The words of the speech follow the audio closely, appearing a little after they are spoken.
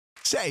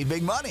Save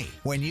big money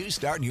when you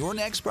start your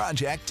next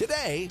project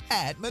today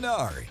at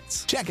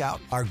Menards. Check out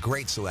our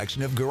great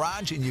selection of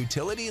garage and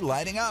utility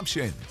lighting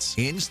options.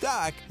 In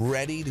stock,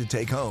 ready to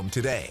take home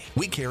today.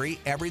 We carry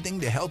everything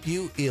to help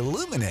you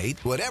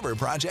illuminate whatever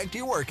project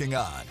you're working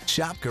on.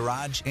 Shop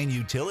garage and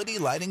utility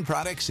lighting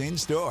products in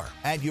store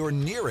at your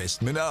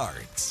nearest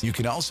Menards. You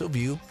can also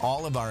view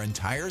all of our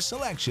entire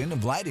selection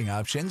of lighting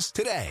options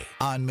today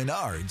on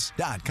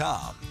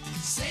Menards.com.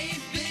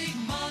 Save big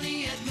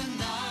money at Menards.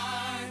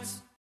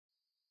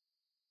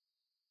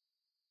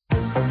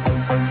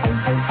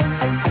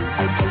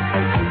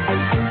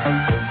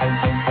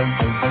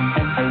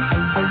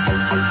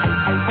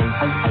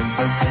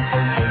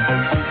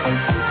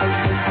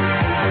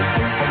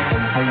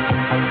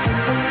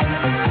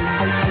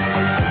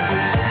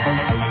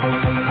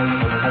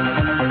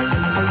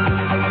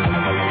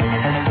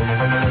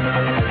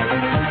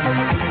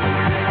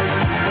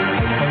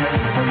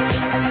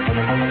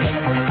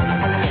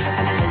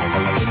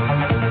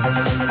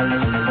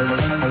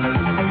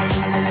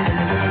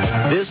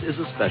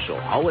 Special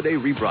holiday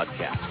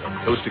rebroadcast of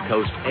Coast to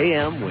Coast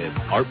AM with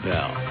Art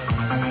Bell.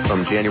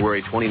 From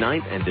January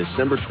 29th and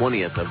December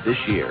 20th of this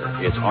year,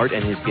 it's Art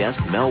and his guest,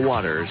 Mel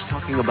Waters,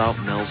 talking about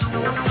Mel's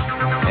Hole.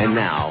 And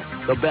now,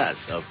 the best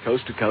of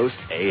Coast to Coast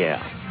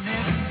AM.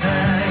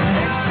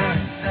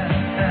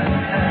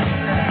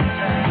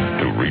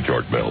 Reach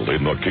Art Bell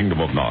in the Kingdom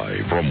of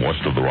Nye. From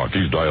west of the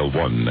Rockies, dial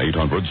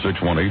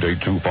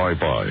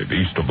 1-800-618-8255.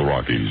 East of the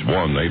Rockies,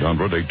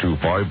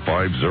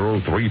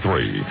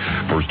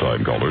 1-800-825-5033.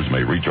 First-time callers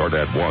may reach Art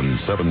at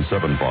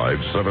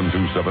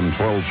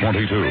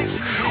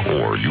 1-775-727-1222.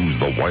 Or use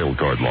the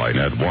wildcard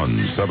line at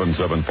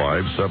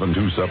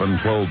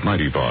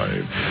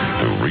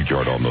 1-775-727-1295. To reach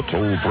Art on the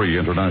toll-free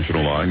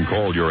international line,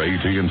 call your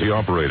AT&T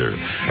operator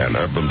and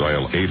have them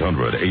dial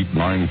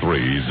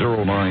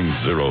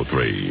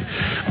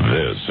 800-893-0903.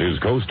 This is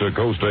Coast to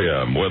Coast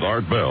AM with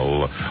Art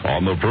Bell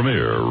on the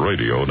Premier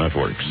Radio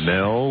Networks.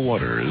 Mel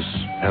Waters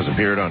has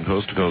appeared on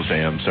Coast to Coast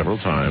AM several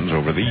times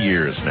over the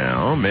years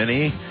now.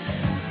 Many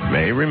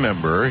may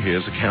remember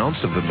his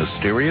accounts of the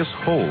mysterious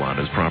hole on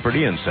his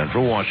property in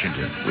central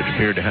Washington, which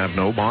appeared to have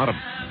no bottom.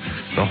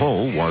 The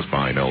hole was,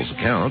 by Mel's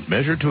account,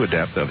 measured to a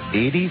depth of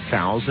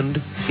 80,000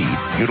 feet,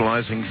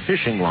 utilizing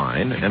fishing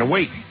line and a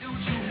weight.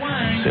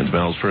 Since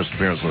Mel's first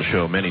appearance on the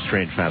show, many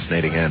strange,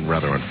 fascinating, and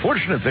rather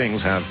unfortunate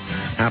things have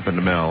happened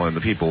to Mel and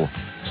the people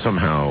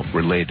somehow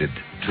related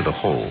to the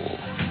hole.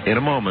 In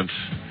a moment,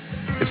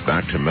 it's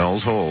back to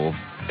Mel's Hole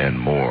and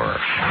more.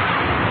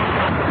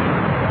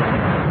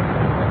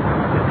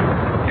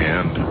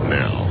 And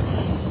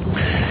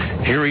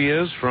now, here he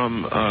is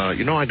from,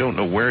 I don't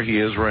know where he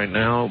is right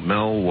now,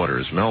 Mel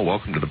Waters. Mel,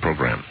 welcome to the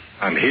program.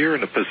 I'm here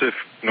in the Pacific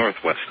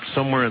Northwest.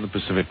 Somewhere in the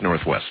Pacific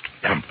Northwest.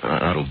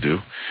 That'll do.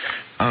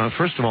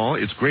 First of all,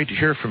 it's great to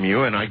hear from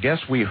you, and I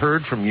guess we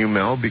heard from you,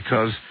 Mel,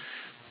 because,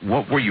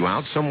 were you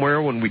out somewhere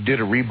when we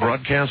did a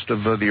rebroadcast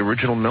of the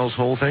original Mel's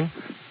Hole thing?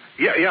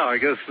 Yeah, I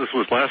guess this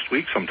was last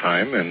week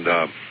sometime, and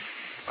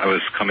I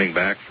was coming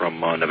back from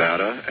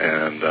Nevada,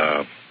 and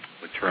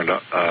it turned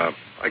out I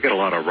get a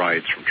lot of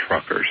rides from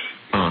truckers.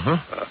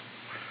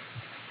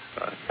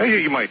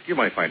 You might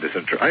find this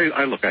interesting.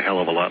 I look a hell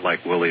of a lot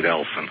like Willie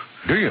Nelson.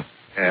 Do you?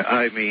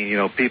 I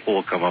mean, people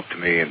will come up to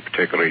me, and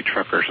particularly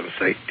truckers, and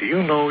say, "Do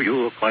you know you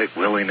look like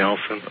Willie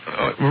Nelson?"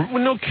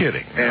 No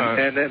kidding.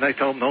 And then I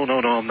tell them, no,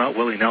 I'm not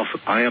Willie Nelson.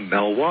 I am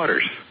Mel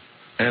Waters.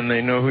 And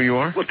they know who you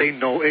are? Well, they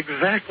know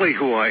exactly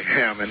who I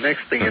am. And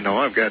next thing you know,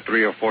 I've got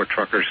 3 or 4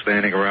 truckers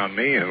standing around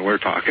me, and we're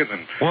talking.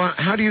 And well,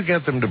 how do you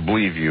get them to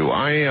believe you?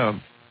 I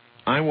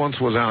once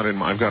was out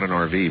I've got an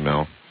RV,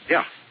 Mel.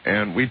 Yeah.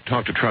 And we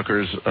talked to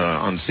truckers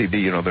on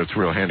CB. That's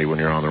real handy when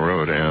you're on the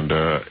road. And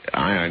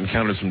I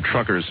encountered some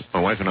truckers, my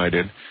wife and I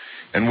did,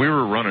 and we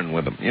were running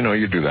with them.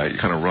 You do that. You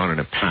kind of run in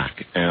a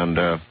pack. And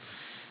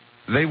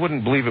they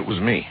wouldn't believe it was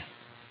me.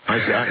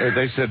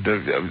 They said,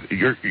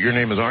 your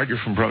name is Art. You're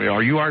from probably.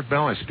 Are you Art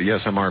Bell? I said,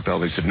 yes, I'm Art Bell.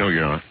 They said, no,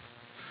 you're not.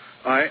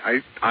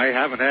 I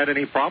haven't had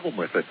any problem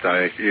with it.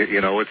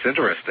 It's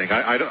interesting.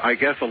 I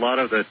guess a lot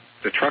of the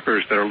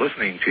truckers that are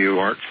listening to you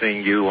aren't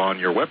seeing you on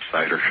your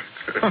website,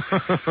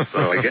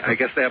 so I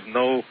guess they have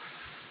no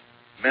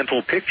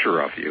mental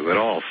picture of you at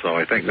all. So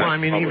I think. Well, I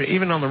mean,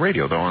 even on the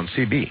radio though, on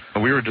CB,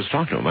 we were just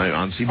talking to them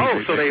on CB.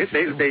 Oh, so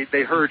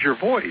they heard your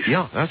voice.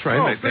 Yeah, that's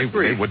right. They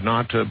would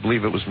not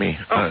believe it was me.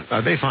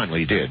 They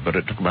finally did, but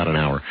it took about an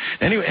hour.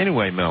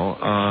 Anyway, Mel.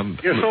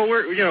 So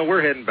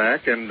we're heading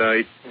back, and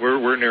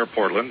we're near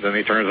Portland, and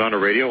he turns on the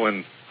radio,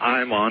 and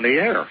I'm on the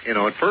air.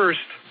 At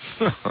first.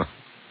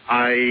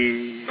 I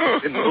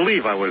didn't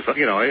believe I was. This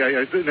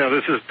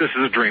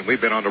is a dream. We've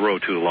been on the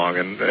road too long,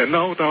 and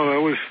no,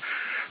 that was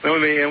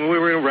me. And we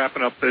were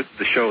wrapping up the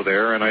show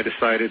there, and I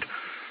decided,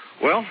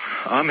 well,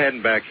 I'm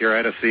heading back here. I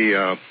had to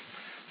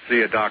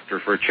see a doctor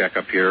for a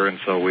checkup here, and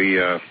so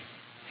I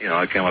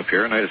came up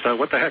here, and I decided,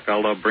 what the heck,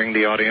 I'll bring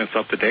the audience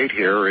up to date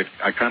here.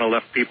 I kind of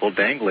left people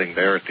dangling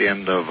there at the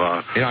end of.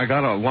 Yeah, I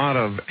got a lot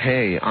of,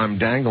 hey, I'm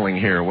dangling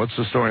here. What's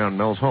the story on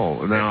Mel's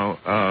Hole? Now,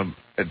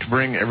 to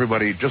bring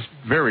everybody just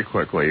very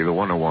quickly, the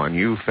 101,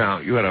 you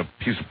had a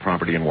piece of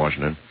property in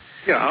Washington.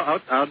 Yeah,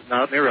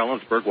 out near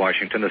Ellensburg,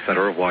 Washington, the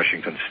center of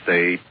Washington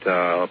State,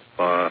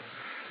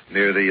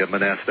 near the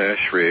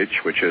Manastash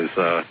Ridge, which is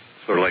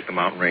sort of like the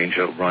mountain range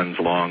that runs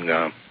along.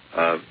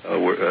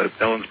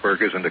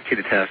 Ellensburg is in the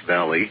Kittitas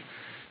Valley,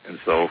 and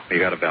so you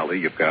got a valley,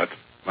 you've got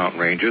mountain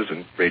ranges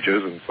and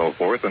ridges and so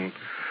forth, and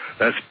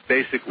that's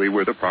basically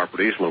where the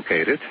property is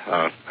located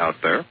out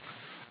there.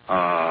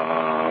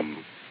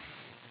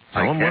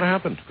 Tell them what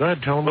happened. Go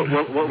ahead, tell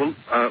them.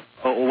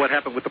 What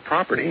happened with the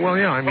property? Well,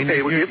 yeah, I mean,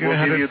 okay,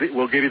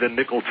 we'll give you the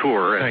nickel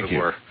tour, as it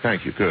were.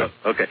 Thank you. Good.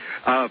 Okay.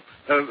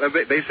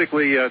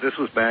 Basically, this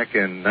was back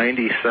in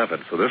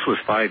 '97, so this was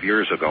 5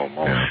 years ago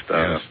almost.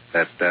 Yes.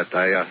 That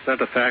I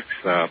sent a fax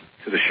to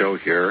the show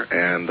here,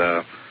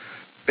 and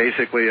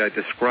basically I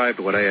described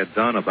what I had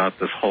done about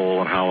this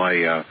hole and how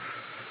I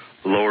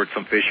lowered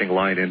some fishing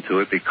line into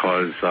it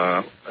because,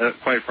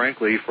 quite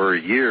frankly, for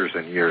years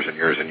and years and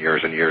years and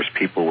years and years,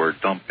 people were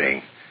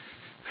dumping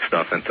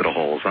stuff into the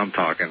holes. I'm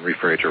talking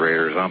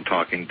refrigerators. I'm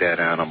talking dead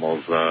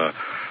animals.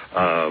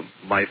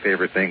 My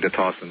favorite thing to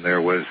toss in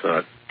there was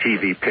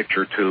TV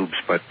picture tubes.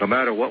 But no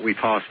matter what we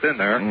tossed in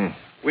there,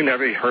 we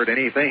never heard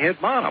anything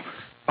hit bottom.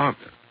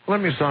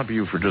 Let me stop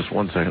you for just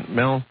 1 second.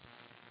 Mel,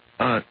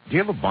 do you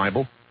have a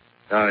Bible?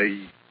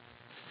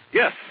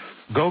 Yes.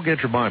 Go get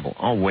your Bible.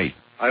 I'll wait.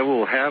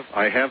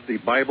 I have the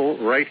Bible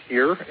right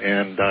here,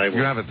 and I will...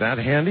 You have it that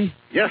handy?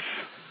 Yes.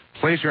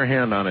 Place your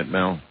hand on it,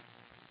 Mel.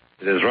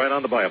 It is right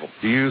on the Bible.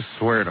 Do you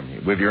swear to me,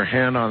 with your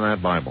hand on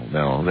that Bible,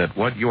 Mel, that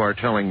what you are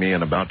telling me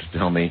and about to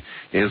tell me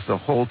is the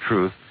whole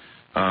truth,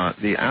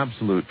 the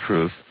absolute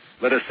truth?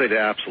 Let us say the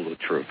absolute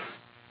truth.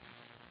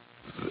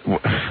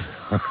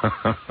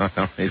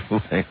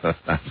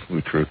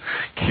 Absolute truth.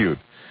 Cute.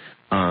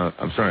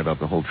 I'm sorry about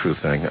the whole truth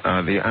thing.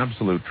 The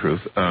absolute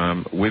truth,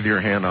 with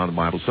your hand on the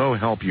Bible, so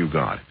help you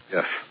God.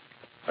 Yes,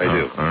 I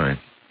do.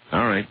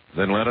 All right.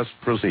 Then let us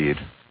proceed.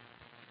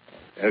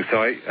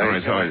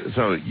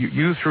 So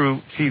you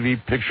threw TV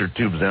picture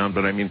tubes down,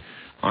 but I mean,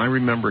 I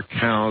remember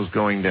cows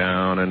going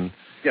down and...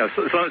 Yeah,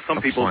 so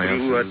some people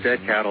threw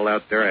dead cattle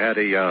out there. I had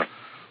a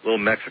little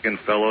Mexican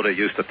fellow that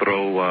used to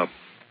throw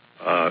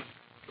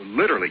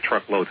literally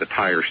truckloads of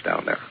tires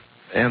down there.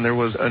 And there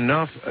was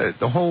enough,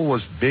 the hole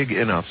was big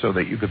enough so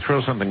that you could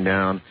throw something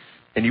down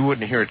and you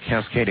wouldn't hear it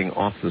cascading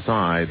off the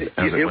side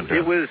as it went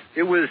down.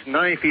 It was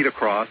 9 feet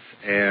across,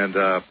 and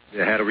it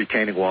had a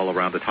retaining wall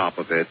around the top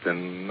of it,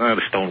 and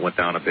the stone went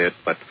down a bit,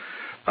 but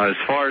as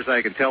far as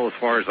I can tell, as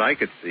far as I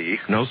could see...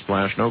 No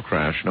splash, no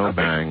crash, no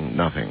bang,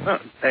 nothing.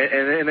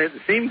 And it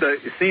seemed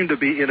to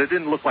be, and it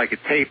didn't look like it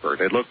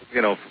tapered. It looked,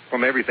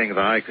 from everything that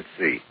I could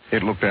see.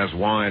 It looked as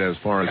wide as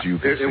far as you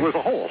could see. It was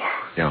a hole.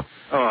 Yeah.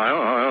 Oh, I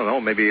don't know.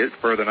 Maybe it's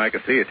further than I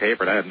could see it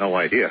tapered. I had no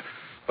idea.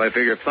 But I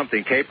figure if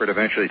something tapered,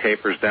 eventually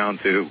tapers down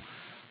to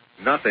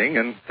nothing,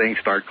 and things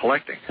start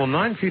collecting. Well,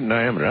 9 feet in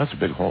diameter, that's a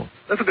big hole.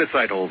 That's a good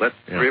sized hole. That's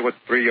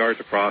 3 yards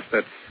across.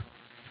 That's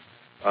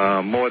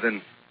more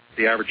than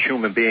the average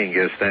human being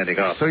is standing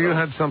up. So you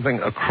had something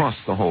across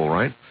the hole,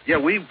 right? Yeah,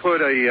 we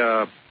put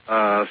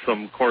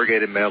some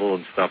corrugated metal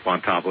and stuff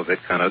on top of it,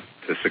 kind of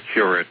to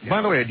secure it.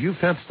 By the way, had you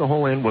fenced the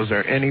hole in? Was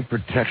there any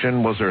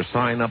protection? Was there a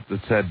sign up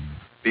that said...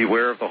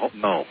 Beware of the hole?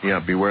 No. Yeah,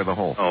 beware the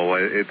hole. Oh,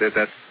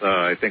 that's,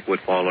 I think,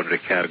 would fall under the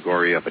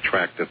category of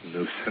attractive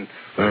nuisance.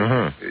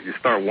 You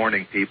start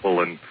warning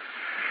people, and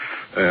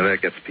that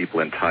gets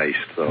people enticed.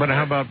 So. But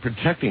how about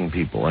protecting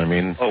people? I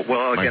mean... Oh,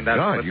 well, again, that's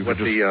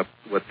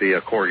what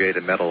the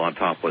corrugated metal on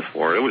top was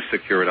for. It was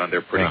secured on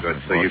there pretty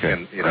good, so you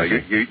can,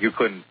 you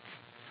couldn't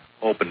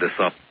open this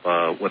up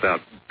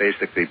without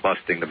basically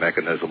busting the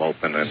mechanism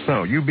open. And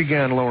so you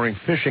began lowering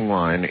fishing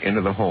line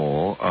into the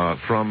hole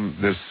from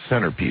this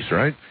centerpiece,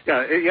 right?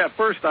 Yeah.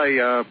 First, I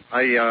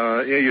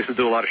used to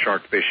do a lot of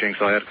shark fishing,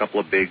 so I had a couple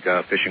of big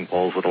fishing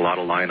poles with a lot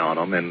of line on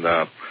them. And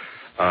what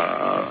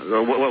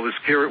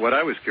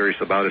I was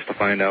curious about is to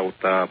find out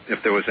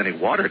if there was any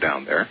water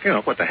down there.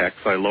 What the heck?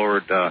 So I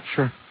lowered a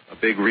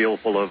big reel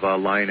full of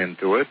line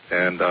into it,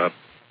 and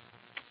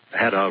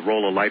had a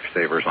roll of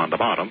lifesavers on the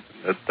bottom.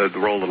 The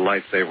roll of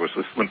lifesavers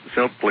was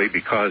simply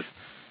because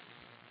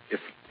if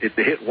it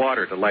hit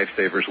water, the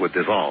lifesavers would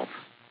dissolve.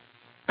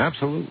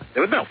 Absolutely. It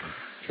would melt.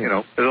 Sure.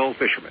 It's an old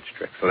fisherman's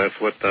trick. So that's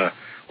what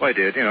I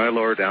did. I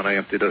lowered down. I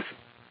emptied this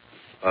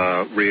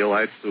reel.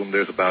 I assume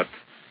there's about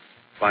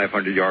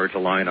 500 yards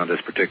of line on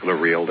this particular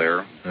reel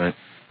there. Right.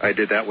 I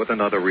did that with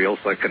another reel,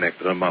 so I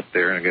connected them up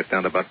there, and I get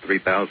down to about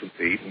 3,000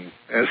 feet,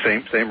 and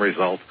same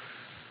result.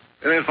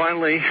 And then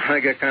finally, I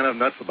got kind of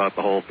nuts about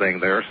the whole thing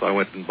there, so I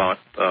went and bought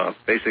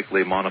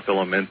basically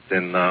monofilament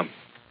in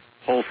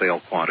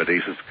wholesale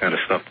quantities. It's the kind of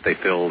stuff that they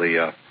fill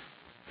the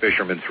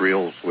fishermen's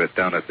reels with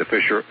down at the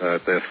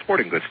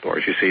sporting goods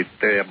stores. You see,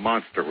 they have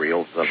monster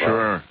reels.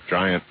 Sure,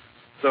 giant.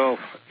 So,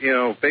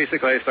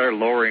 basically I started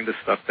lowering the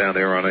stuff down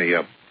there on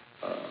a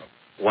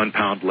 1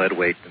 pound lead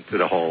weight into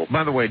the hole.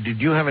 By the way, did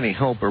you have any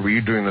help, or were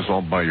you doing this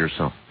all by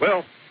yourself?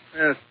 Well,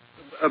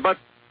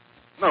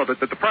 No,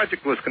 the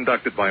project was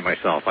conducted by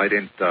myself. I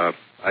didn't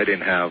I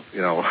didn't have,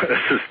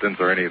 assistance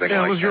or anything like that.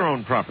 Yeah, it was your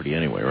own property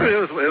anyway, right?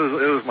 It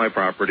was my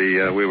property.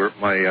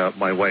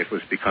 My wife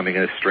was becoming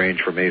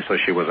estranged from me, so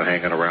she wasn't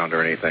hanging around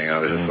or anything. I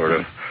was just sort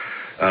of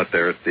out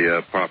there at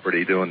the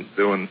property doing,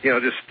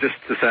 just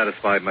to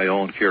satisfy my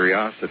own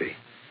curiosity.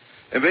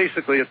 And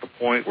basically at the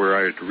point where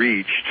I had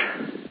reached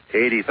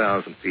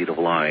 80,000 feet of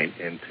line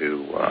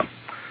into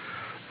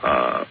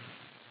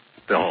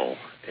the hole,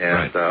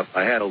 and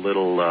I had a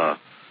little, I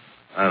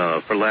don't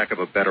know, for lack of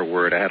a better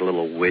word, I had a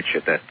little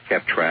widget that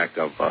kept track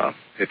of.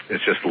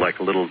 It's just like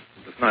a little.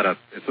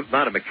 It's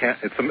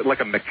like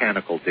a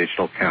mechanical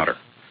digital counter,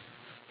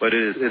 but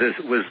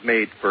it was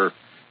made for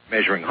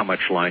measuring how much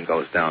line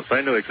goes down. So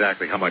I knew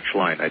exactly how much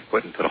line I'd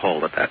put into the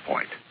hole at that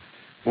point.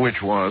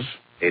 Which was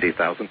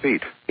 80,000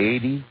 feet.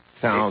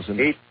 80,000.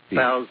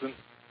 8,000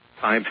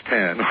 times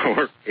 10,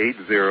 or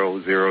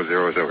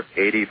 80,000,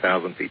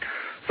 80,000 feet.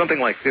 Something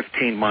like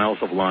 15 miles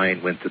of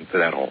line went into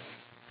that hole.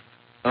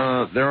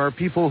 There are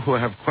people who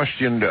have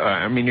questioned,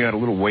 you had a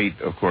little weight,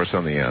 of course,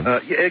 on the end.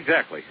 Yeah,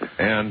 exactly.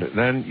 And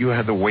then you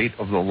had the weight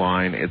of the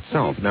line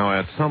itself. Now,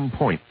 at some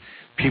point,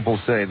 people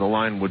say the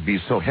line would be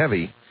so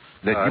heavy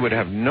that you would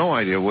have no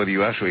idea whether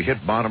you actually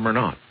hit bottom or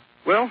not.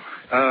 Well,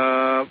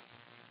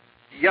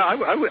 yeah,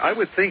 I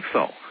would think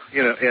so.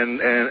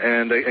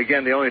 And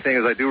again, the only thing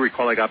is I do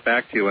recall I got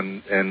back to you,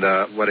 and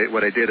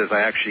what I did is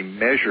I actually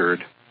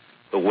measured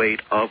the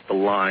weight of the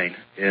line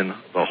in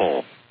the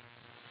hole.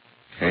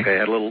 Okay, I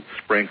had a little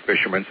spring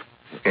fisherman's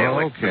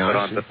scale put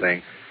on the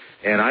thing.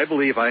 And I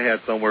believe I had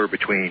somewhere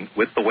between,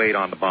 with the weight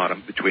on the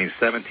bottom, between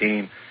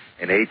 17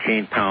 and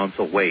 18 pounds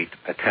of weight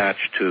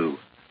attached to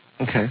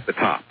the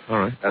top. All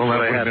right. That's well, that what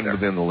would I have been there.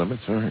 Within the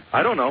limits. All right.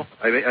 I don't know.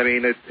 I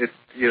mean,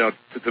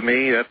 to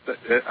me,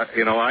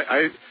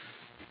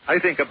 I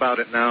think about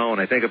it now,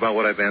 and I think about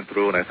what I've been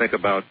through, and I think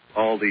about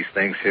all these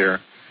things here.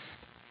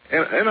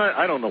 And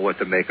I don't know what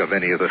to make of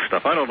any of this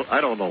stuff. I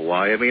don't know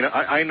why. I mean,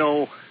 I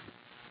know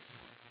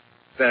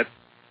that.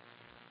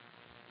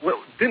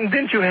 Well,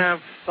 didn't you have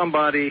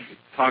somebody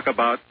talk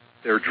about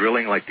they're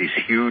drilling like these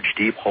huge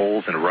deep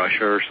holes in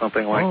Russia or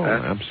something like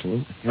that? Oh,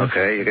 absolutely. Yes.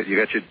 Okay, you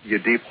got your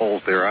deep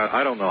holes there.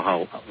 I don't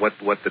know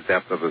what the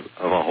depth of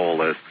a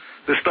hole is.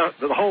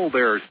 The hole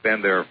there has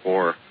been there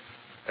for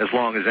as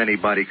long as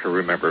anybody can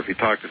remember. If you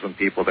talk to some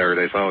people there,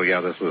 they say, "Oh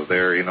yeah, this was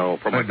there."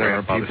 From my there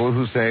are people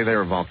who say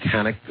they're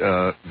volcanic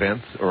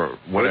vents or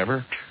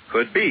whatever.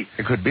 Could be.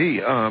 It could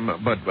be,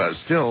 but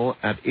still,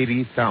 at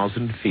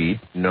 80,000 feet,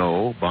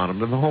 no bottom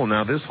to the hole.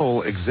 Now, this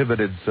hole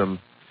exhibited some,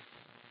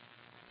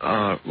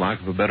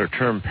 lack of a better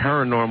term,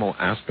 paranormal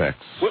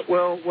aspects.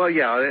 Well,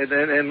 yeah,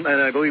 and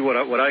I believe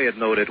what I had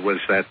noted was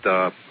that,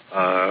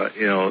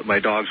 my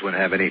dogs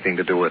wouldn't have anything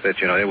to do with it.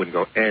 They wouldn't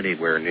go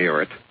anywhere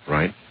near it.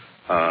 Right.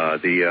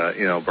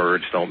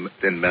 Birds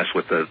didn't mess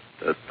with the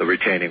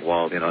retaining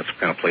wall. It's the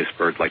kind of place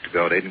birds like to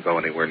go. They didn't go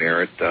anywhere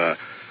near it.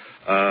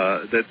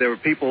 That there were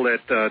people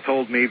that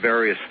told me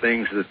various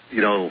things that,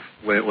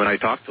 when I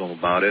talked to them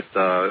about it,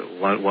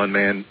 one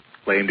man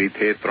claimed he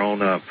had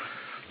thrown a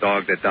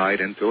dog that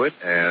died into it,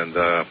 and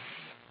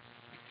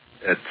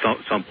at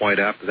some point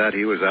after that,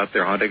 he was out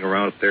there hunting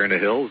around up there in the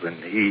hills,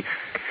 and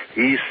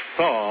he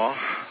saw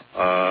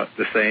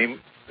the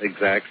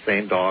exact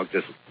same dog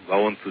just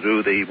going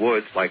through the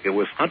woods like it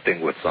was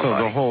hunting with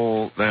somebody. So the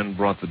hole then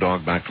brought the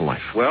dog back to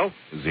life. Well,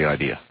 is the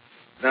idea.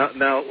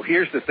 Now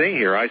here's the thing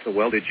here. I said,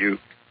 well, did you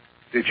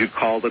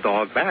call the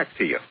dog back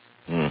to you?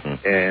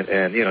 Mm-hmm.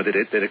 And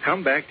did it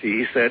come back to you?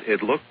 He said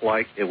it looked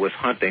like it was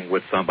hunting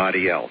with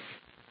somebody else.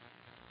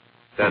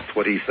 That's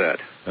what he said.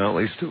 Well, at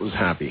least it was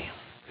happy.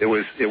 It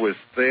was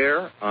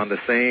there on the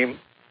same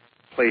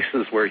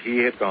places where he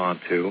had gone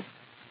to.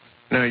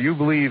 Now, you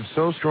believe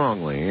so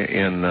strongly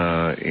in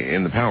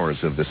the powers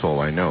of this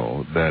hole, I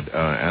know, that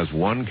as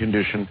one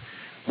condition.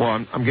 Well,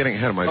 I'm getting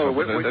ahead of myself.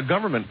 The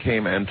government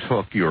came and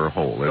took your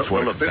hole. That's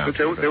what it comes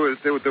down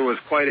to. There was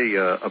quite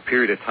a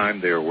period of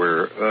time there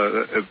where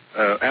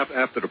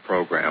after the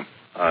program,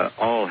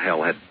 all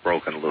hell had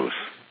broken loose,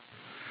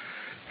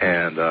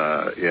 and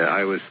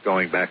I was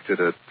going back to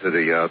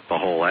the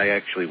hole. I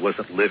actually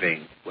wasn't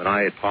living when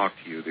I had talked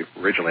to you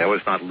originally. I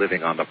was not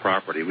living on the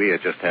property. We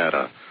had just had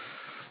a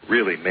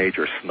really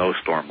major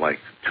snowstorm, like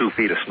 2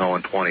 feet of snow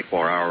in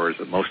 24 hours,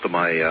 and most of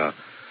my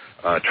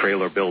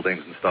trailer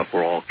buildings and stuff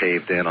were all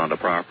caved in on the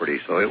property,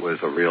 so it was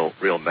a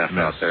real mess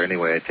out there.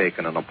 Anyway, I'd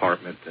taken an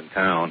apartment in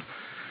town,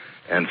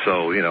 and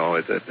so, it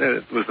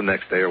was the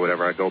next day or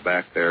whatever. I go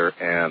back there,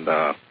 and,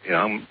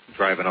 I'm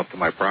driving up to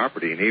my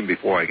property, and even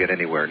before I get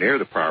anywhere near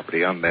the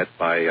property, I'm met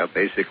by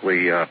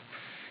basically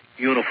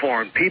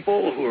uniformed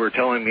people who were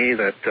telling me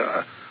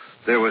that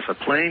there was a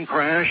plane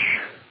crash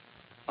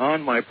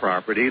on my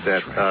property,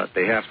 that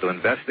they have to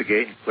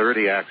investigate and clear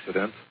the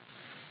accident,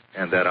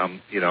 and that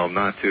I'm,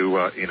 not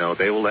to,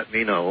 they will let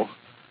me know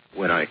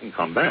when I can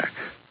come back.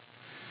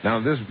 Now,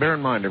 bear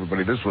in mind,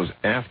 everybody, this was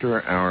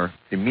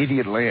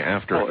immediately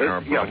after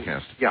our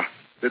broadcast. Yeah.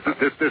 This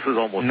is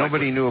almost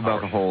nobody like knew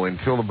about the hole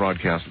until the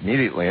broadcast.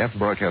 Immediately after the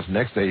broadcast,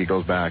 next day he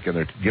goes back and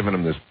they're giving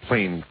him this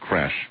plane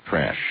crash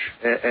trash.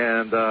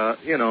 And I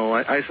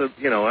said,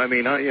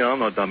 I'm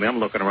no dummy. I'm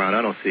looking around.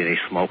 I don't see any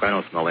smoke. I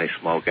don't smell any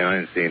smoke, and I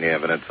didn't see any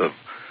evidence of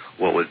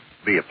what would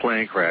be a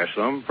plane crash.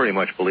 So I'm pretty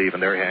much believing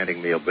they're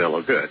handing me a bill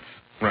of goods.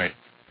 Right.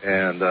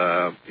 And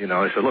I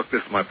said, look,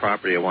 this is my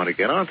property. I want to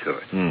get onto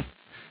it.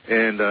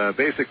 And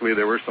basically,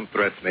 there were some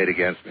threats made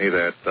against me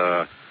that,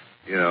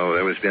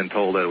 I was being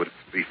told that it would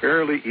be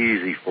fairly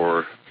easy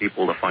for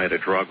people to find a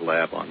drug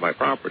lab on my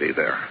property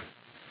there.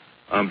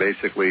 I'm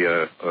basically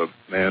a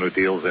man who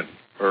deals in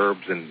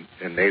herbs and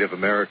Native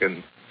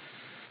American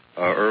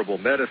herbal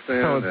medicine.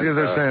 So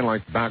they're saying,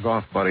 like, back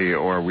off, buddy,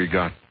 or we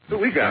got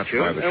you.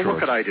 And what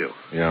could I do?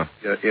 Yeah.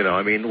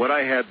 What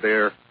I had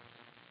there,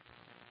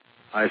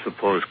 I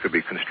suppose, could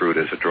be construed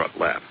as a drug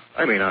lab.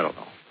 I don't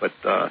know. But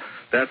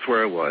that's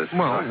where it was.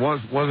 Well,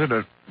 was it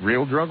a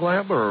real drug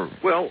lab or?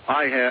 Well,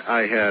 I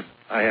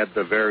had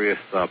the various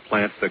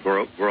plants that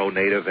grow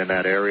native in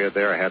that area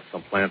there. I had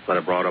some plants that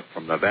I brought up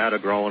from Nevada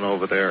growing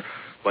over there,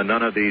 but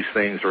none of these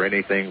things are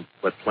anything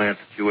but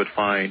plants that you would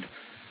find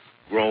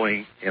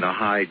growing in a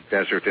high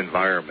desert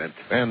environment.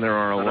 And there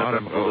are a lot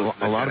of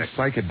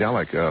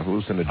psychedelic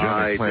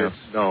hallucinogenic plants.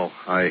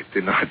 I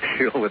did not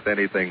deal with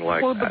anything like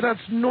that. Well, but that's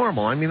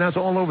normal. That's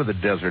all over the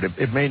desert.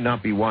 It may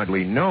not be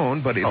widely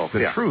known, but it's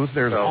the truth.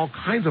 There's all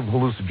kinds of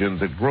hallucinogens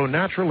that grow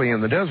naturally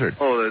in the desert.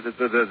 Oh,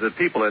 the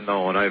people that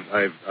know, and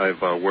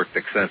I've worked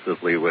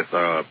extensively with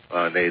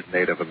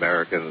Native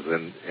Americans,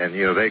 and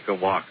they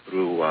can walk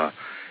through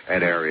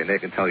an area and they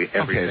can tell you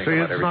everything.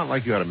 Okay, so it's not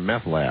like you had a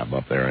meth lab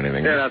up there or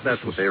anything. Yeah,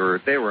 that's what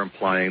they were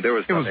implying. There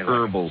was it was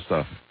herbal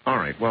stuff. All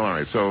right.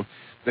 So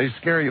they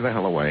scare you the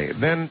hell away.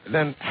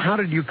 Then how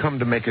did you come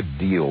to make a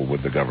deal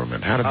with the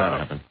government? How did that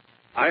happen?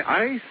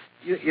 I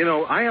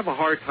have a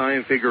hard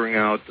time figuring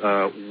out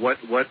what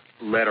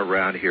led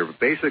around here. But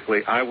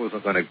basically, I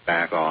wasn't going to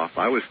back off.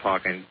 I was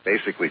talking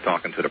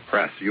to the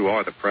press. You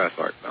are the press,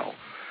 Art Bell.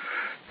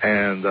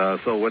 And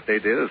so what they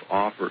did is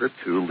offer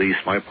to lease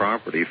my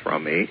property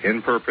from me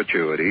in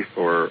perpetuity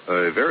for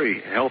a very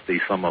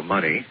healthy sum of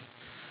money.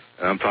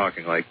 And I'm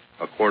talking like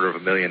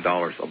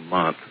 $250,000 a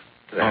month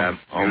to have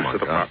use of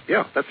the property.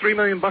 Yeah, that's $3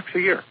 million a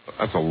year.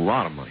 That's a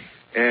lot of money.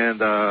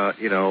 And,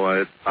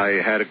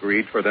 I had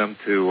agreed for them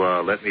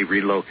to let me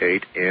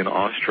relocate in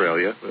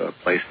Australia, a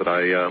place that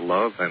I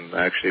love and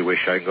actually wish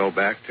I could go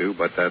back to,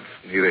 but that's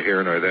neither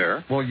here nor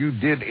there. Well, you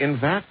did, in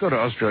fact, go to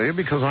Australia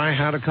because I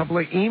had a couple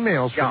of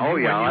emails from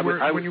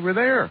you when you were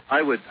there.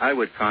 I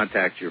would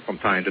contact you from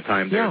time to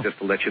time there just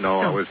to let you know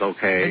I was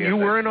okay. And you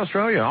were in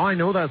Australia. Oh, I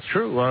know that's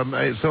true.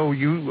 So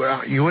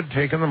you had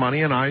taken the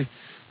money, and I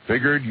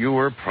figured you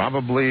were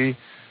probably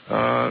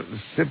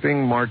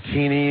sipping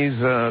martinis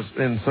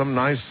in some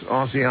nice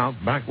Aussie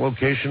outback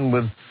location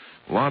with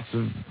lots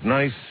of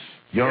nice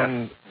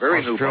young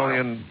very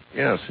Australian,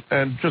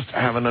 and just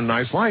having a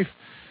nice life.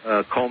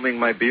 Combing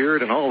my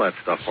beard and all that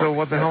stuff. So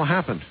what the hell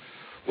happened?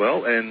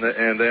 Well, and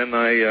then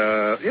I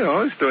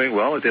was doing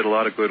well. I did a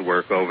lot of good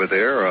work over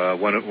there.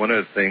 One of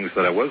the things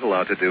that I was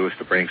allowed to do was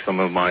to bring some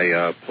of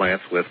my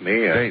plants with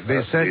me.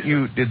 They sent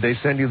you? Did they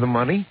send you the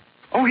money?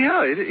 Oh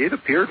yeah, it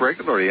appeared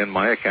regularly in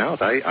my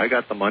account. I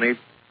got the money.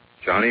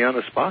 Johnny on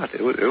the spot.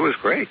 It was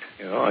great.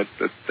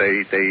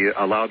 They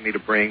allowed me to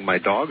bring my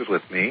dogs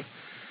with me,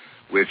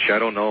 which I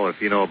don't know if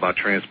you know about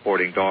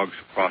transporting dogs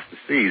across the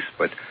seas,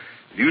 but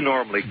you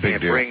normally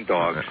can't bring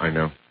dogs. I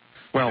know.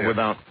 Well,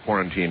 without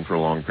quarantine for a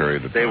long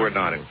period of time. They were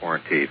not in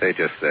quarantine. They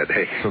just said,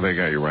 hey. So they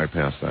got you right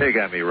past that. They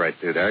got me right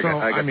through that.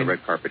 I got the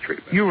red carpet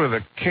treatment. You were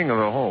the king of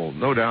the hole,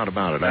 no doubt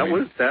about it. That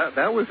was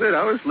it.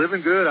 I was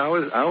living good. I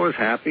was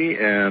happy,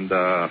 and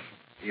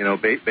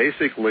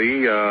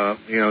basically,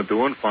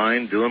 doing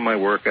fine, doing my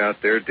work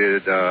out there.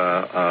 Did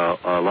a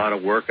lot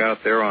of work out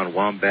there on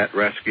wombat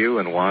rescue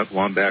and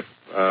wombat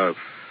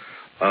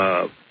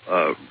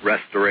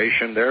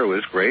restoration. There, it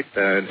was great.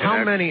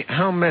 How many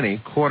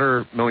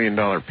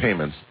 $250,000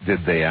 payments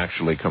did they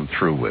actually come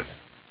through with?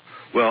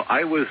 Well,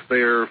 I was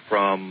there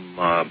from.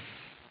 I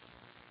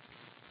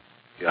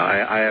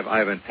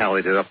haven't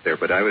tallied it up there,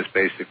 but I was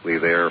basically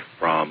there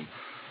from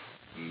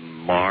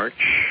March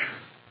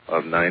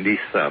of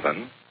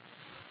 97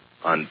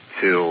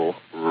 until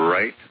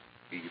right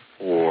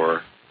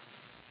before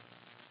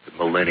the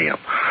millennium.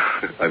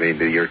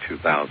 The year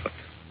 2000.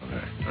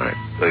 Okay. All right.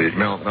 So,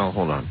 Mel,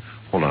 hold on.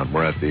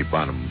 We're at the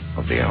bottom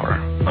of the hour.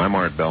 I'm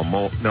Art Bell.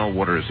 Mel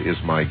Waters is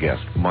my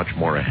guest. Much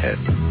more ahead.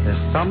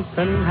 There's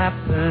something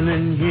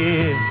happening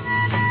here.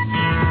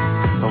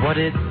 But what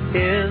it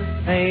is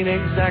ain't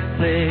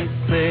exactly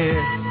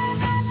clear.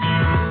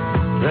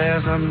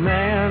 There's a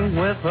man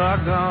with a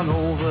gun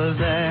over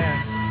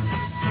there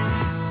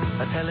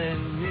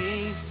telling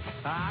me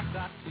I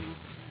got to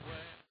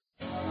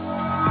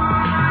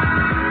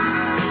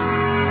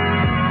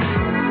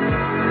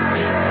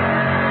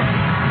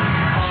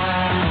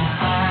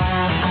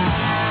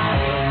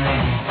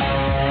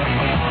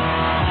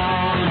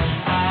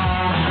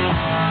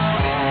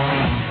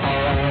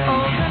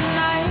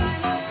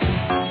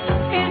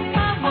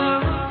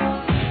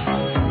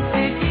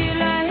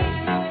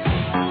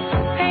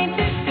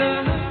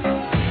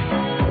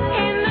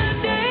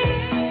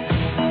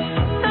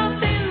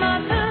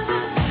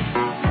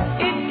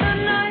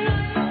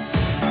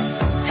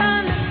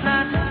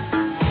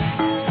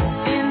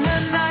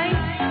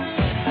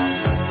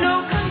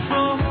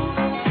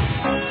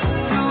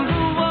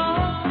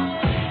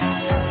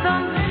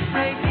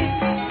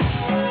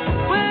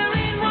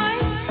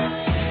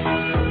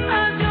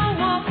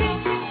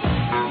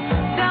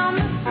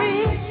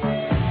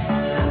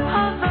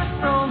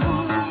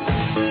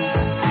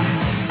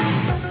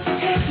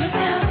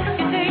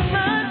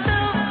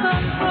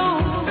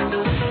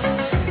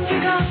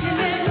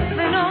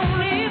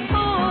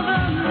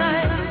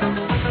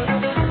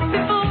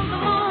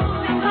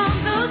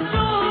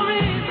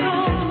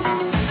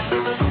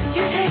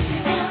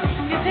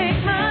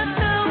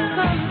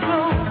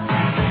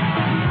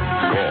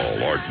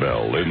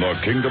the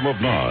Kingdom of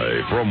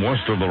Nye. From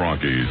west of the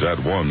Rockies at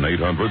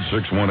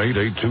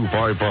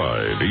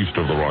 1-800-618-8255. East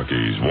of the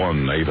Rockies,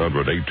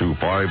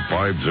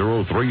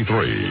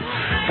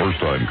 1-800-825-5033.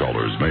 First-time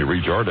callers may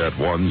reach Art at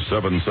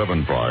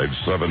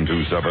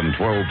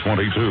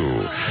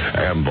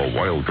 1-775-727-1222. And the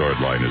wildcard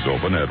line is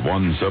open at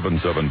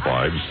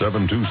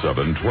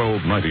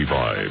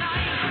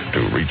 1-775-727-1295.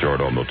 To reach Art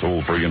on the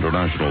toll-free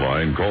international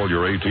line, call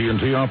your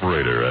AT&T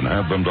operator and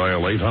have them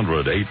dial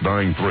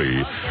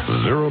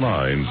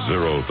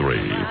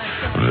 800-893-0903.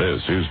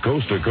 This is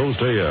Coast to Coast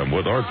AM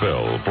with Art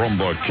Bell from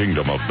the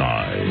Kingdom of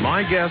Nye.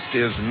 My guest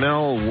is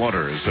Mel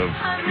Waters of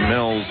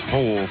Mel's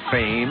Hole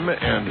fame,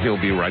 and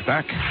he'll be right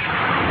back.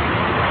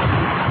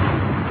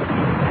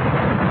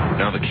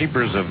 Now, the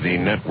keepers of the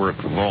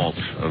network vault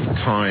of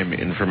time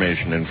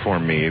information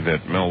informed me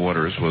that Mel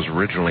Waters was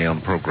originally on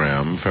the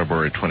program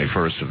February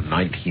 21st of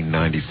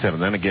 1997,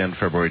 then again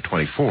February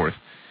 24th,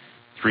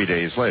 3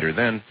 days later.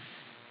 Then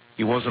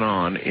he wasn't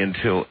on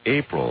until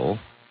April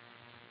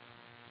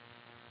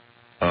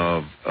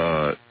of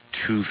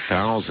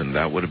 2000.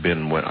 That would have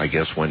been,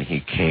 when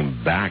he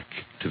came back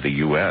to the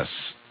U.S.,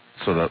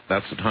 so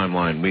that's the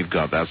timeline we've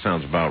got. That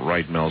sounds about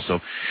right, Mel. So,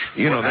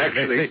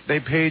 they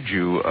paid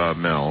you,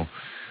 Mel,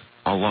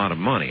 a lot of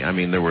money. I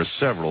mean, there were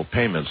several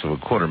payments of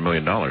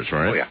 $250,000,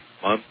 right? Oh, yeah.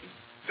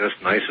 Just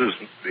nice as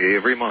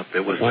every month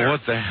it was. Well,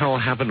 what the hell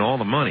happened to all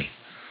the money?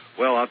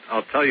 Well,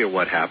 I'll tell you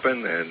what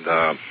happened, and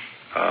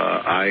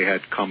I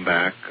had come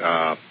back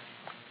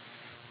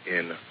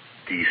in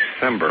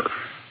December.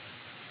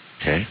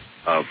 Okay.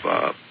 Of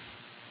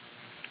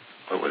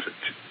what was it?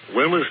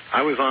 When was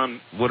I was on?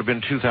 Would have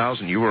been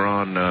 2000. You were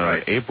on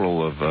right.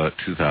 April of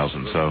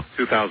 2000. So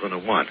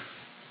 2001.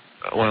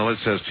 Well, it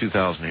says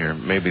 2000 here.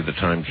 Maybe the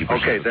timekeeper.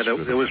 Okay, then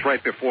it was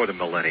right before the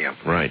millennium.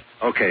 Right.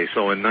 Okay,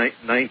 so in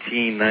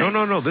 1990.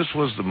 No. This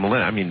was the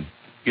millennium. I mean,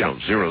 00.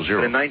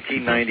 In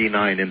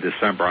 1999, in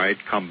December, I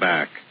had come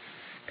back,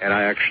 and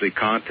I actually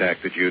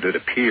contacted you to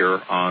appear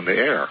on the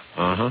air.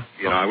 Uh-huh.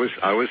 I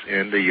was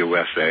in the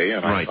USA,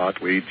 and I thought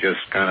we'd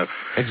just kind of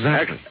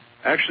exactly.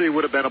 Actually, it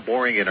would have been a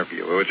boring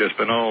interview. It would have just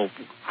been,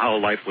 how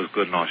life was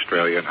good in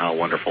Australia and how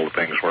wonderful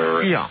things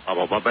were. And yeah. Blah,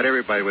 blah, blah. But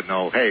everybody would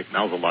know, hey,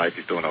 Mel's alive.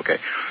 He's doing okay.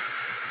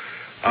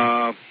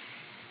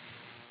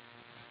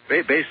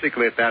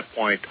 Basically, at that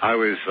point, I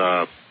was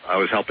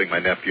helping my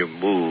nephew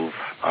move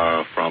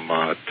from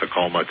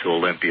Tacoma to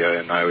Olympia,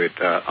 and I would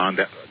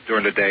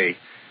during the day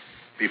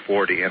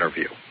before the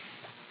interview.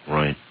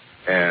 Right.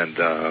 And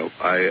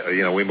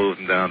we moved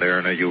him down there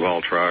in a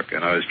U-Haul truck,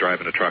 and I was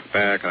driving the truck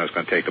back, and I was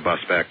going to take the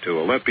bus back to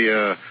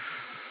Olympia.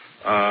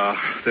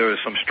 There was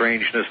some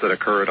strangeness that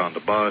occurred on the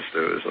bus.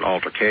 There was an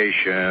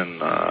altercation.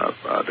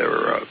 There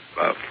were,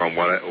 from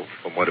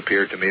what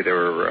appeared to me, there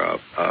were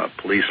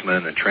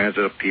policemen and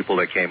transit people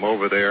that came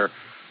over there.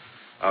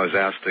 I was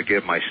asked to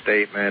give my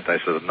statement. I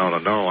said,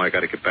 no, I got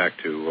to get back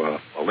to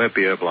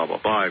Olympia, blah, blah,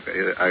 blah.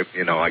 I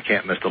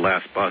can't miss the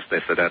last bus. They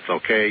said, that's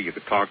okay. You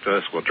can talk to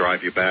us. We'll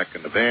drive you back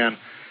in the van.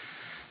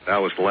 That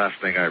was the last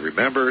thing I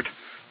remembered,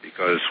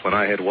 because when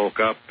I had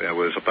woke up, it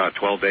was about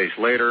 12 days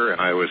later,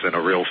 and I was in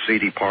a real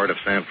seedy part of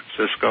San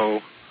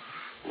Francisco,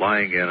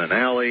 lying in an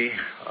alley.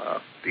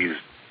 These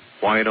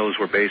winos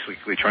were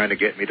basically trying to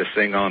get me to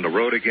sing On the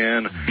Road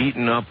Again.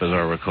 Beaten up, as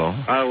I recall.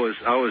 I was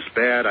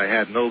bad. I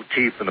had no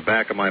teeth in the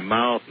back of my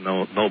mouth,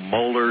 no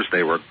molars.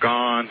 They were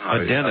gone.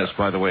 A dentist,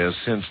 by the way, has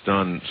since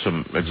done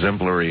some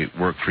exemplary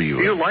work for you.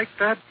 Do you like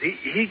that?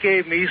 He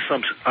gave me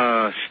some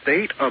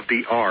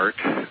state-of-the-art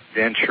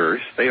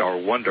dentures. They are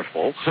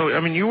wonderful. So,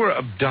 you were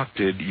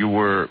abducted. You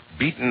were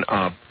beaten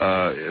up.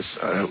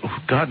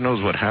 God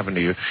knows what happened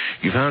to you.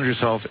 You found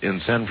yourself in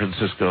San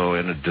Francisco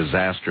in a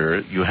disaster.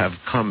 You have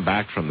come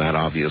back from that,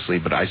 obviously,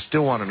 but I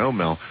still want to know,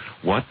 Mel,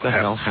 what the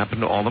hell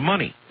happened to all the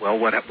money? Well,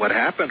 what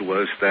happened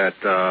was that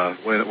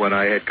when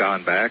I had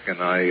gone back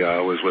and I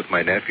was with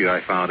my nephew,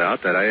 I found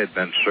out that I had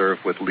been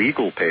served with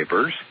legal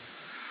papers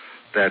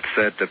that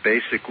said that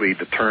basically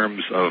the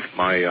terms of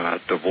my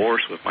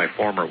divorce with my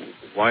former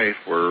wife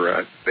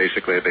were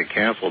basically had been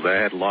canceled.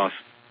 I had lost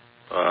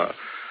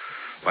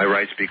my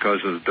rights because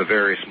of the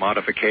various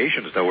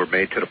modifications that were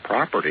made to the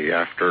property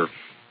after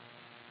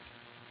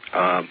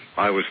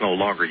I was no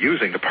longer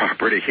using the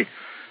property.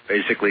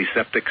 Basically,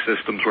 septic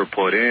systems were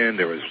put in.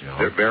 There was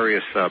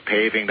various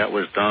paving that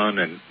was done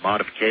and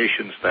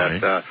modifications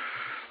that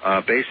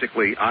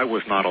basically I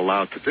was not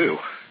allowed to do.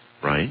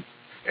 Right.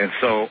 And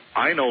so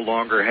I no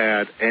longer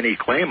had any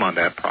claim on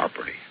that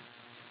property.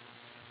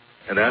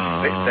 And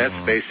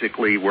that's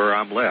basically where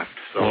I'm left.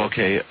 So,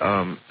 okay.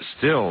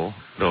 Still,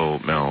 though,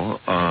 Mel,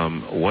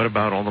 what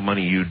about all the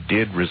money you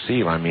did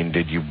receive?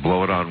 Did you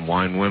blow it on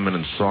wine, women,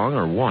 and song,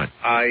 or what?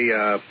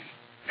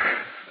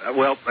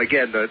 Well,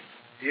 again,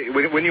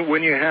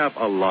 when you have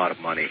a lot of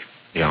money,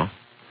 yeah.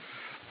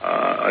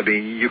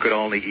 You could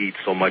only eat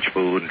so much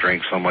food and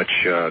drink so much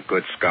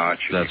good scotch.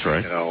 That's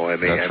right.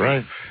 That's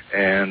right.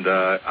 And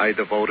I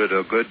devoted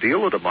a good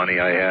deal of the money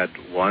I had,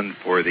 one,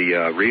 for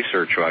the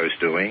research I was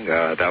doing.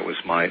 That was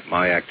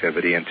my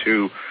activity. And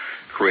two,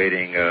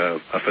 creating a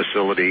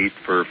facility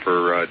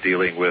for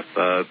dealing with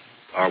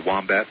our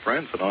wombat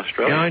friends in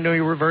Australia. Yeah, I know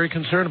you were very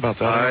concerned about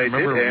that. I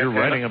remember did, you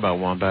writing about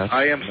wombats.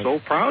 I am so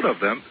proud of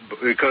them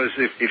because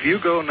if you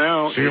go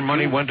now... So your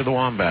money went to the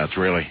wombats,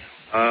 really?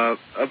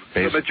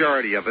 The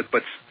majority of it,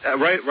 but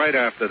right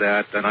after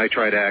that, then I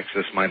tried to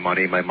access my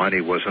money. My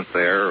money wasn't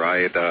there.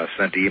 I had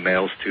sent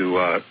emails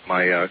to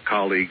my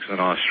colleagues in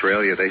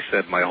Australia. They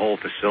said my whole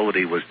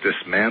facility was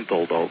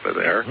dismantled over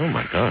there. Oh,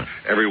 my God.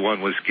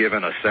 Everyone was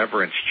given a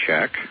severance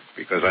check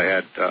because I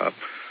had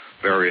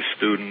various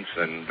students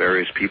and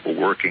various people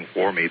working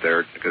for me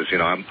there because,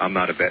 I'm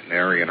not a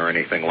veterinarian or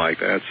anything like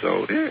that.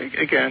 So,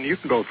 again, you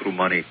can go through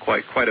money,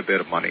 quite a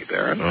bit of money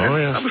there. And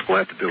I was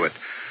glad to do it.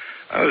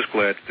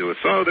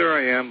 So there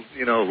I am,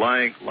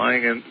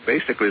 lying in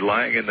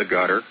the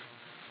gutter,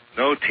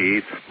 no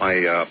teeth.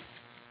 My,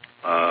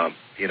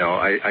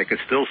 I could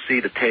still see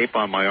the tape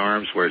on my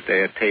arms where they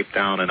had taped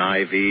down an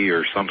IV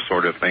or some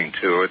sort of thing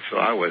to it. So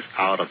I was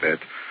out of it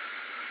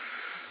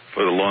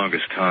for the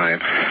longest time.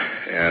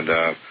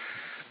 And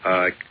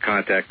I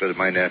contacted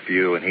my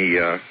nephew, and he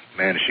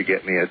managed to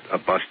get me a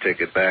bus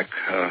ticket back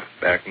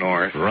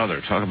north.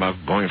 Brother, talk about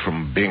going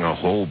from being a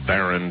whole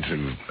baron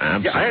to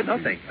absolutely... Yeah, I had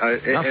nothing.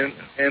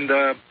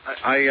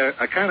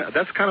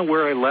 That's kind of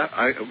where I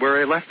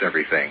left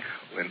everything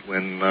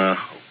when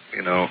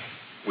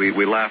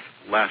we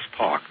last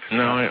talked.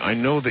 Now, I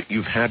know that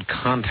you've had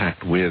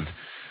contact with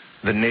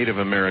the Native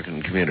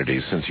American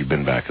communities since you've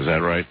been back. Is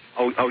that right?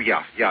 Oh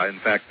yeah. In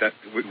fact, that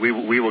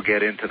we will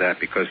get into that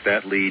because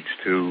that leads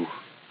to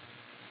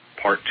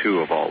part 2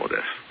 of all of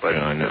this. But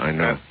yeah, I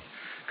know.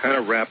 Kind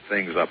of wrap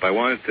things up. I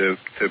wanted to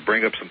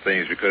bring up some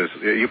things because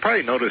you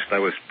probably noticed I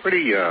was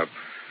pretty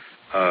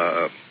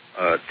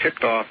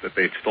ticked off that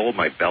they'd stole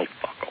my belt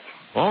buckle.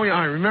 Oh yeah,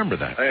 I remember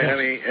that. I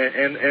mean,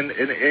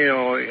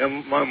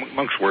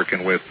 amongst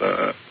working with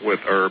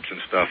herbs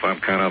and stuff, I'm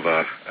kind of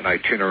an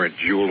itinerant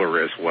jeweler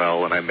as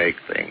well, and I make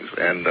things.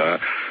 And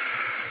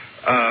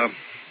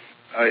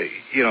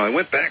I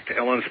went back to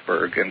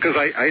Ellensburg, and because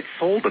I'd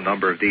sold a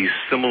number of these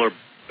similar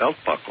belt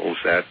buckles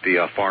at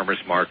the farmers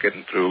market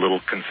and through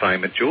little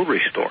consignment jewelry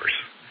stores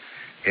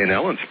in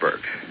Ellensburg.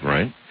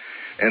 Right.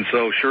 And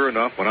so, sure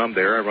enough, when I'm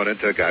there, I run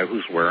into a guy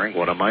who's wearing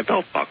one of my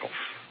belt buckles.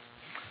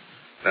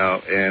 Now,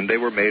 and they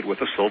were made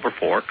with a silver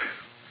fork,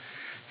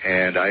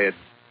 and yeah,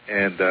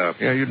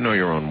 you'd know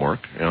your own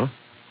work, yeah.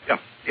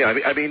 Yeah.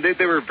 I mean,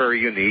 they were very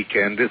unique,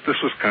 and this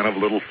was kind of a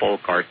little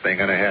folk art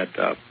thing, and I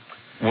had.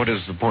 What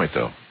is the point,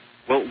 though?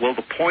 Well,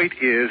 the point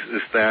is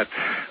that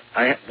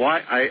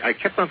I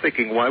kept on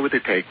thinking, why would they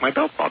take my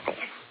belt buckle?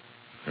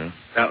 Yeah.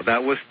 Now,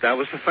 that was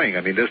the thing.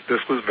 I mean, this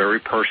was very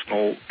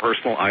personal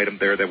item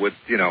there that would,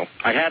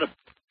 I had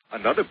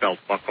another belt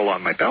buckle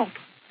on my belt.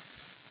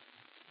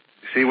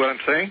 See what I'm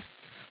saying?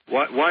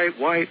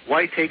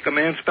 Why take a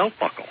man's belt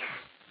buckle?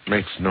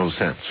 Makes no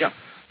sense. Yeah.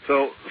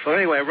 So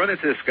anyway, I run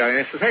into this guy and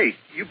I said, "Hey,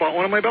 you bought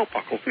one of my belt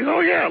buckles?" He said, "Oh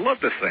yeah, I love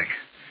this thing."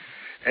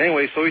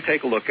 Anyway, so we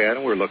take a look at it,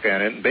 and we're looking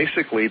at it, and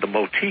basically the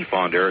motif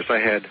on there is I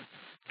had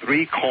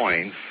 3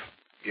 coins,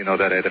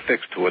 that I had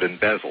affixed to it in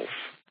bezels.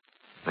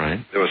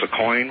 Right. There was a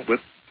coin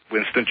with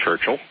Winston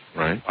Churchill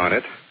on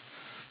it.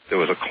 There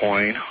was a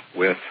coin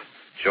with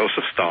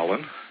Joseph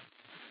Stalin,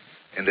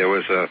 and there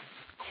was a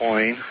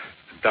coin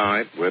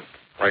dime with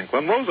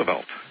Franklin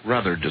Roosevelt.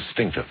 Rather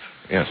distinctive,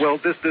 yes. Well,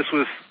 this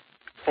was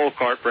folk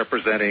art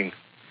representing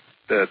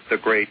the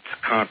great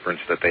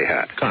conference that they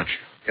had. Gotcha.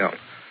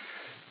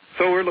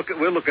 So we're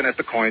looking at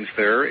the coins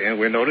there, and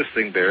we're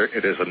noticing there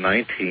it is a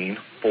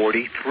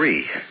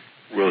 1943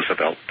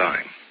 Roosevelt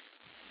dime.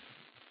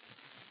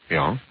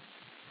 Yeah.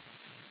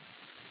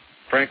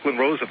 Franklin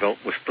Roosevelt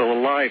was still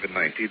alive in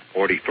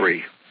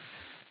 1943.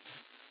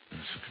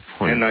 That's a good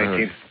point.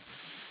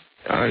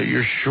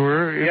 You're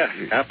sure? Yes,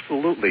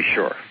 absolutely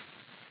sure.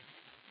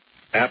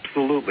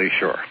 Absolutely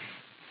sure.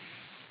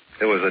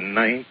 It was a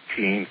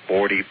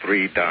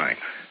 1943 dime.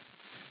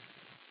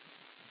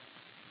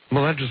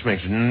 Well, that just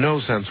makes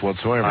no sense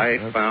whatsoever. I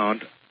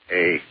found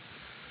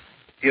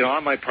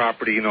on my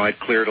property, I'd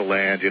cleared a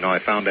land, I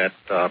found that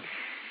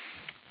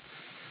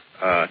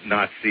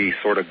Nazi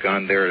sort of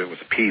gun there. It was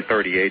a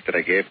P-38 that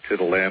I gave to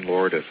the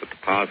landlord as a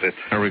deposit.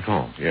 I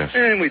recall, yes.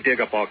 And we dig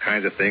up all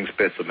kinds of things,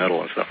 bits of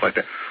metal and stuff like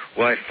that.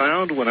 Well, I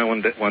found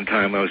one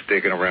time I was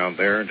digging around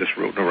there and just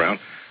rooting around,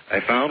 I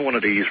found one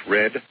of these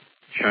red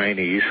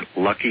Chinese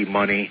Lucky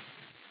Money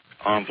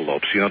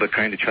envelopes, the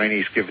kind the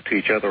Chinese give it to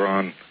each other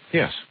on...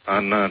 Yes.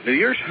 On New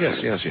Year's? Yes.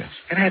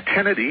 And it had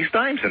 10 of these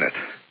dimes in it.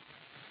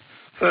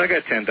 So I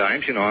got 10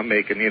 dimes, I'm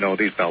making,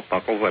 these belt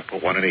buckles. I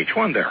put one in each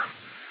one there.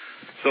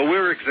 So we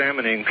were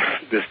examining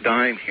this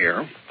dime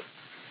here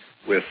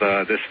with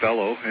this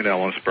fellow in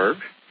Ellensburg,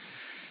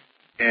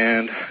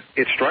 and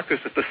it struck us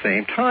at the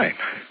same time.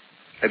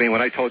 I mean,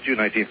 when I told you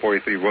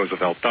 1943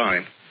 Roosevelt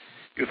dime,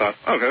 you thought,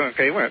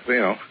 okay, well,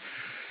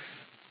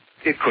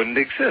 it couldn't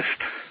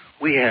exist.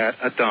 We had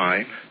a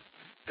dime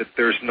that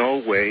there's no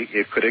way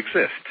it could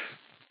exist.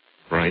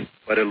 Right.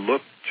 But it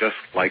looked just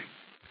like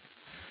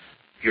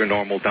your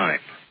normal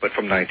dime, but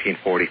from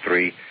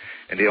 1943.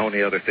 And the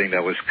only other thing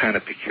that was kind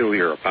of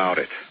peculiar about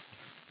it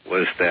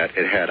was that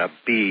it had a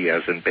B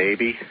as in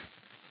baby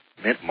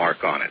mint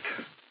mark on it.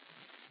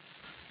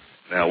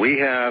 Now, we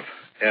have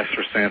S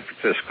for San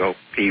Francisco,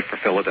 P for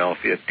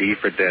Philadelphia, D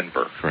for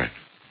Denver. Correct.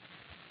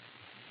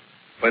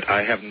 But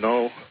I have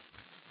no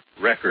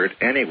record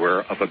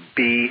anywhere of a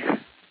B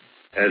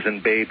as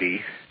in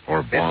baby.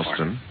 Or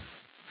Boston.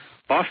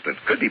 Boston.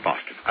 Could be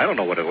Boston. I don't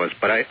know what it was,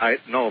 but I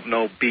know of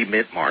no B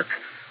mint mark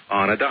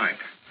on a dime.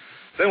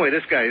 So anyway,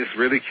 this guy is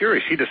really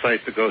curious. He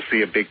decides to go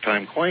see a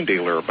big-time coin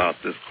dealer about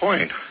this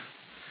coin.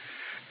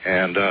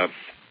 And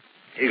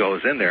he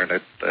goes in there,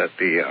 and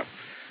the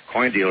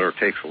coin dealer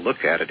takes a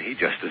look at it. He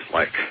just is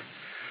like,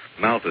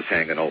 mouth is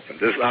hanging open.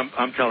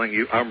 I'm telling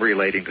you, I'm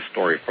relating the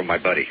story from my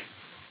buddy.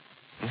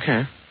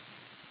 Okay.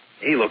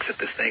 He looks at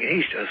this thing, and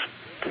he's just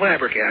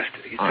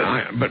flabbergasted. He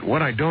says, but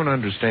what I don't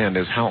understand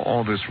is how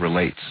all this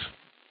relates.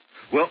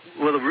 Well,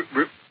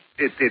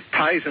 it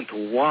ties into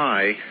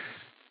why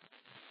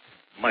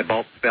my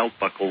belt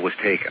buckle was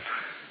taken.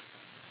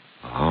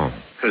 Oh.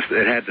 Because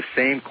it had the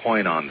same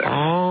coin on there.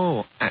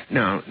 Oh.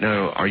 Now,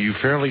 are you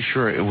fairly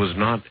sure it was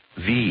not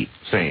the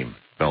same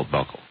belt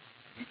buckle?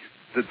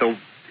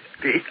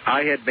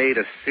 I had made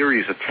a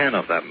series of 10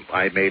 of them.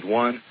 I made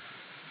 10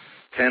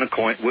 a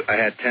coin. I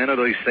had 10 of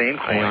those same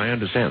coins. I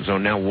understand. So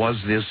now, was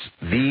this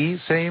the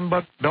same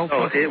belt buckle?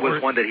 No, it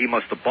was one that he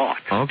must have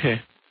bought.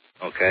 Okay.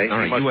 Okay. All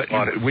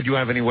right. Would you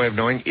have any way of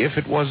knowing if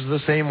it was the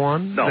same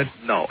one? No.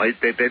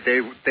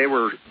 They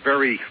were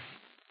very.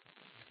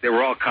 They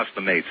were all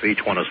custom made, so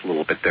each one was a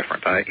little bit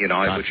different.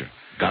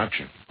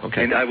 Gotcha.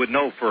 Okay. And I would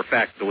know for a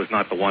fact it was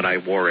not the one I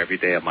wore every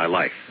day of my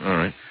life. All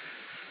right.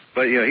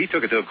 But he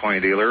took it to a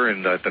coin dealer,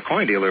 and the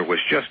coin dealer was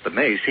just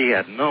amazed. He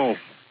had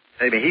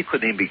he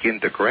couldn't even begin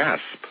to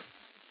grasp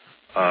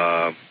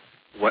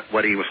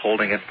what he was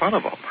holding in front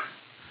of him.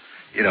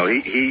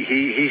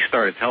 He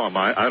started telling him,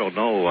 I don't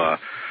know,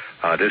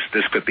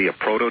 this could be a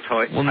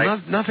prototype.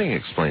 Well, nothing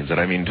explains it.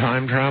 I mean,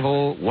 time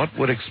travel, what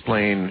would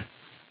explain...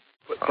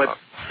 But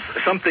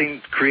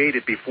something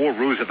created before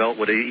Roosevelt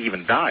would have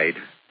even died.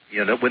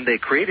 When they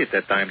created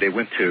that dime, they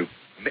went to,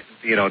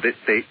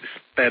 they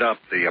sped up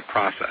the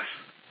process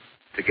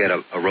to get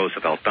a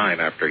Roosevelt dime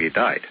after he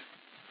died.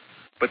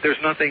 But there's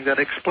nothing that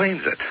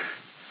explains it.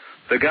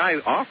 The guy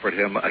offered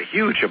him a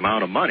huge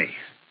amount of money,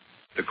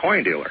 the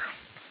coin dealer.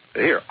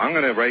 Here, I'm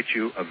going to write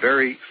you a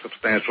very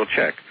substantial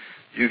check.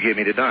 You give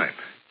me the dime.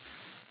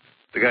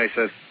 The guy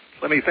says,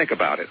 let me think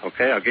about it,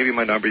 okay? I'll give you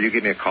my number. You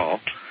give me a call,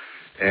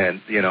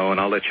 and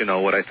I'll let you know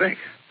what I think.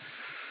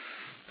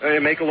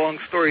 Make a long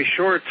story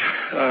short,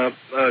 a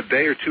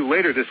day or two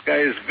later, this guy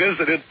is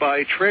visited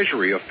by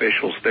Treasury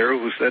officials there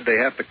who said they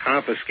have to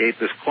confiscate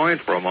this coin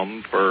from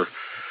him for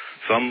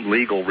some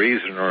legal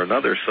reason or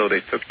another, so they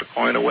took the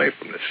coin away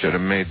from this. Should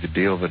have made the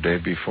deal the day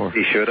before.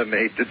 He should have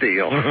made the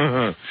deal.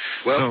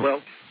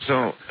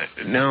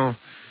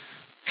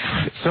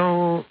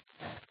 So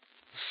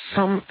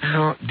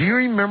somehow, do you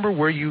remember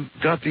where you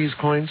got these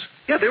coins?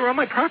 Yeah, they were on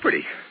my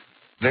property.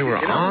 They were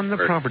on the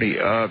property.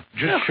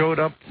 Showed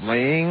up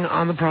laying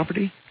on the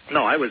property?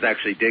 No, I was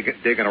actually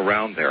digging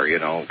around there,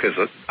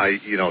 because I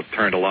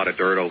turned a lot of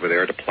dirt over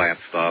there to plant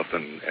stuff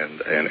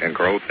and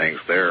grow things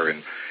there.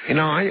 And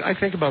I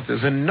think about this,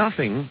 and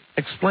nothing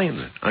explains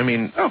it. I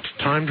mean,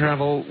 time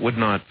travel would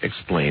not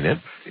explain it.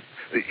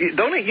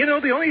 The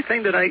only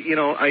thing that I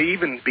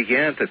even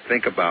began to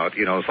think about,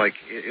 it's like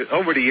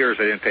over the years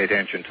I didn't pay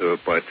attention to it,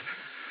 but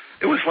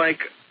it was like.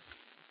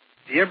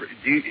 I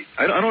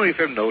don't know if you've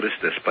ever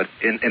noticed this, but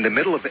in the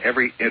middle of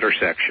every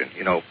intersection,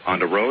 on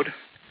the road,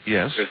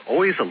 yes, there's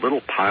always a little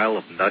pile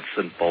of nuts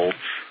and bolts.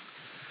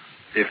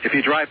 If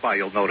you drive by,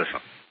 you'll notice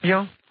them.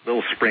 Yeah.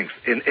 Little springs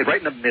right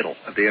in the middle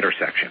of the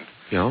intersection.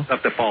 Yeah.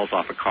 Stuff that falls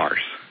off of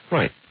cars.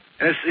 Right.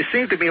 And it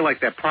seemed to me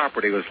like that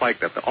property was like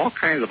that. All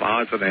kinds of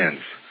odds and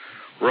ends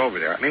were over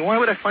there. I mean, why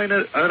would I find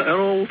an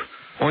old...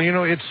 Well,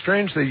 it's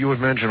strange that you would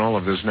mention all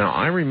of this now.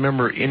 I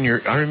remember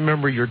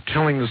you're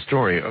telling the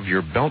story of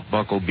your belt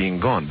buckle being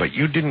gone, but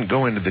you didn't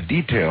go into the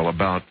detail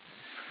about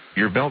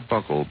your belt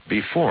buckle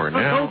before.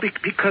 No,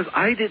 because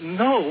I didn't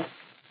know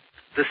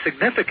the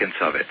significance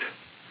of it.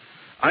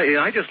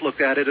 I just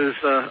looked at it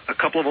as a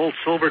couple of old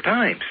silver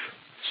dimes.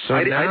 So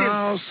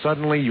now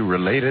suddenly you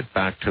relate it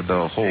back to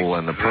the hole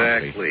in the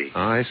property. Exactly.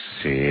 I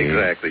see.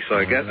 Exactly. So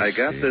I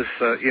got this.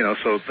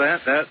 So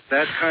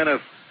that kind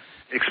of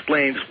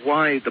explains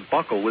why the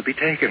buckle would be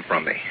taken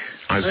from me.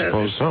 I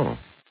suppose so.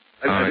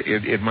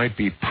 It might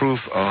be proof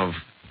of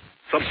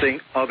something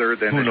other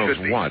than who knows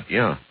should be. What.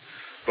 Yeah.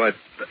 But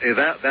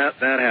that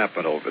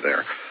happened over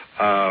there,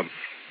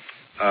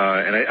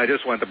 and I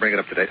just wanted to bring it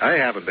up today. I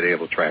haven't been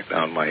able to track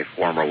down my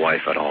former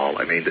wife at all.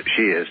 I mean,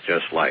 she is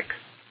just like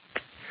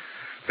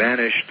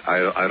vanished.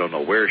 I don't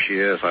know where she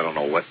is. I don't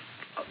know what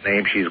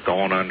name she's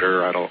going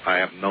under. I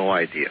have no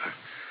idea.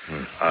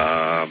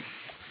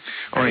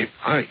 All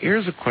right,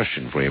 here's a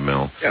question for you,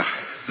 Mel. Yeah.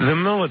 The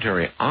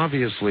military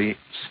obviously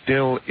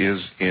still is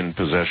in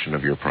possession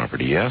of your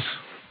property, yes?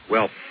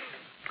 Well,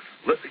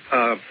 we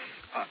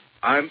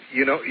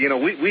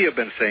have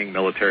been saying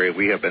military,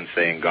 we have been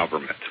saying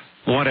government.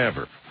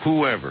 Whatever,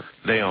 whoever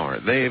they are,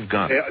 they've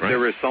got it, right?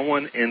 There is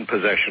someone in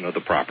possession of the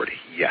property,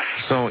 yes.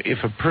 So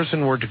if a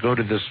person were to go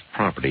to this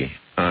property,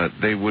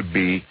 they would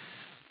be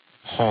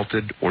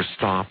halted or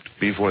stopped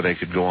before they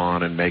could go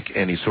on and make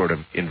any sort of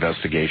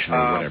investigation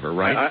or whatever,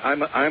 right?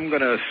 I'm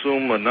going to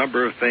assume a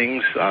number of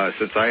things,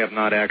 since I have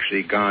not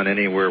actually gone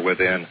anywhere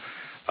within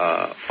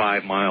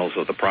 5 miles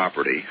of the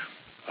property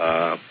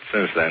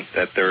since then,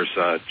 that there's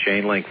a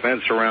chain link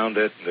fence around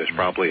it. There's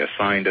probably a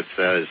sign that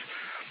says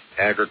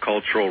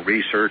agricultural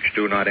research,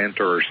 do not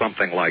enter, or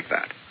something like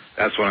that.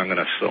 That's what I'm going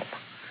to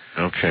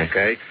assume.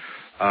 Okay?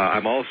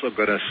 I'm also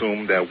going to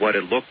assume that what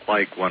it looked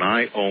like when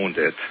I owned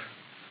it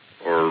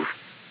or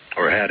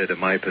had it in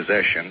my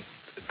possession,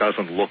 it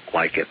doesn't look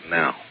like it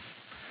now.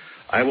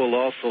 I will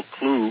also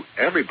clue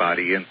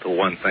everybody into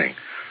one thing.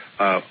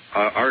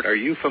 Art, are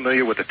you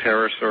familiar with the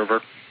Terra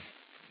server?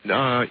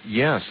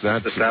 Yes,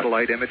 that's... The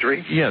satellite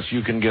imagery? Yes,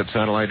 you can get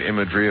satellite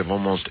imagery of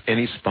almost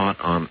any spot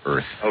on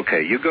Earth.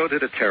 Okay, you go to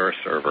the Terra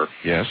server.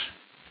 Yes.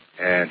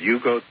 And you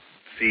go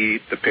see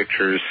the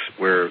pictures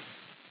where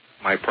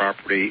my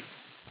property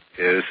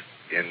is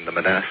in the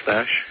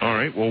Monastash. All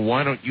right, well,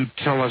 why don't you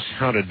tell us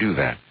how to do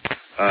that?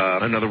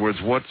 In other words,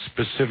 what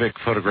specific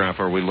photograph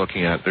are we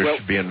looking at? There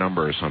should be a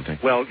number or something.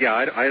 Well, yeah,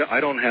 I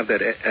don't have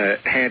that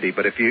handy,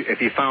 but if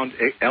you found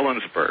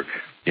Ellensburg...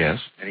 Yes.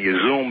 And you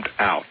zoomed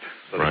out,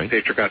 so the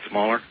picture got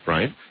smaller.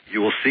 Right.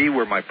 You will see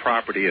where my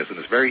property is, and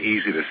it's very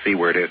easy to see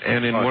where it is.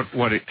 And in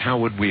how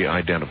would we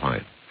identify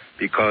it?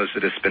 Because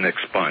it has been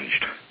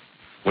expunged.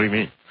 What do you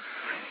mean?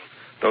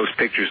 Those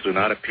pictures do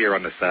not appear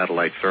on the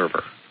satellite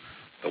server,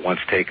 the ones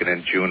taken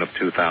in June of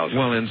 2000.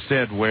 Well,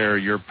 instead, where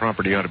your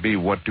property ought to be,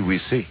 what do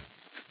we see?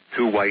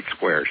 2 white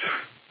squares.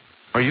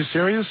 Are you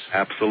serious?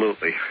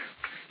 Absolutely.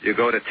 You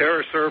go to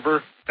Terra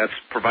server. That's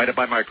provided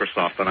by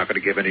Microsoft. I'm not going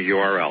to give any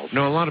URLs.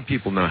 No, a lot of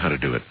people know how to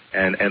do it.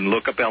 And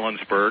look up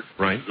Ellensburg.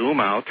 Right. Zoom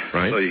out.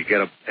 Right. So you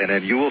get and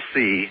then you will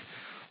see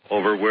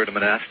over where the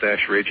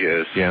Monastash Ridge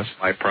is. Yes.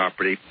 My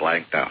property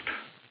blanked out.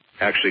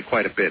 Actually,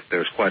 quite a bit.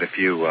 There's quite a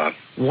few.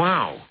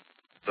 Wow.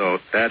 So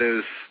that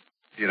is,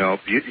 you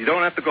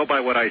don't have to go by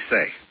what I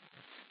say.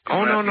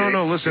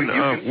 No. Listen,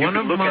 you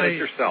can look at it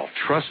yourself.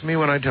 Trust me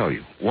when I tell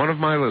you, one of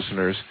my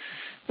listeners,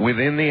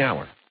 within the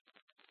hour,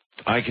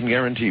 I can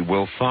guarantee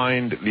will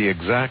find the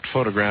exact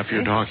photograph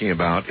you're talking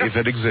about, if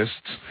it exists.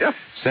 Yep.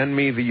 Send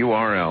me the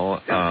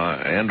URL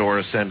and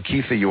or send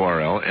Keith the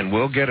URL, and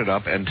we'll get it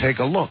up and take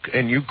a look.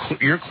 And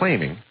you're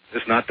claiming...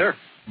 It's not there.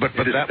 But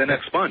it's been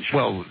expunged.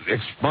 Well,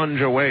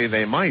 expunge away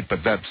they might,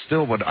 but that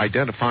still would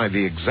identify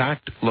the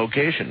exact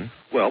location.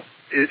 Well,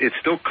 it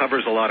still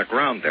covers a lot of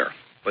ground there.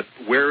 But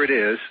where it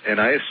is, and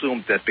I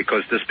assumed that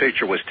because this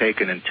picture was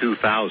taken in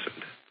 2000...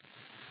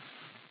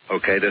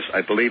 Okay,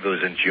 I believe it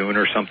was in June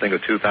or something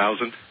of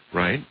 2000.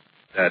 Right.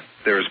 That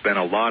there's been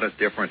a lot of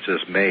differences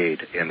made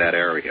in that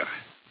area.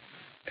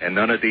 And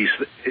none of these...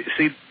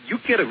 See, you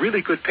get a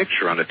really good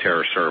picture on the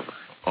Terra server.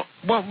 Oh,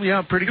 well,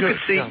 yeah, pretty good.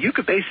 You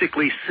could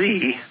basically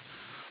see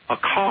a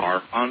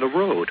car on the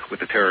road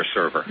with the Terra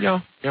server. Yeah.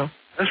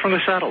 That's from the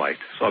satellite.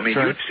 So, I mean,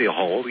 you would see a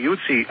hole. You would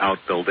see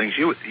outbuildings.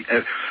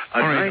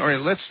 All right,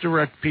 let's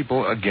direct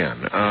people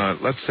again.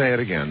 Let's say it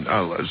again.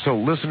 So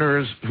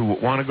listeners who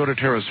want to go to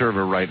Terra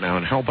server right now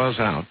and help us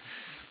out,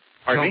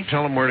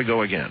 tell them where to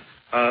go again.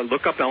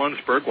 Look up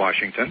Ellensburg,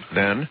 Washington.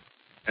 Then?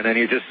 And then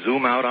you just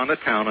zoom out on the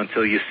town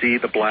until you see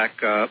the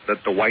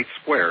the white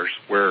squares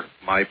where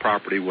my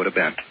property would have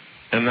been.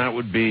 And that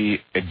would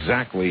be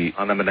exactly...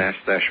 On the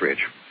Monastash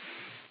Ridge.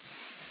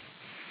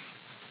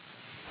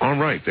 All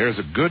right, there's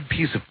a good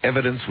piece of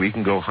evidence we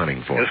can go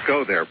hunting for. Just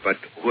go there, but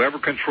whoever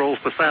controls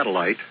the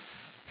satellite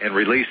and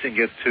releasing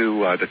it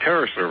to the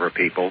Terra server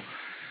people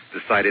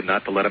decided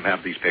not to let them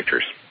have these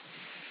pictures.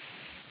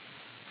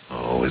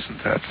 Oh,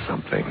 isn't that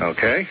something?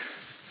 Okay.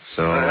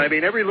 So I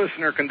mean, every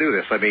listener can do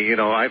this. I mean,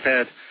 I've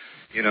had,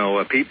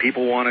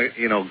 people want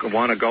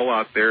to go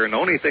out there, and the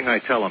only thing I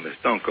tell them is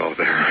don't go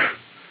there.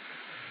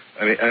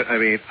 I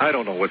mean, I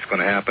don't know what's going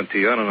to happen to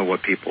you. I don't know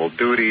what people will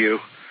do to you.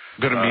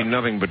 Going to be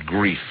nothing but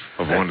grief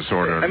of one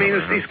sort or another. I mean,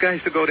 it's these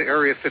guys to go to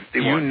Area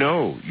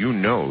 51. You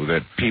know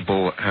that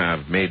people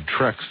have made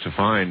treks to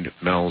find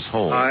Mel's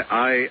hole.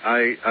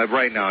 I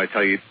right now I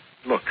tell you,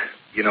 look,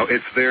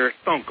 it's there.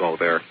 Don't go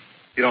there.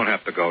 You don't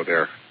have to go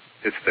there.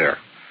 It's there.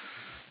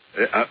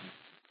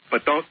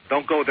 But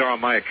don't go there on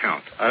my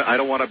account. I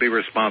don't want to be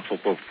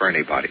responsible for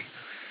anybody.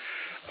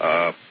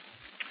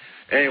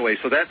 Anyway,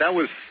 so that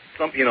was.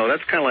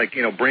 That's kind of like,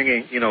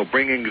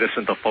 bringing this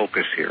into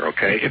focus here,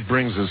 okay? It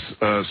brings us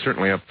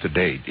certainly up to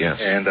date, yes.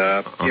 And,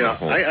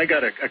 I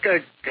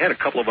had a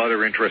couple of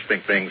other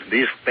interesting things.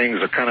 These things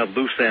are kind of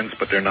loose ends,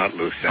 but they're not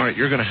loose ends. All right,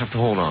 you're going to have to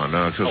hold on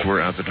because we're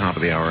at the top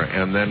of the hour,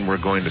 and then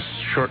we're going to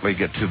shortly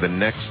get to the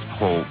next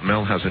hole.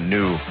 Mel has a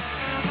new,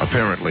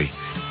 apparently,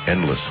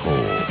 Endless Hole.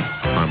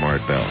 I'm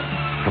Art Bell.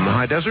 From the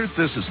high desert,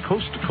 this is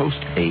Coast to Coast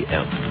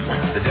AM.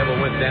 The devil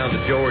went down to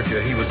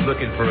Georgia. He was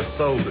looking for a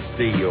soul to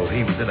steal.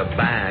 He was in a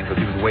bind because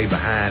he was way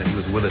behind, and he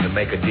was willing to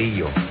make a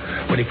deal.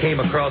 When he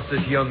came across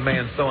this young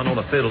man sewing on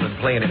a fiddle and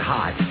playing it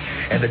hot,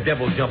 and the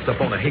devil jumped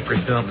up on a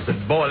hickory stump and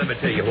said, "Boy, let me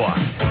tell you what.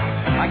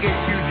 I guess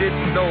you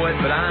didn't know it,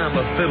 but I'm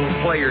a fiddle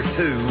player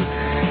too.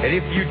 And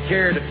if you'd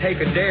care to take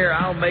a dare,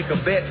 I'll make a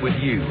bet with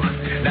you.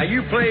 Now,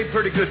 you play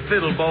pretty good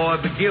fiddle, boy,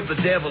 but give the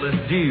devil his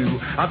due.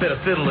 I bet a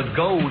fiddle of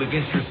gold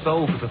against your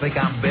soul because I think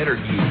I'm better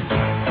than you."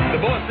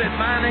 The boy said,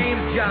 "My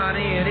name's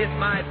Johnny, and it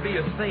might be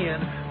a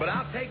sin, but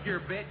I'll take your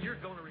bet. You're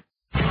going to..."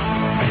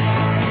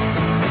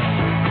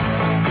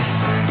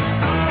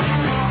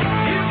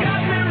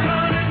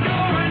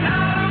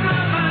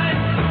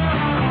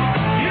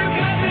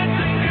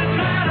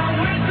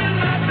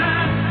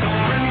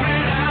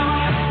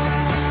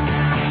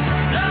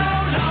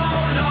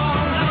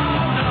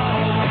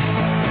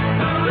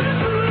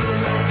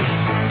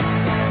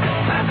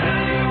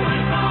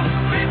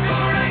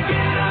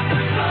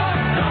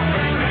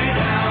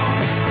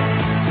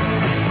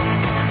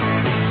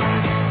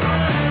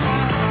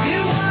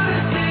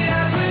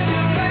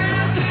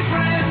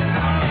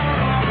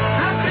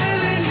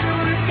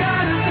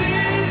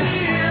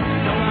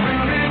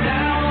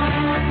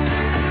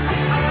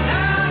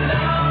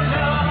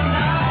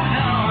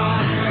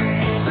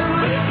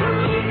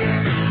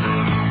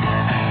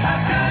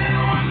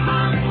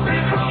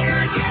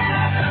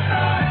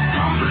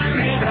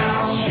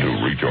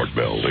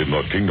 In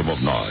the Kingdom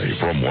of Nye,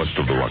 from west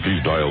of the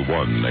Rockies, dial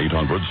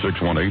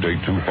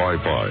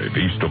 1-800-618-8255.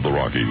 East of the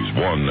Rockies,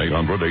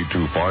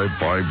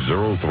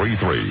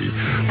 1-800-825-5033.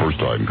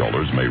 First-time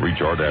callers may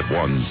reach Art at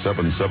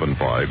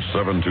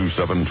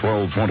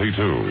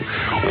 1-775-727-1222.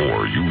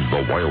 Or use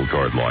the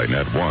wildcard line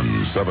at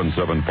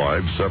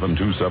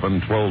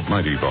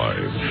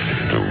 1-775-727-1295.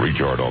 To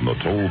reach Art on the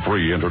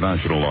toll-free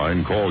international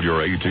line, call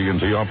your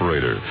AT&T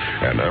operator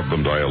and have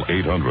them dial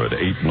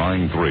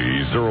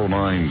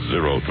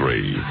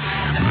 800-893-0903.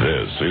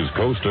 This is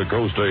Coast to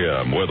Coast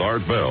AM with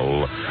Art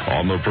Bell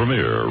on the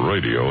Premier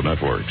Radio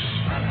Networks.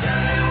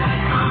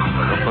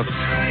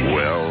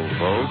 Well,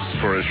 folks,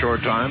 for a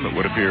short time, it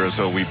would appear as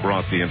though we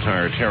brought the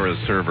entire Terra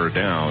server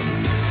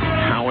down.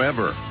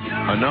 However,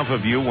 enough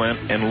of you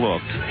went and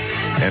looked,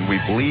 and we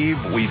believe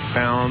we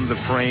found the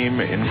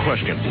frame in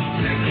question.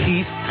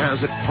 Keith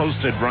has it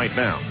posted right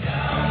now.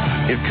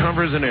 It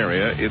covers an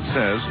area, it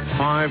says,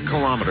 5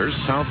 kilometers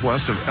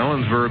southwest of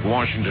Ellensburg,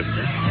 Washington.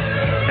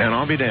 And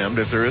I'll be damned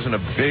if there isn't a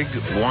big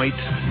white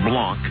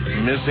block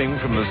missing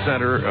from the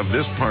center of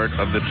this part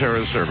of the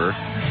Terra server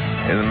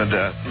in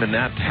the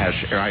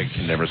Manatash, I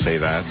can never say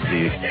that,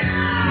 the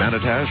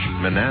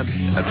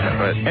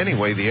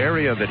anyway, the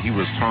area that he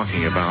was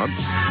talking about.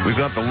 We've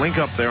got the link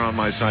up there on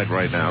my site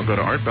right now. Go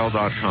to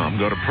artbell.com,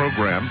 go to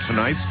program,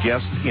 tonight's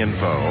guest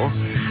info,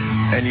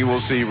 and you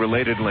will see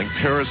related link,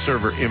 Terra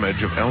server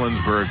image of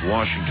Ellensburg,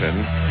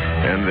 Washington,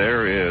 and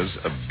there is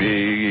a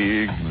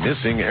big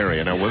missing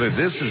area. Now, whether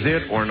this is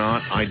it or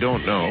not, I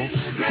don't know.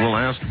 We'll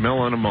ask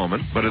Mel in a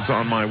moment, but it's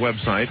on my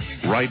website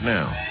right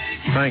now.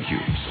 Thank you.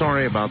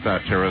 Sorry about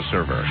that, Terra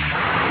server.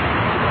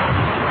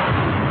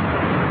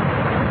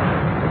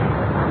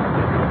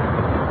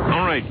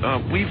 All right,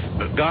 we've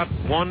got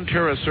one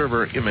Terra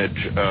server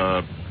image,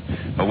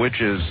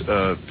 which is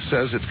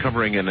says it's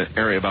covering an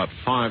area about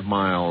 5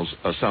 miles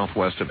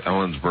southwest of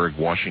Ellensburg,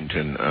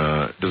 Washington.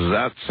 Does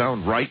that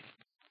sound right?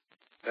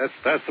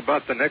 That's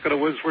about the neck of the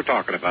woods we're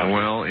talking about.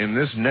 Well, in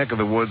this neck of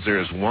the woods,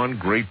 there's one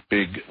great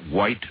big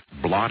white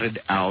blotted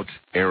out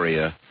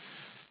area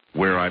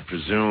where I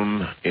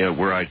presume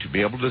were I to be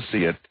able to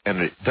see it,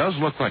 and it does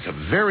look like a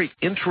very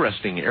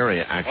interesting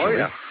area,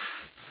 actually. Oh,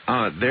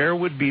 yeah. There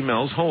would be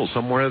Mel's Hole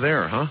somewhere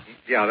there, huh?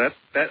 Yeah,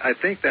 that I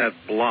think that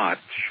blotch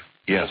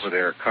over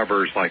there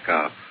covers like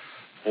a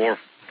 4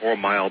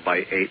 mile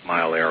by 8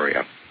 mile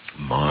area.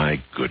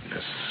 My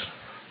goodness.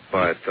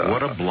 But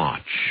what a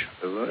blotch.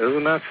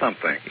 Isn't that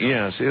something?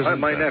 Yes, isn't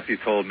my nephew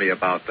told me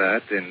about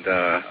that, and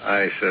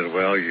I said,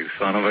 well, you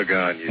son of a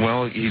gun.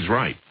 Well, he's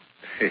right.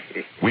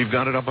 We've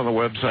got it up on the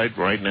website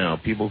right now.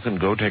 People can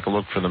go take a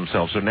look for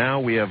themselves. So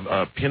now we have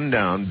pinned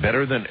down,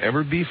 better than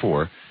ever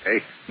before,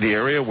 the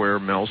area where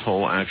Mel's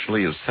Hole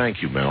actually is.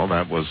 Thank you, Mel.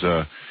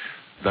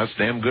 That's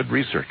damn good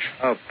research.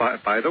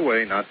 By the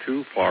way, not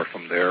too far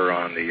from there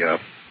on the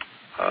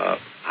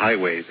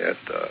highway that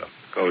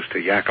goes to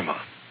Yakima,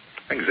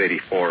 I think it's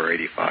 84 or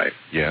 85.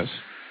 Yes.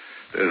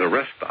 There's a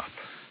rest stop.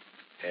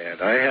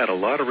 And I had a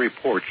lot of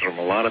reports from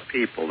a lot of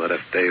people that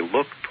if they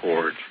look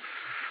towards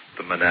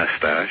the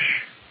Monastash,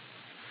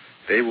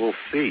 they will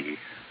see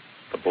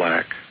the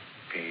black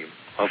beam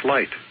of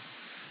light.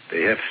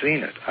 They have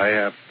seen it. I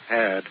have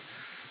had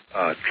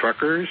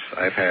truckers,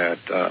 I've had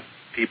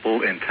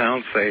people in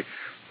town say,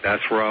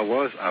 that's where I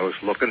was. I was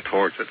looking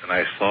towards it, and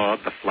I saw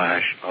the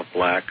flash of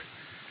black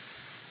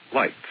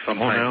light. Well,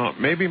 now,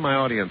 maybe my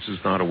audience is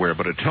not aware,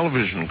 but a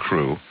television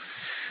crew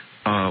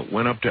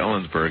went up to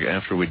Ellensburg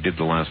after we did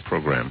the last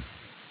program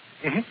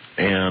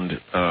and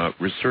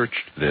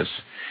researched this.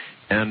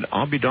 And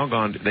I'll be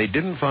doggone, they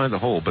didn't find the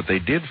hole, but they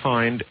did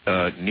find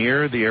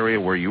near the area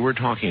where you were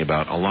talking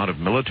about a lot of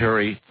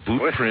military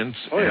boot prints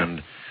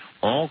and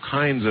all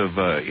kinds of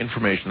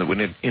information that would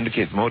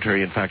indicate the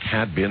military, in fact,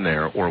 had been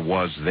there or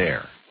was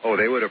there. Oh,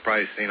 they would have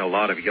probably seen a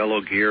lot of yellow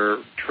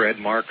gear tread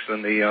marks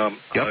in the on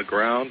the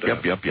ground.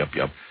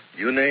 Yep.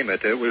 You name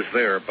it, it was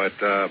there.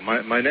 But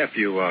my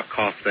nephew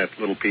coughed that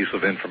little piece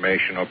of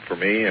information up for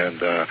me,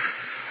 and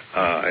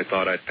I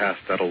thought I'd pass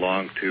that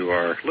along to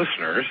our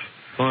listeners.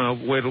 Well,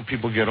 wait till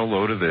people get a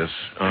load of this.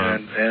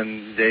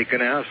 And they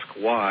can ask,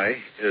 why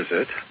is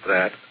it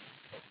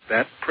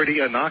that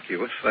pretty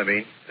innocuous? I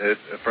mean,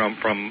 from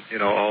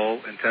all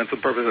intents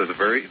and purposes,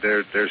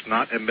 there's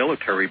not a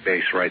military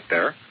base right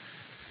there.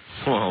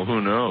 Well,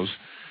 who knows?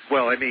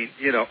 Well, I mean,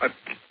 you know what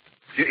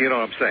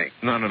I'm saying.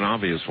 Not an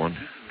obvious one.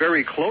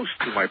 Very close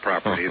to my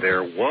property,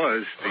 there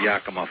was the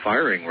Yakima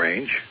firing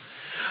range,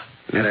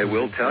 and I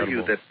will tell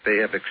you that they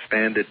have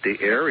expanded the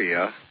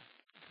area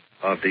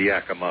of the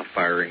Yakima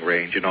firing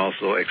range and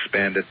also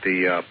expanded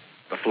the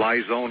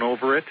fly zone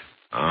over it.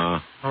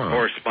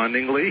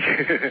 Correspondingly.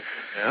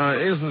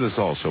 Isn't this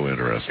also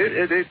interesting?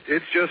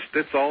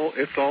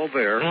 It's all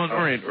there. Well, all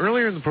right.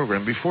 Earlier in the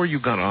program, before you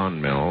got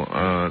on,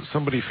 Mel,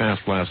 somebody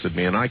fast blasted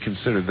me, and I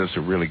consider this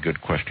a really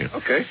good question.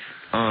 Okay.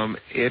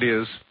 It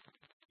is,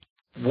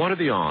 what are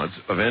the odds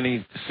of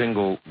any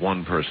single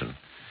one person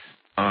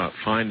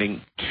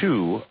finding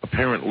two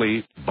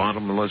apparently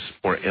bottomless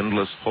or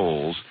endless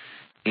holes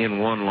in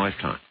one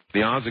lifetime?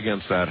 The odds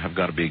against that have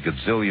got to be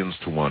gazillions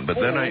to one. But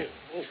then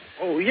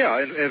Oh yeah,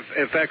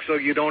 in fact, so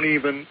you can't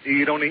even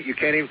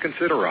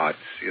consider odds,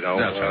 you know.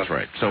 That's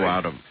right. So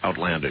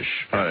outlandish.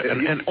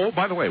 And oh,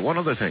 by the way, one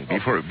other thing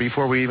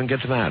before we even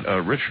get to that,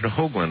 Richard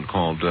Hoagland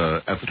called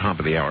at the top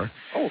of the hour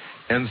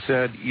and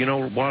said, you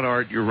know what,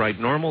 Art, you're right.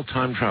 Normal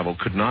time travel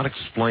could not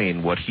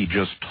explain what he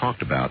just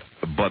talked about,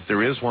 but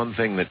there is one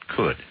thing that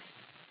could,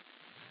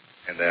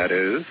 and that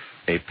is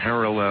a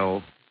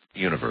parallel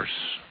universe.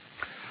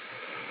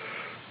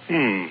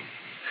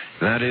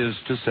 That is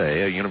to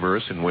say, a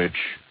universe in which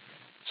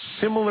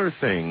similar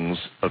things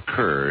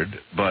occurred,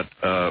 but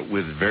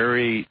with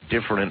very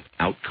different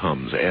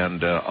outcomes.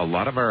 And a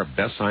lot of our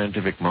best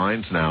scientific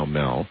minds now,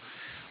 Mel,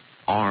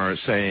 are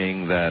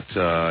saying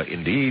that,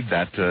 indeed,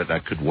 that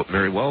could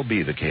very well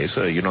be the case.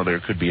 There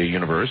could be a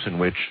universe in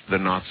which the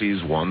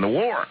Nazis won the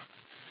war.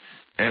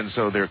 And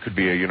so there could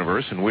be a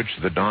universe in which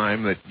the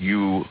dime that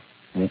you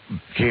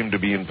came to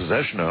be in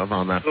possession of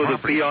on that property.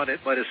 So the B on it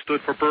might have stood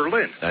for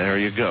Berlin. There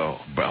you go.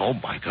 Oh,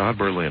 my God,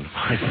 Berlin.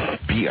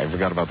 B, I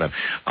forgot about that.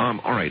 All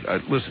right,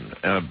 listen.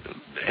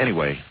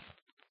 Anyway.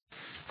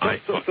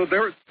 So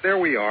there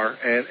we are.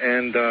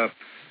 And the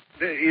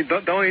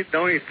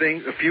only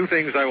thing, a few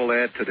things I will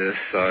add to this,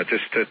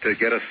 just to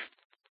get us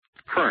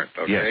current,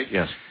 okay?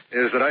 Yes.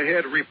 Is that I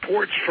had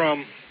reports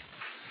from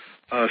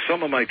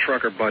some of my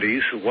trucker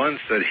buddies. One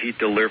said he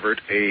delivered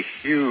a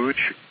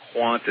huge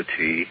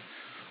quantity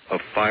of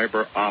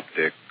fiber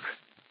optic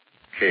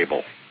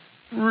cable.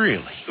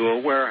 Really? To a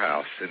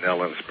warehouse in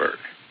Ellensburg.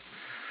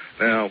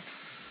 Now,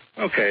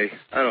 okay,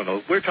 I don't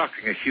know. We're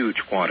talking a huge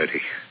quantity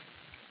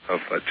of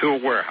to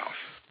a warehouse.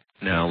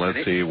 Now,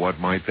 let's see. What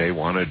might they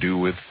want to do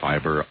with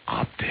fiber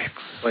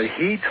optics? But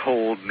he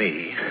told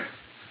me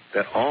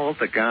that all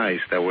the guys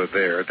that were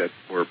there, that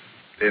were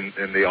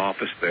in the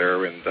office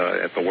there and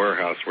at the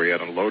warehouse where he had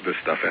to unload this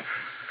stuff in,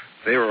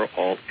 they were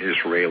all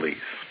Israelis.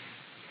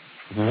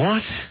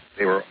 What?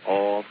 They were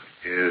all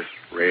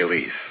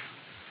Israelis.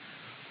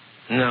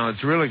 Now,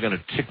 it's really going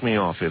to tick me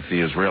off if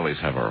the Israelis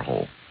have our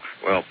hole.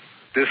 Well,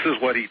 this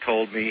is what he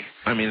told me.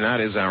 I mean, that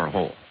is our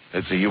hole.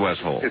 It's a U.S.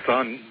 hole. It's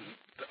on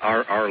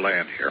our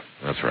land here.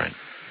 That's right.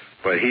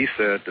 But he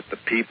said that the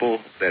people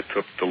that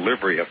took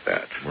delivery of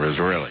that were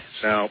Israelis.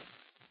 Now,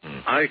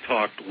 I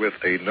talked with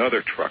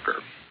another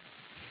trucker.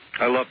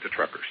 I love the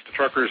truckers. The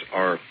truckers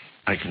are...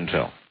 I can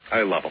tell.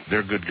 I love them.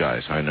 They're good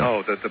guys, I know.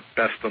 Oh, they're the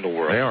best in the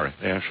world. They are.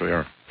 They actually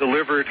are.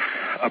 Delivered,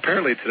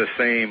 apparently, to the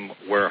same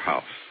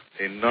warehouse,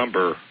 a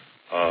number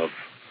of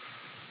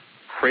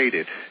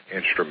crated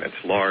instruments,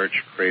 large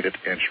crated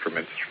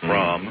instruments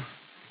from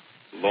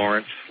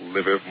Lawrence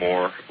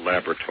Livermore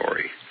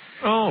Laboratory.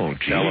 Oh,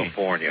 gee.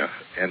 California,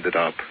 ended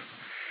up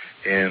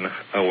in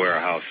a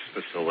warehouse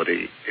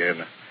facility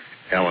in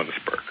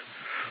Ellensburg.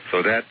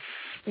 So that's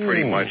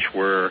pretty much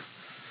where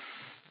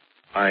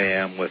I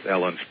am with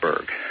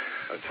Ellensburg.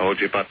 I told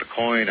you about the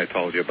coin. I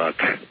told you about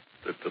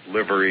the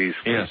deliveries.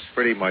 Yes.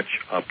 Pretty much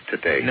up to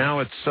date.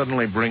 Now it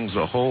suddenly brings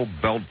the whole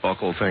belt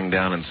buckle thing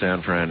down in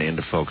San Fran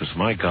into focus.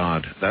 My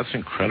God, that's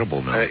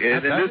incredible, Mel.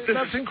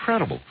 That's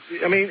incredible.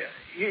 I mean,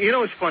 you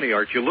know, it's funny,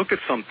 Art. You look at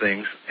some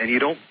things and you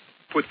don't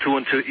put two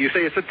and two. You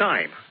say it's a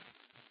dime.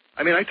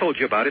 I mean, I told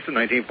you about it. It's a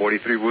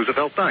 1943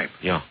 Roosevelt dime.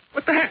 Yeah.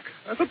 What the heck?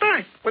 That's a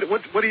dime. What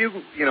are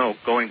you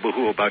going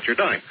boo-hoo about your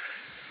dime?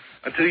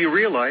 Until you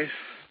realize...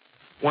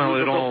 Well,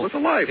 it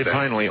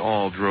finally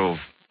all drove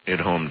it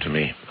home to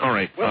me. All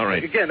right, well, all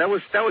right. Again, that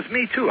was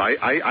me too.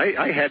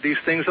 I had these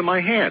things in my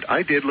hand.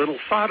 I did little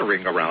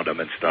soldering around them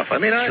and stuff. I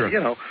mean,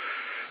 sure.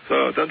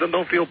 So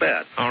don't feel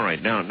bad. All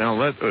right. Now,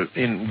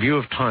 in view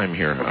of time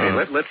here.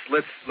 Okay,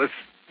 let's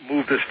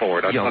move this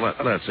forward.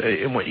 Let's.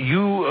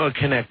 You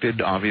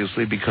connected,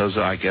 obviously, because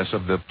I guess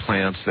of the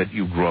plants that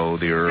you grow,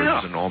 the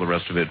herbs and all the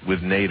rest of it,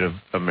 with Native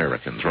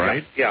Americans,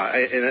 right? Yeah,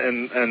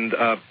 and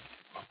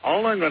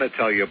all I'm going to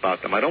tell you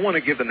about them, I don't want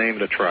to give the name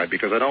of the tribe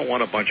because I don't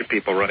want a bunch of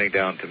people running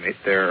down to meet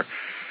there.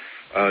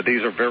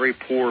 These are very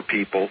poor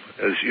people.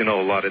 As you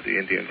know, a lot of the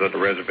Indians on the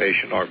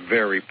reservation are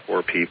very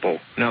poor people.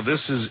 Now,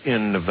 this is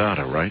in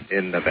Nevada, right?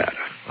 In Nevada.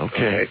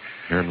 Okay.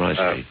 Here in my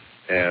state.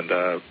 And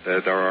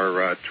there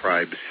are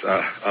tribes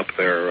up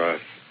there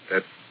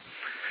that...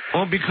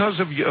 Well, because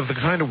of the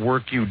kind of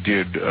work you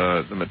did,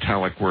 the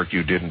metallic work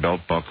you did in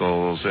belt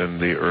buckles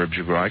and the herbs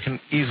you grow, I can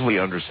easily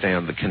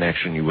understand the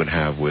connection you would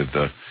have with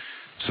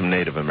some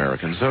Native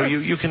Americans. So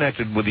you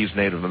connected with these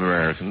Native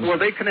Americans. Well,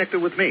 they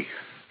connected with me.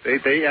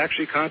 They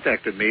actually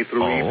contacted me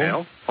through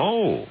email.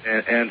 Oh.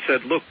 And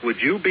said, look, would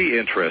you be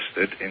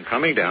interested in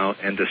coming down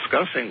and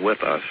discussing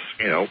with us,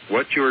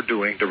 what you're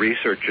doing, the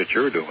research that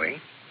you're doing,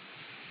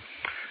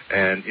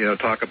 and,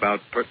 talk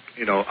about,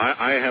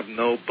 I have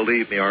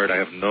believe me, Art, I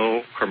have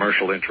no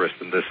commercial interest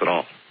in this at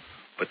all,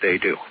 but they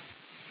do.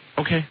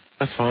 Okay,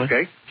 that's fine.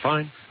 Okay?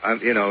 Fine.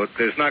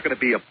 There's not going to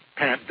be a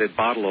patented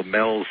bottle of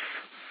Mel's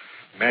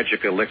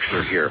magic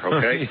elixir here,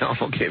 okay?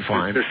 Okay,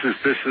 fine. This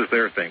is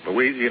their thing. But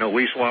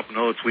we swap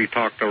notes, we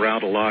talked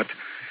around a lot,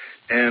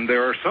 and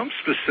there are some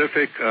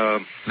specific...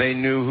 they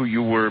knew who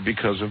you were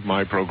because of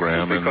my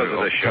program because of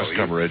the show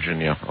coverage,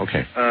 and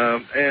okay.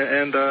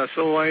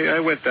 So I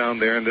went down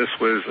there, and this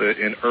was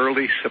in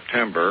early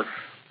September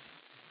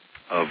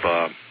of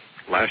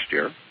last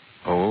year.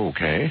 Oh,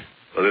 okay.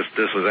 So this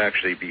was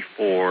actually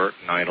before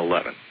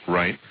 9/11.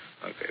 Right.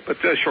 Okay, but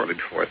shortly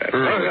before that.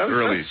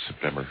 Early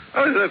September.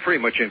 I was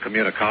pretty much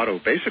incommunicado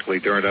basically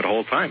during that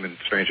whole time, and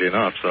strangely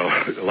enough, so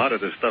a lot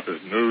of this stuff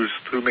is news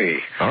to me.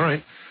 All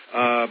right.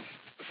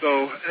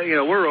 So,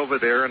 we're over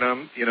there,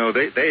 and,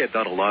 they had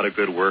done a lot of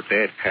good work. They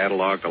had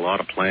cataloged a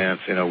lot of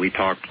plants. We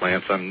talked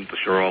plants. I'm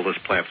sure all this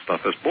plant stuff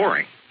is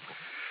boring.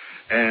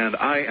 And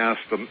I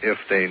asked them if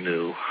they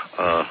knew,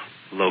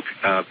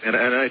 and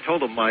I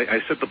told them, I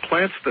said the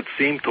plants that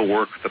seemed to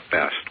work the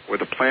best were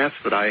the plants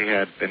that I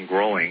had been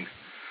growing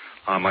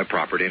on my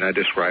property, and I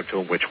described to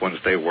them which ones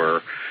they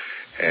were.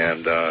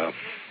 And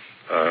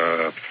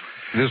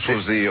this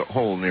was the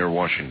hole near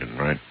Washington,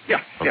 right?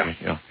 Yeah, okay,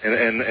 yeah.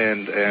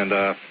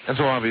 And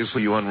so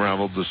obviously you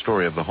unraveled the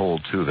story of the hole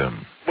to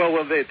them.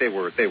 Well, they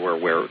were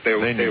aware.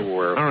 They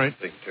were all right.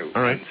 Too.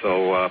 All right. And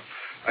so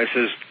I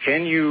says,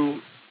 can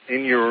you,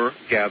 in your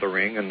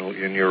gathering and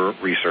in your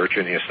research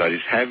and your studies,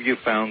 have you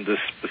found this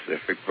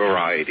specific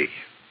variety?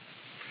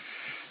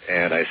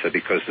 And I said,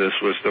 because this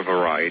was the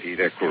variety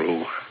that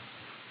grew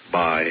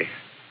by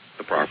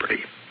the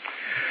property.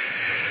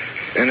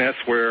 And that's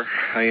where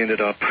I ended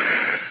up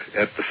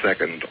at the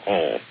second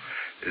hole,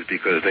 is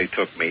because they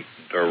took me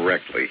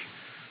directly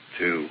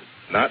to,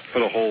 not for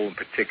the hole in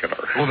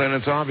particular. Well, then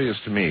it's obvious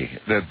to me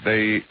that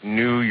they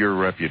knew your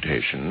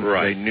reputation.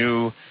 Right. They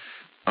knew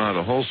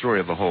the whole story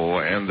of the hole,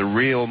 and the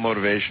real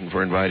motivation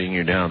for inviting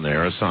you down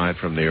there, aside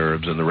from the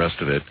herbs and the rest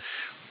of it,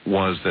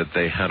 was that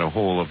they had a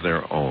hole of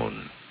their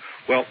own.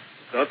 Well,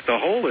 the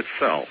hole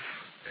itself,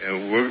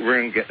 and we're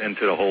going to get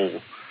into the hole,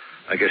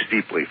 I guess,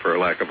 deeply, for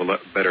lack of a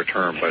better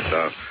term, but...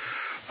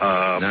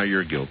 now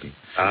you're guilty.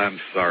 I'm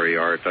sorry,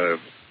 Art.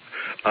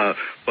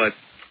 But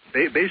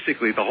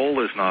basically, the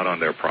hole is not on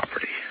their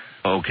property.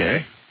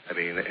 Okay. I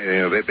mean,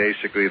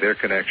 basically, their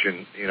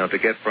connection, to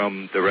get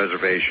from the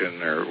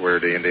reservation or where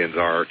the Indians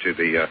are to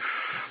the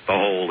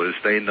hole is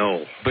they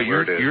know but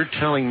where it is. You're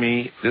telling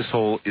me this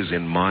hole is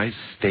in my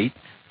state?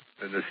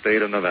 In the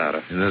state of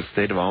Nevada. In the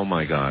state of, oh,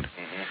 my God.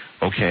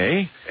 Mm-hmm.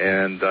 Okay.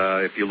 And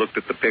if you looked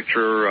at the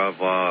picture of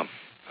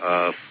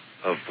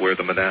where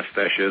the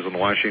Monastesh is in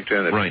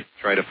Washington, and right.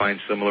 try to find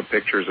similar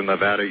pictures in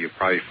Nevada, you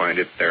probably find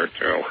it there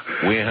too.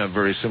 We have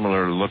very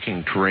similar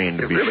looking terrain.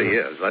 To it be really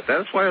sure. is.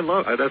 That's why I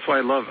love.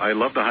 I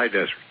love the high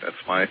desert. That's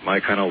my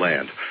kind of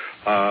land.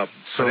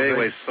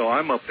 So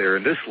I'm up there,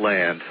 and this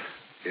land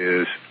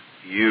is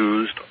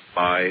used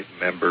by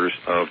members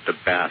of the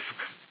Basque,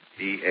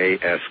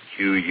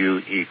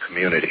 BASQUE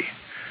community.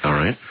 All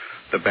right.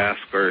 The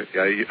Basque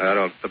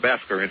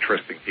are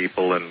interesting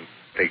people, and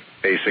they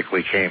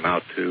basically came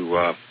out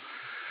to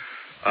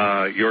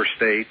your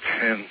state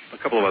and a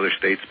couple of other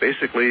states,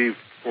 basically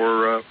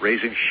for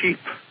raising sheep,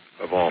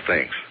 of all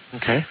things.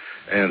 Okay.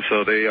 And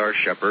so they are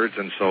shepherds,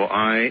 and so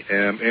I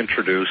am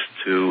introduced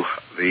to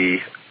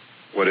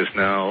what is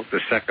now the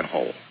second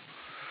hole.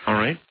 All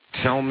right.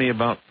 Tell me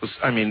about this.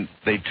 I mean,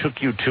 they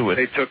took you to it.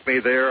 They took me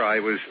there.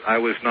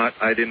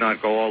 I did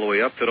not go all the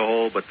way up to the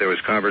hole, but there was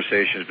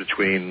conversations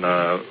between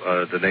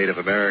the Native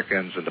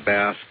Americans and the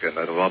Basque and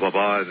blah blah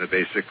blah, and they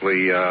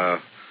basically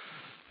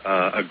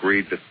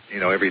agreed that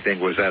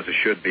everything was as it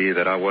should be.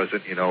 That I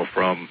wasn't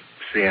from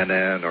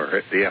CNN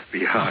or the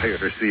FBI or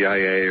the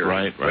CIA or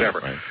whatever.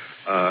 Right.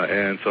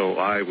 And so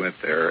I went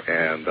there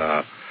and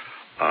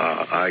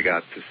I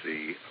got to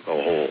see the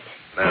hole.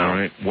 Now, all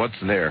right. What's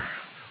there?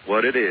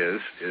 what it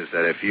is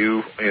that if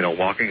you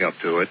walking up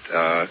to it,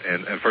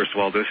 and first of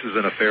all, this is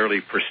in a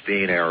fairly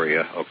pristine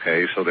area,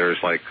 okay? So there's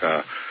like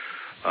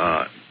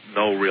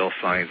no real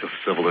signs of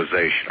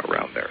civilization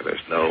around there.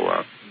 There's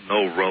no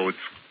roads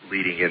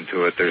leading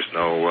into it. There's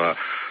no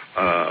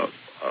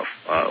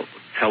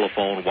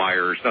telephone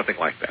wires, nothing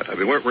like that. I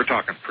mean, we're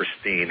talking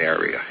pristine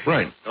area.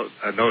 Right.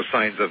 No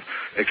signs of,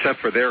 except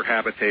for their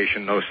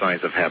habitation, no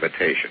signs of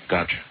habitation.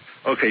 Gotcha.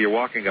 Okay, you're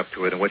walking up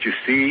to it, and what you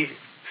see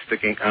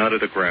sticking out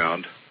of the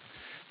ground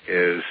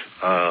is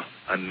the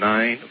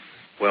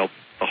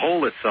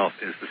hole itself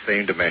is the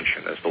same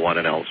dimension as the one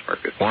in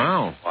Ellensburg. It's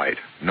wide.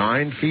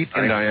 9 feet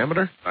in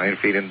diameter? 9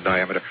 feet in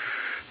diameter.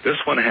 This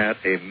one had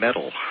a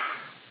metal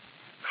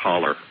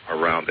collar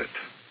around it.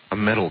 A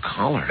metal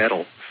collar?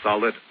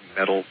 Solid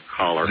metal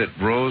collar. That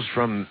rose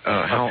from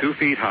how? 2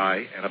 feet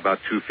high and about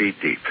 2 feet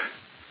deep.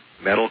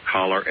 Metal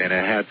collar, and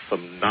it had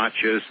some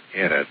notches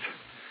in it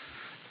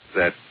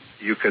that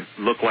you could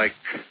look like,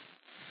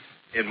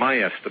 in my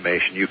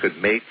estimation, you could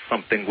mate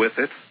something with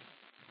it,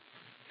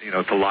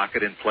 to lock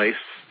it in place.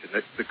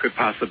 It could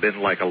possibly have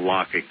been like a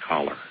locking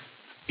collar.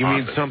 You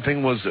mean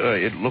something was,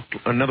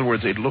 in other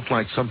words, it looked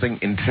like something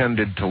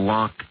intended to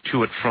lock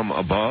to it from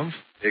above?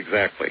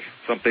 Exactly.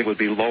 Something would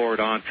be lowered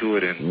onto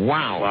it and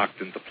locked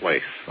into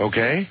place.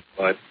 Okay.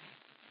 But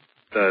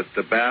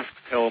the Basques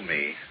tell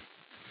me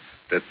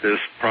that this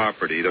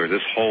property, or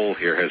this hole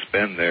here, has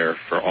been there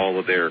for all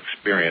of their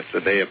experience,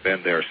 and they have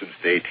been there since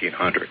the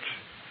 1800s.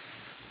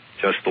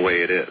 Just the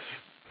way it is,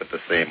 but the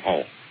same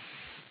hole.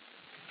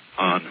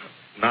 On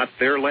not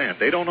their land.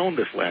 They don't own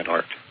this land,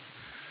 Art.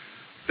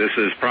 This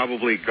is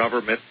probably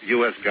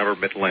U.S.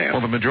 government land.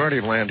 Well, the majority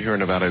of land here in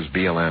Nevada is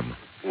BLM.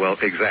 Well,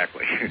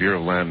 exactly. Bureau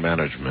of Land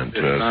Management.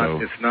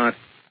 It's not,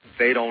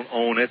 they don't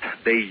own it.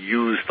 They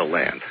use the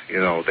land.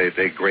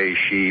 They graze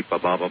sheep, blah,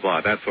 blah,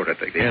 blah, that sort of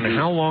thing.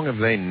 How long have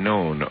they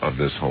known of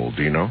this hole?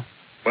 Do you know?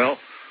 Well,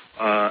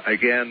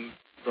 again,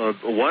 the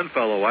one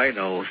fellow I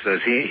know says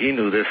he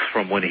knew this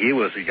from when he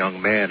was a young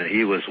man, and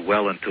he was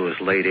well into his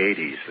late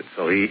 80s. And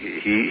so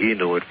he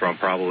knew it from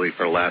probably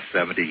for the last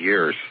 70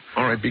 years.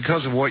 All right,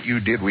 because of what you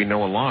did, we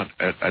know a lot,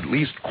 at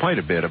least quite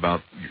a bit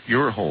about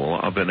your hole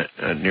up in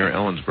near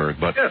Ellensburg.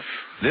 But yes.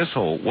 This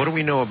hole, what do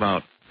we know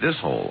about this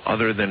hole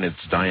other than its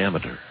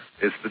diameter?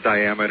 It's the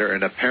diameter,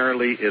 and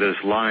apparently it is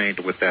lined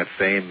with that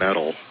same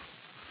metal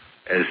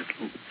as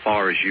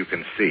far as you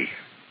can see.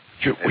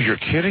 You're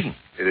kidding.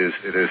 It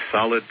is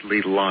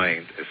solidly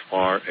lined as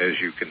far as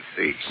you can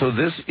see. So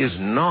this is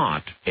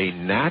not a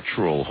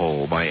natural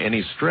hole by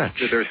any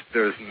stretch.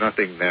 There's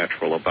nothing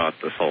natural about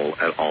this hole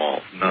at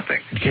all.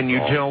 Nothing. Can you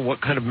tell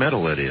what kind of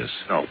metal it is?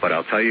 No, but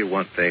I'll tell you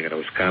one thing, and it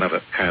was kind of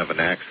an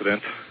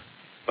accident.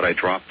 But I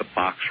dropped the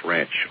box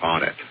wrench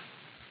on it.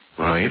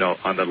 Right.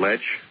 On the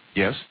ledge.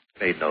 Yes.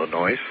 Made no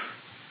noise.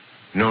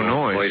 No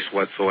noise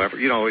whatsoever.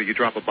 You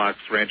drop a box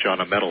wrench on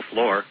a metal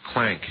floor.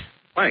 Clank.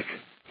 Clank.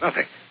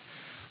 Nothing.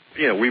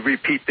 We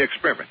repeat the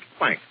experiment.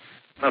 Clank.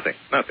 Nothing.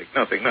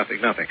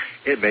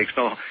 It makes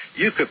no...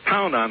 You could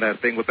pound on that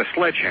thing with a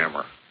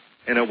sledgehammer,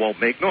 and it won't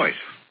make noise.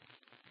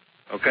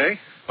 Okay?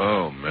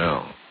 Oh,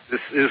 Mel.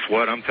 This is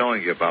what I'm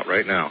telling you about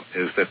right now,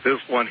 is that this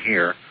one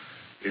here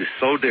is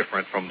so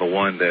different from the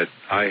one that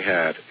I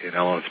had in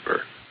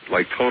Ellensburg.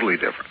 Like, totally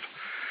different.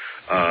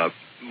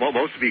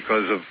 Mostly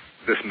because of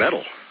this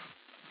metal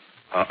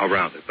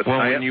around it. But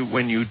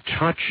when you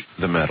touch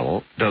the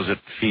metal, does it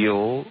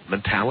feel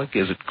metallic?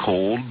 Is it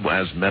cold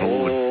as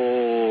metal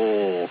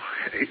would?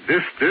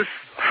 This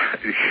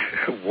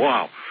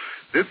wow.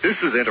 This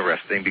is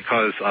interesting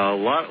because a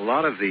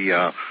lot of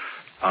the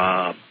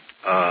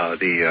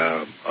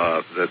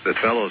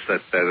fellows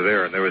that are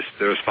there, and there was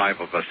 5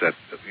 of us at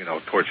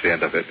towards the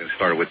end of it, and it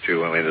started with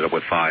 2 and we ended up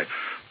with 5.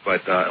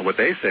 But what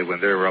they say,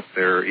 when they're up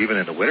there, even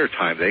in the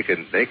wintertime, they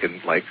can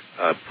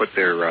put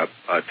their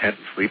tent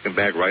and sleeping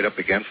bag right up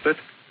against it,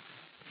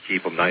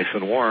 keep them nice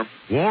and warm.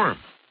 Warm?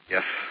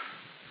 Yes.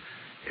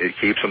 It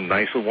keeps them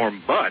nice and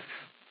warm, but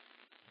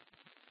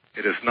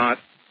it is not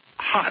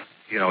hot.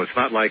 It's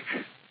not like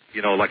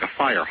a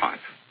fire hot.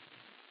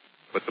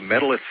 But the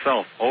metal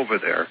itself over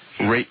there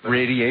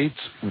radiates.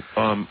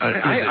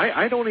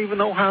 I don't even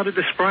know how to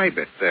describe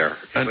it there.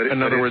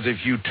 In other words,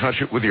 if you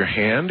touch it with your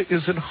hand,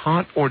 is it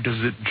hot, or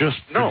does it just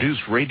produce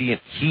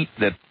radiant heat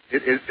that?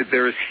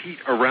 There is heat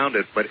around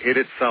it, but it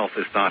itself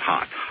is not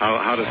hot.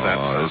 How does that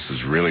sound? This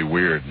is really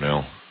weird,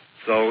 Mel.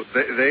 So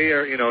they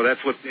are,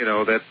 that's what,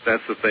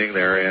 that's the thing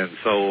there, and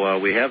so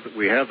we have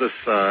this,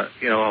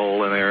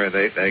 hole in there, and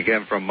they,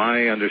 again, from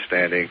my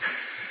understanding,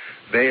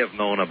 they have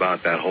known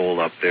about that hole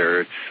up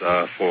there. It's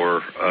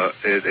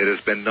it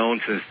has been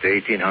known since the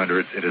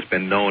 1800s. It has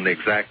been known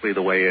exactly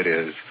the way it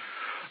is.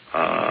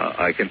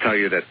 I can tell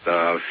you that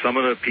some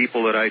of the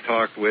people that I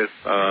talked with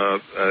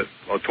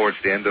towards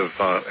the end of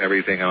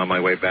everything on my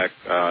way back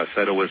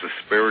said it was a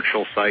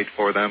spiritual site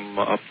for them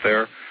up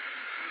there.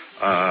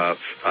 I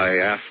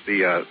asked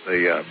the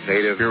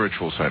native...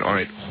 Spiritual site. All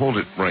right, hold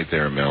it right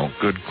there, Mel.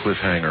 Good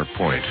cliffhanger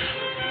point,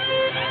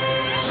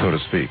 so to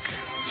speak.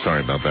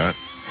 Sorry about that.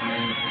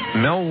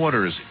 Mel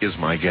Waters is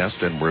my guest,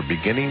 and we're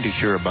beginning to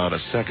hear about a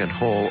second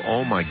hole,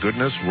 oh my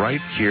goodness,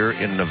 right here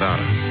in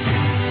Nevada.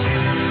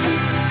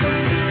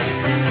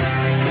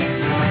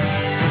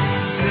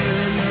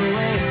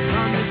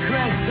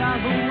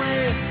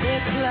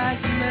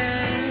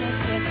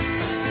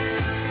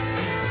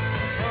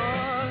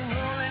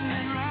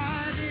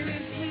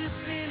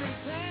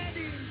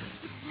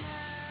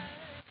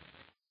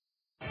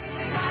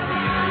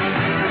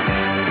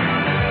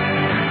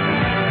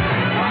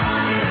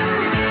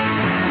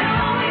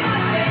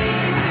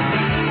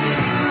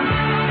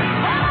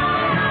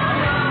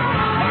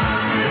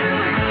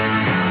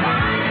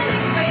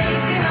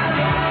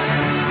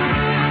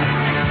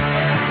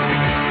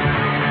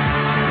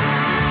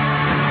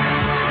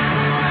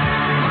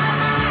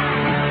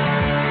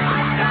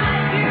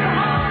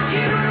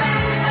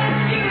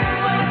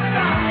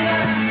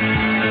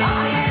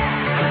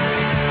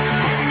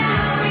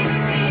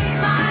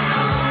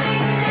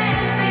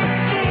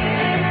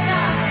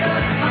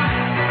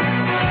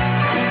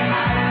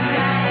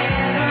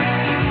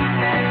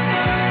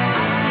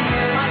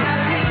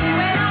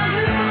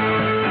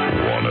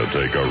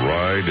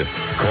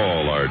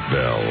 Call Art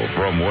Bell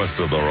from west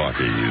of the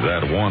Rockies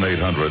at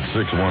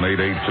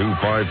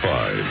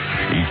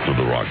 1-800-618-8255. East of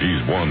the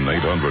Rockies,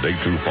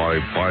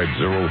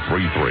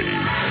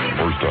 1-800-825-5033.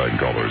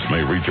 First-time callers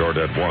may reach Art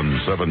at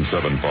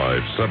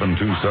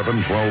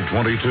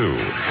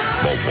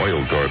 1-775-727-1222. The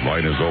wild card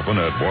line is open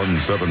at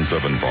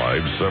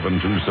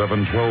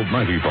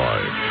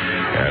 1-775-727-1295.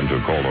 And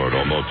to call Art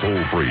on the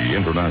toll-free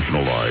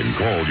international line,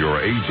 call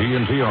your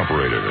AT&T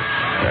operator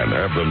and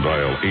have them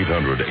dial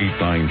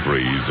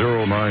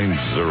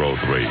 800-893-0903.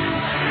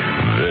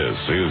 This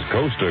is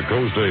Coast to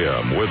Coast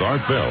AM with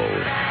Art Bell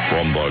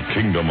from the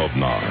Kingdom of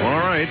Nine. All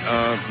right.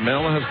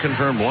 Mel has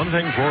confirmed one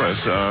thing for us.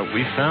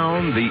 We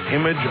found the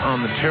image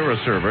on the Terra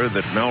server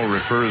that Mel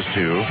refers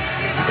to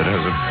that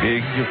has a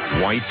big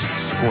white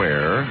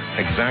square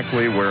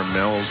exactly where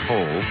Mel's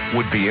hole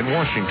would be in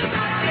Washington.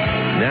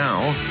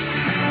 Now,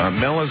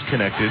 Mel is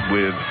connected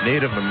with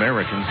Native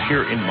Americans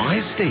here in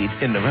my state,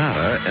 in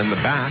Nevada, and the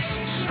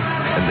Basques,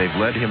 and they've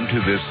led him to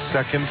this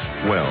second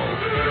well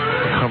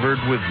covered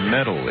with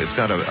metal. It's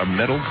got a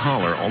metal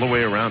collar all the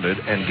way around it,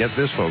 and get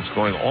this, folks,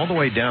 going all the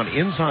way down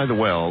inside the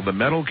well. The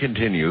metal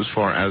continues as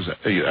far as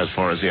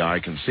the eye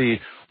can see,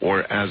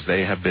 or as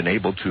they have been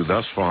able to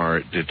thus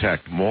far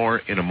detect.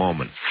 More in a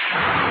moment.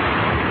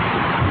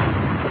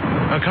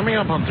 Coming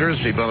up on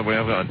Thursday, by the way,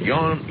 I've got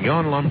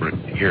Jan Lambert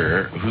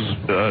here, who's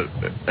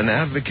an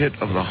advocate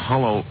of the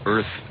hollow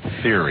earth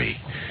theory.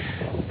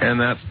 And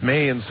that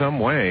may in some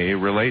way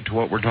relate to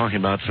what we're talking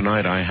about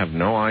tonight. I have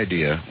no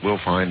idea. We'll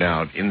find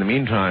out. In the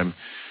meantime,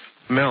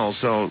 Mel,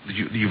 so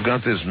you've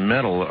got this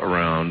metal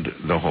around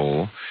the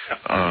hole,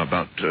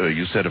 about,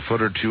 you said, a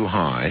foot or two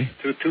high.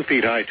 2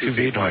 feet high, 2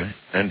 feet wide.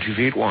 And 2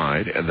 feet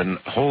wide. And the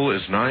hole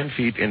is 9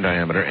 feet in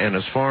diameter. And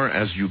as far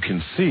as you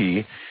can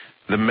see,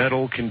 the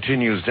metal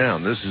continues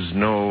down. This is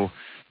no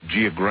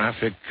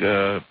geographic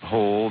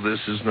hole. This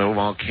is no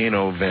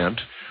volcano vent.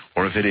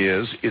 Or if it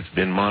is, it's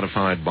been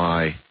modified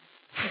by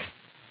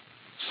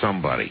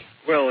somebody.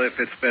 Well, if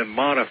it's been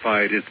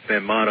modified,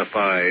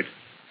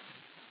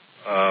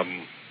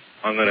 I'm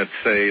going to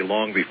say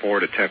long before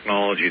the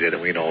technology that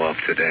we know of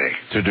today.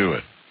 To do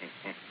it.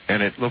 Mm-hmm.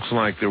 And it looks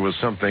like there was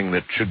something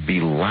that should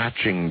be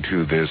latching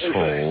to this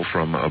hole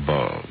from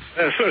above.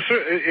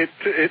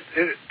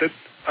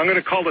 I'm going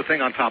to call the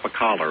thing on top of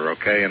collar,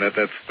 okay? And that's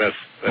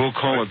we'll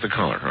call it the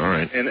collar, all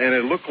right. And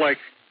it looked like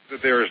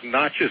there's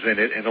notches in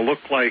it, and it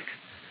looked like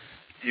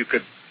you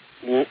could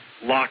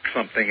lock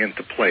something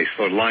into place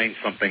or line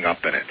something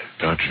up in it.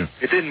 Gotcha.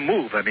 It didn't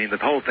move. I mean, the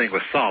whole thing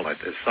was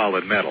solid. It's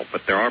solid metal.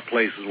 But there are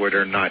places where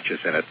there are notches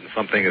in it, and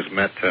something is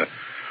meant to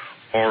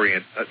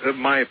orient,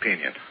 my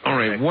opinion. All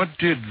right. What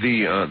did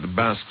the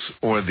Basques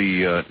or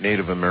the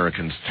Native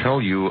Americans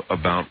tell you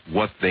about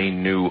what they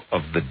knew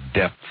of the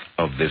depth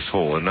of this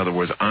hole? In other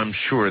words, I'm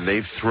sure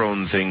they've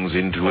thrown things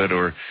into it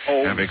or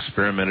have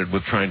experimented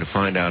with trying to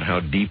find out how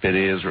deep it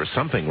is or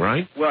something,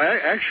 right? Well,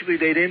 actually,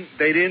 they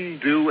didn't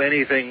do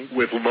anything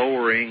with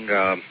lowering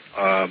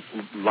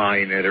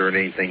line it or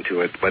anything to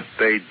it, but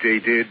they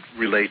did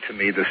relate to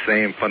me the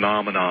same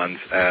phenomenons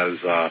as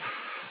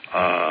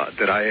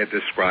that I had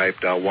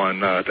described.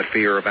 The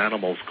fear of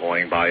animals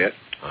going by it.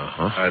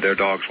 Their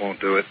dogs won't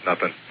do it.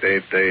 Nothing.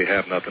 They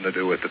have nothing to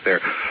do with it there.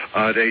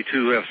 They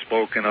too have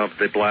spoken of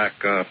the black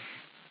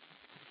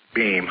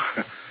beam.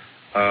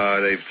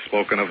 They've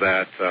spoken of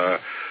that.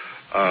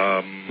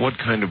 What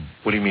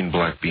do you mean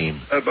black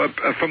beam?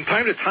 From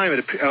time to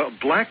time,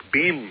 black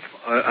beam.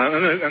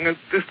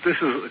 This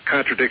is a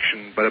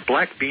contradiction, but a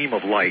black beam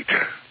of light,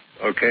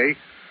 okay,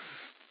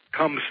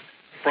 comes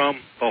from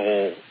the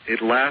hole.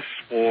 It lasts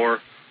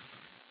for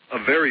a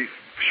very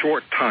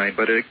short time,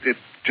 but it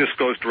just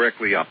goes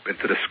directly up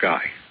into the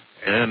sky.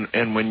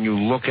 And when you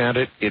look at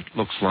it, it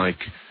looks like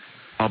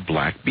a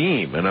black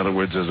beam. In other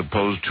words, as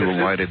opposed to a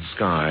lighted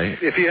sky.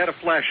 If you had a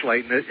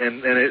flashlight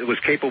and it was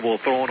capable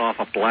of throwing off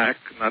a black,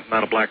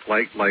 not a black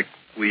light like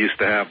we used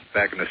to have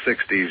back in the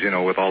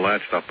 60s, with all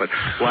that stuff, but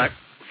black,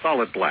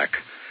 solid black.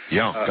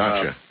 Yeah,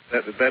 gotcha.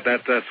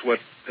 That's what.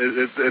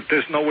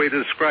 There's no way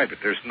to describe it.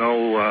 There's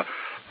no.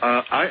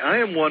 I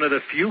am one of the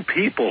few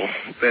people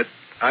that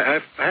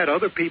I've had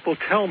other people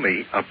tell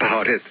me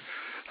about it.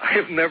 I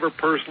have never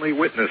personally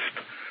witnessed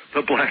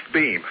the black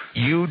beam.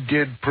 You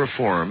did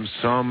perform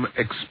some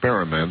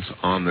experiments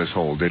on this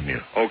hole, didn't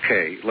you?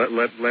 Okay, let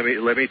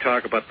me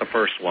talk about the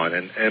first one,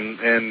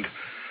 and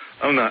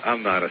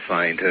I'm not a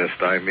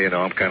scientist. I'm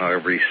kind of a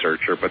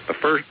researcher. But the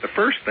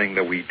first thing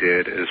that we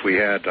did is we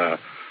had a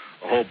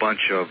whole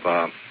bunch of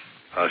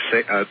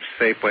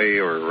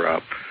Safeway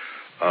or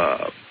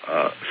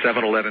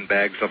 7-Eleven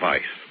bags of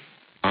ice.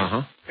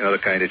 Uh-huh. The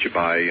kind that you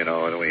buy.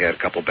 And we had a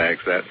couple bags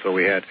of that. So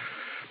we had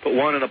put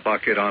one in a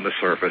bucket on the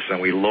surface, and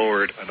we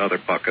lowered another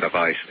bucket of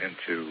ice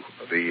into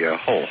the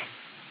hole,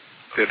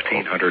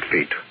 1,500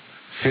 feet.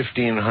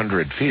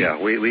 1,500 feet? Yeah,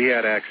 we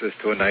had access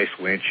to a nice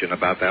winch and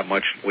about that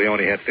much. We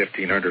only had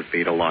 1,500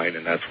 feet of line,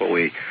 and that's what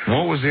we...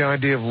 What was the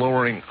idea of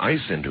lowering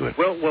ice into it?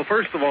 Well,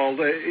 first of all,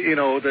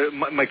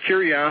 my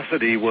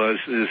curiosity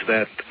is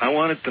that I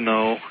wanted to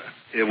know,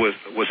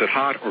 was it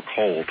hot or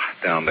cold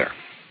down there?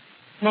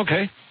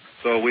 Okay.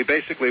 So we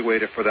basically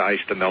waited for the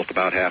ice to melt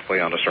about halfway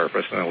on the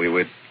surface, and we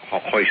would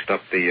hoist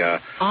up the...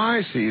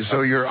 I see.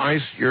 So your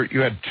ice,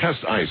 you had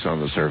test ice on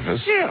the surface.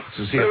 Yeah.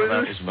 To see how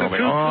that was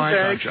melting.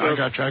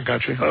 I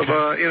got you.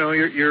 Of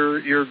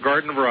your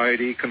garden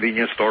variety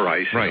convenience store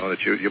ice, right.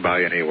 That you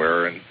buy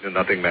anywhere, and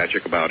nothing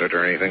magic about it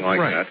or anything like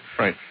that.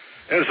 Right.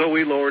 And so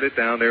we lowered it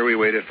down there. We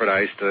waited for the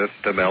ice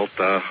to melt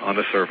on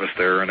the surface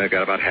there, and it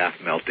got about half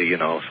melty,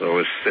 So it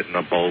was sitting in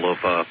a bowl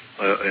of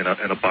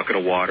in a bucket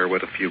of water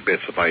with a few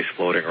bits of ice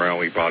floating around.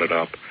 We brought it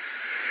up.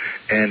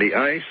 And the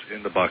ice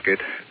in the bucket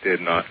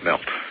did not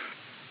melt.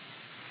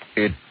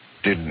 It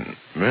didn't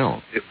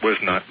melt? It was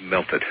not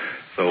melted.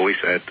 So we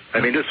said,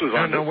 this was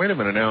on... No, wait a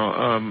minute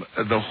now.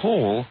 The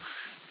hole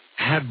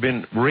had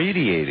been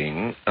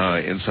radiating,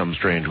 in some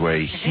strange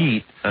way,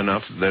 heat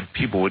enough that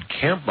people would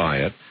camp by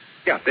it.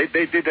 Yeah,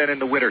 they did that in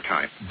the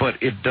wintertime.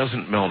 But it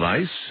doesn't melt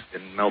ice? It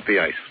didn't melt the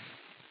ice.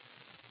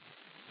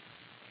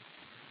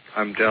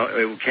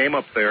 It came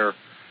up there.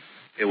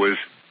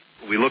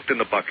 We looked in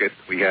the bucket.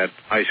 We had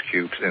ice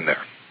cubes in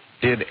there.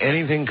 Did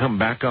anything come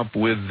back up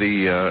with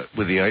the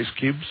ice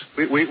cubes?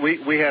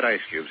 We had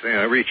ice cubes.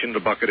 I reach in the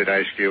bucket at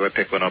ice cube. I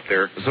pick one up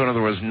there. So in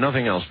other words,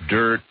 nothing else,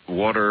 dirt,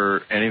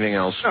 water, anything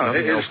else? No,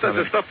 the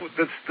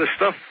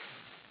stuff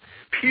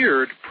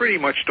appeared pretty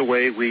much the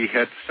way we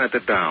had sent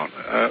it down,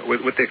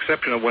 with the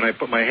exception of when I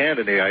put my hand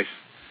in the ice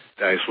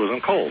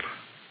wasn't cold.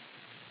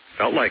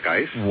 Felt like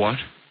ice. What?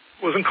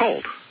 Wasn't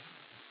cold.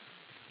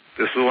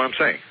 This is what I'm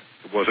saying.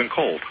 It wasn't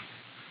cold.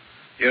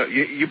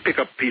 You pick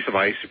up a piece of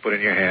ice, you put it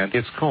in your hand.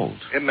 It's cold.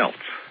 It melts,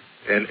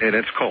 and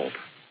it's cold.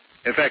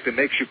 In fact, it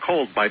makes you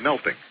cold by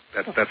melting.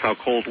 That's how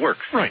cold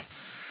works. Right.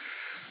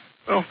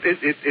 Well,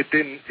 it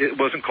didn't. It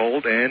wasn't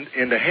cold, and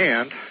in the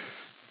hand,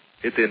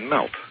 it didn't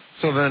melt.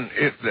 So then,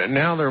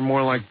 now they're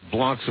more like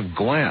blocks of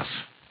glass.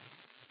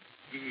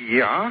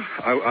 Yeah,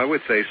 I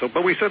would say so.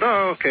 But we said,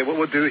 okay, what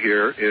we'll do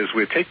here is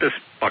we take this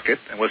bucket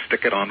and we'll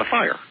stick it on the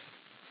fire.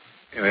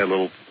 We had a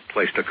little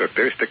place to cook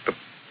there. Stick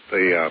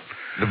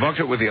the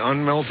bucket with the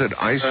unmelted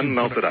ice?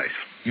 Unmelted ice.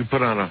 You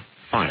put on a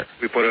fire?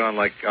 We put it on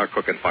like our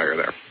cooking fire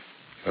there.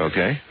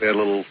 Okay. We had a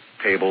little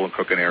table and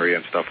cooking area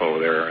and stuff over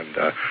there. And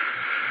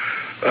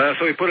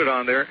so we put it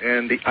on there,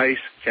 and the ice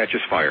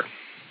catches fire.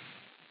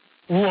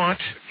 What?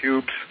 The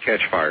cubes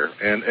catch fire.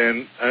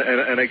 And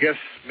I guess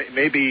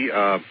maybe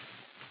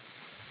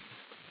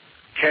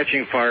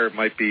catching fire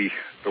might be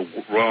the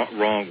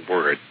wrong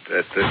word.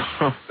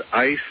 The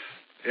ice,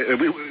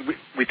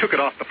 we took it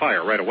off the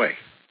fire right away.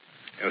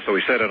 So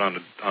we set it on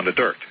the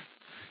dirt.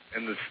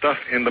 And the stuff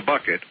in the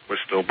bucket was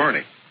still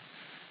burning.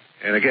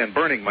 And again,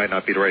 burning might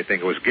not be the right thing.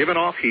 It was giving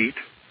off heat.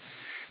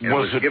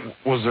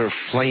 Was there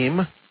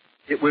flame?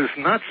 It was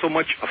not so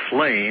much a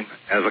flame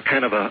as a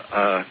kind of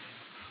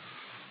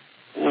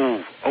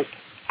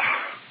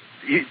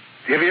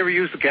have you ever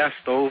used a gas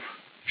stove?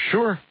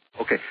 Sure.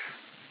 Okay.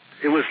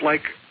 It was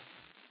like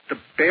the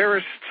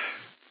barest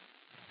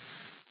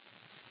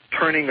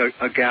turning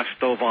a gas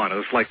stove on.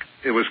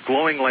 It was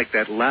glowing like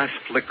that last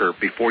flicker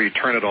before you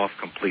turn it off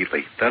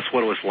completely. That's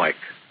what it was like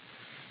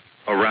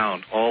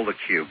around all the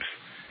cubes.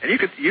 And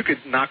you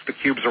could knock the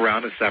cubes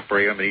around and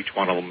separate them, and each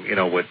one of them,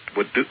 would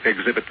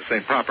exhibit the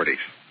same properties.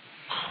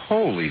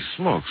 Holy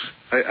smokes!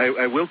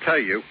 I will tell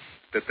you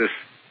that this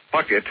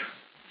bucket,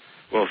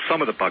 well,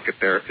 some of the bucket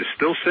there is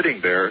still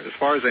sitting there, as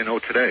far as I know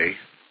today,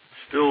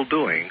 still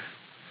doing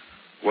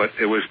what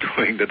it was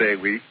doing the day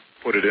we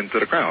put it into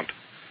the ground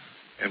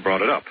and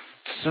brought it up.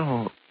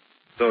 So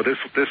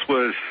this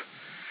was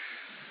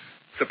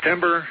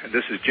September, and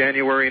this is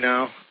January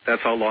now.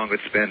 That's how long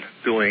it's been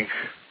doing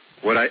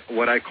what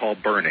I call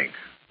burning.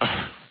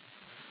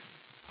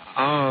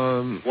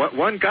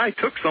 One guy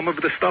took some of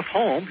the stuff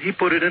home. He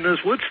put it in his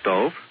wood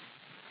stove.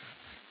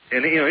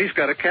 And, he's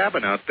got a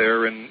cabin out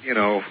there, and,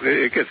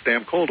 it gets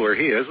damn cold where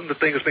he is, and the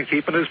thing has been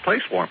keeping his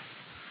place warm.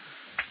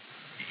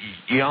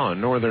 Yeah,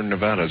 northern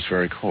Nevada is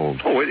very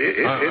cold. Oh,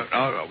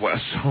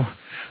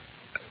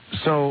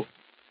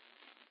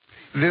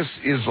 this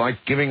is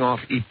like giving off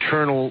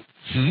eternal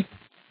heat?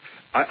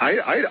 I'm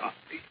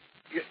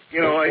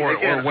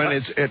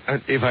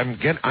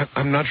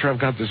not sure I've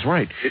got this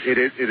right.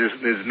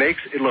 It makes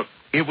it look.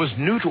 It was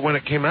neutral when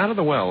it came out of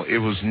the well. It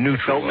was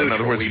neutral. In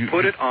other words, we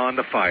put it on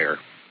the fire,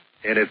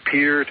 and it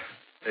appeared.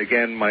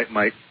 Again,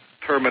 my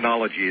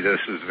terminology. This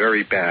is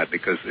very bad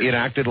because it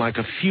acted like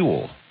a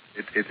fuel.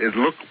 It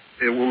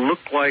will look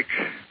like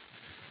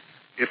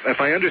if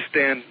I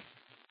understand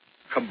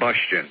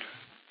combustion.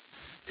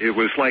 It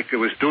was like it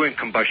was doing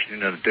combustion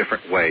in a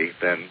different way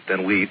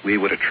than we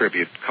would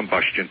attribute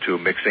combustion to,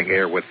 mixing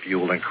air with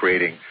fuel and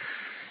creating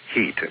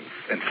heat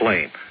and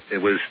flame. It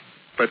was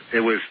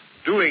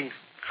doing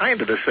kind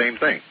of the same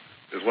thing,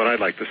 is what I'd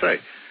like to say.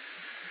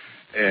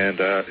 And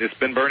it's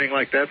been burning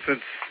like that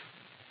since,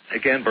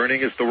 again,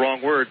 burning is the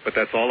wrong word, but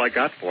that's all I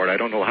got for it. I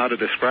don't know how to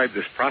describe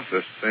this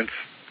process since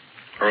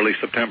early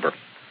September.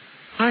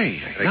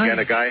 Again,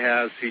 a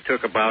guy he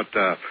took about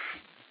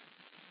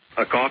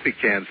a coffee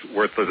can's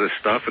worth of this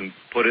stuff and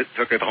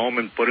took it home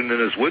and put it in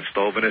his wood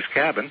stove in his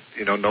cabin.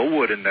 No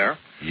wood in there.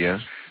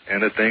 Yes.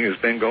 And the thing has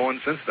been going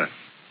since then.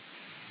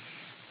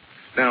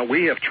 Now,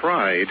 we have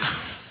tried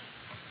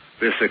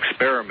this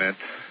experiment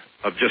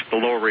of just the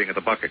lowering of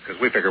the bucket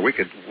because we figure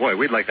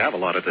we'd like to have a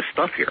lot of this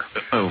stuff here.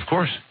 Oh, of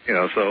course.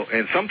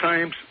 And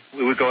sometimes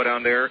we would go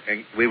down there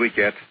and we would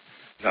get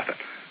nothing.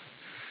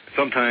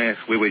 Sometimes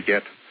we would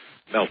get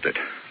melted.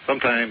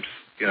 Sometimes,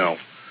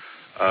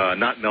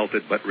 not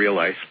melted, but real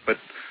ice. But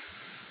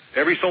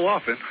every so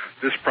often,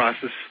 this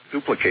process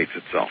duplicates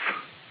itself.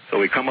 So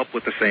we come up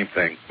with the same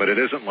thing. But it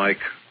isn't like,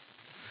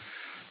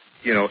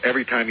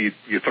 every time you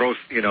throw,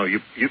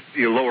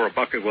 you lower a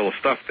bucket full of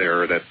stuff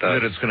there that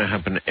it's going to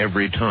happen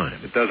every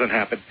time. It doesn't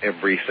happen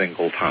every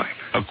single time.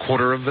 A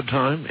quarter of the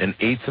time? An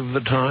eighth of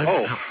the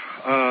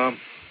time?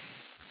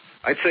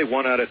 I'd say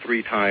 1 out of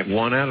 3 times.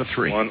 1 out of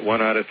 3.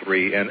 One out of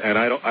 3, and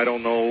I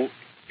don't know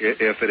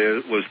if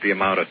it was the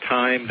amount of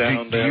time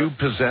down there. Do you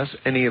possess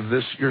any of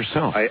this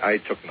yourself? I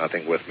took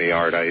nothing with me,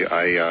 Art.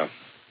 I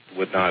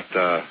would not.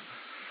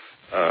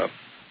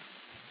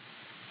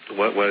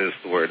 What is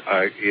the word?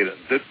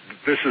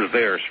 This is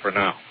theirs for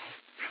now.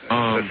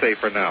 Let's say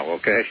for now,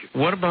 okay?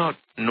 What about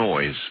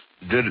noise?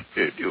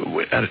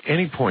 At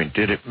any point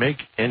did it make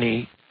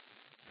any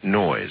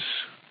noise?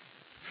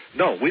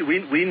 No,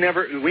 we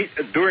never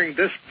during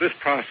this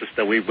process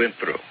that we went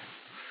through.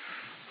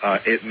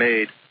 It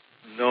made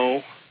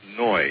no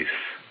noise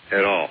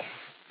at all.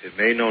 It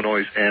made no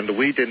noise, and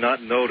we did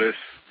not notice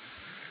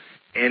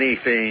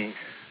anything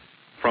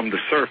from the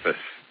surface,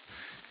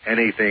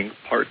 anything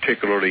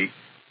particularly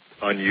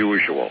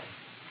unusual.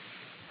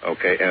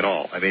 Okay, at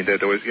all. I mean, there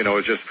was, it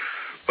was just,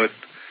 but.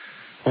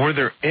 Were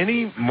there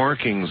any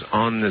markings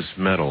on this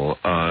metal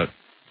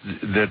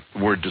that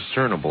were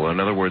discernible? In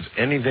other words,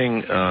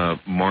 anything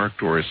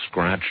marked or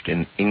scratched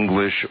in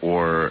English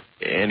or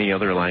any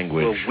other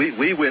language? Well,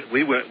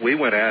 we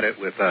went at it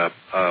with a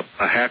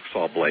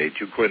hacksaw blade.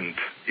 You couldn't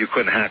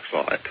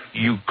hacksaw it.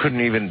 You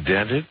couldn't even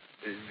dent it?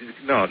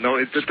 No.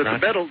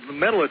 The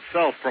metal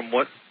itself, from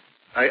what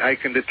I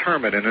can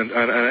determine,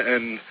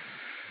 and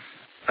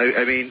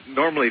I mean,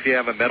 normally if you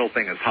have a metal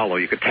thing that's hollow,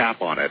 you could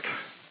tap on it,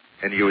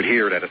 and you would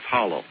hear that it's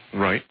hollow.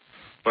 Right.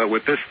 But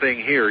with this thing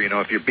here,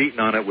 if you're beating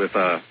on it with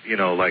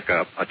like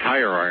a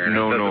tire iron,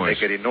 no it doesn't noise.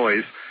 make any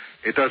noise.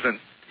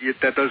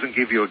 That doesn't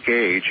give you a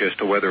gauge as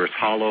to whether it's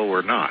hollow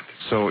or not.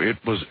 So it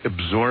was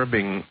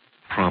absorbing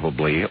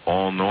probably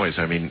all noise.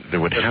 I mean, there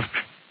would have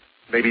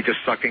maybe just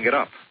sucking it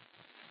up.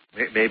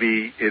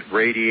 Maybe it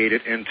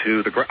radiated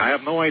into the ground. I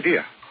have no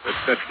idea.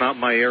 That's not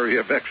my area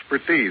of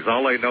expertise.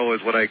 All I know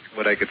is what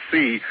I could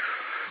see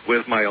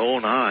with my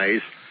own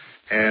eyes,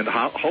 and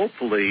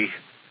hopefully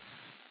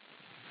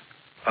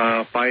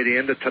by the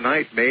end of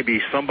tonight,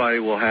 maybe somebody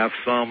will have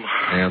some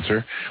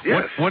answer.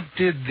 Yes. What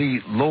did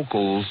the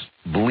locals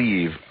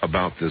believe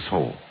about this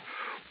hole?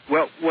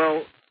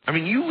 Well. I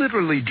mean, you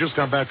literally just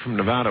got back from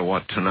Nevada,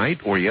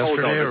 tonight or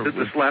yesterday? Oh, no,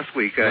 this last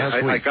week.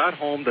 I got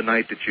home the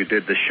night that you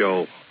did the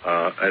show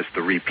as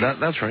the repeat.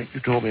 That's right.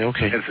 You told me.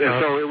 Okay. And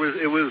so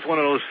it was one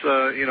of those,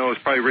 it was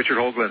probably Richard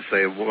Hoagland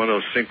say, one of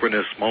those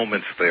synchronous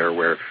moments there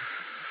where,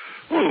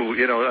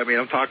 I mean,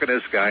 I'm talking to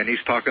this guy, and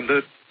he's talking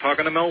to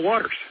Mel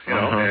Waters,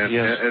 and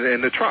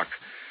in the truck.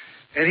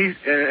 And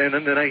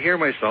then I hear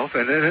myself,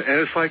 and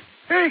it's like,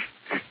 hey.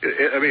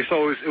 I mean,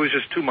 so it was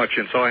just too much,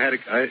 and so I had to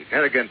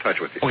get in touch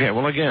with you. Okay,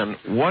 well, again,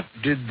 what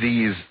did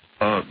these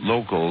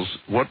locals?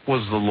 What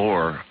was the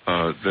lore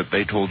that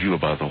they told you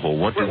about the hole?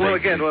 One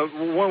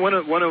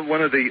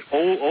of the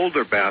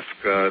older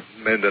Basque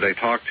men that I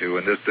talked to,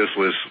 and this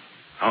was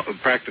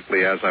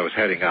practically as I was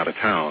heading out of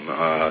town,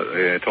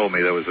 told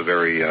me there was a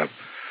very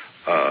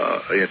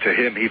to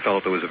him, he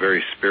felt it was a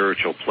very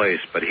spiritual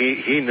place, but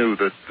he knew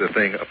the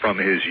thing from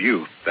his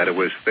youth, that it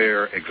was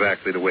there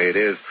exactly the way it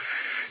is.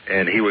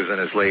 And he was in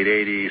his late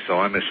 80s, so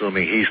I'm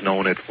assuming he's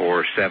known it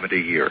for 70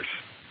 years.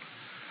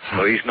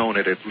 So he's known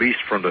it at least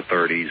from the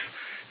 30s,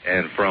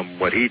 and from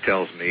what he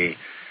tells me,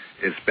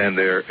 it's been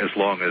there as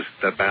long as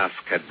the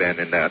Basque had been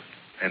in that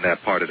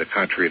part of the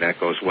country, and that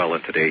goes well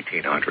into the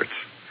 1800s.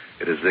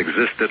 It has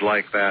existed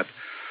like that.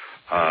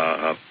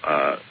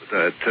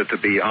 To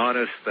be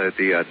honest,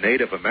 the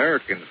Native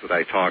Americans that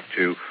I talked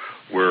to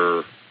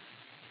were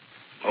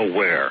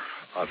aware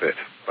of it,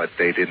 but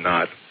they did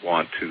not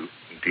want to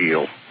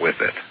deal with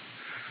it.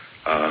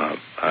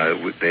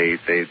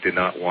 They did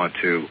not want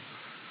to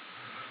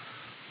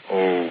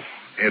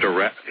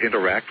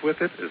interact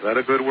with it. Is that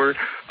a good word?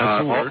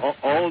 That's a word.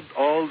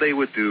 All they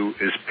would do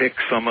is pick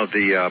some of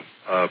the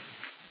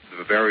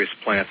various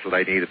plants that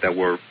I needed that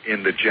were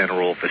in the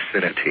general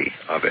vicinity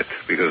of it,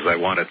 because I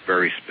wanted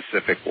very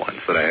specific ones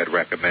that I had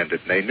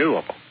recommended, and they knew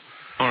of them.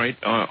 All right.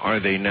 Are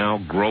they now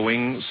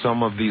growing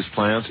some of these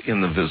plants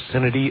in the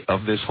vicinity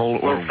of this hole?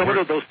 Well, some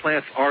of those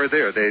plants are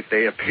there.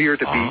 They appear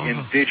to be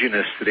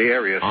indigenous to the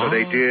area, so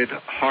they did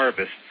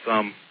harvest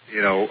some,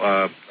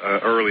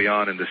 early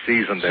on in the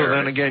season there. So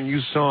then again,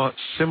 you saw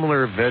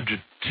similar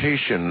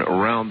vegetation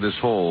around this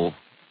hole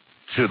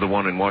to the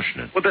one in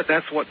Washington. Well,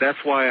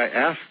 that's why I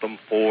asked them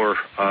for,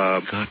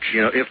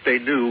 if they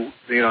knew,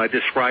 I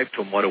described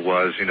to them what it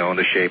was, and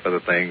the shape of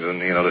the things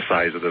and, the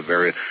size of the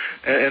various,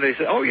 and they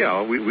said, oh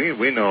yeah,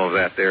 we know of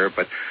that there,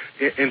 but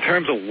in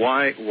terms of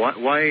why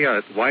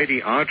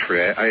the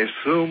entree, I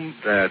assume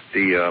that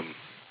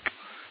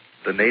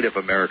the Native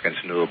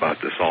Americans knew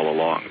about this all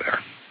along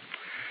there.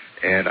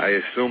 And I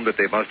assume that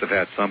they must have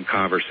had some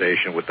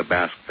conversation with the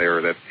Basque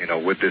there that,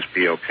 would this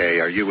be okay?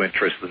 Are you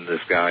interested in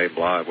this guy?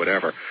 Blah,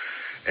 whatever.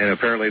 And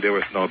apparently there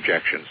was no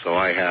objection, so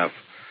I have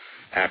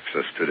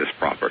access to this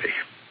property.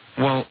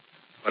 Well,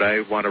 but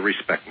I want to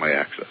respect my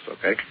access,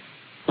 okay?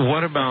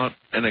 What about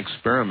an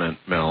experiment,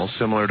 Mel,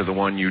 similar to the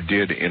one you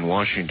did in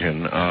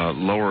Washington,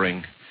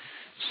 lowering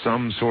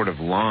some sort of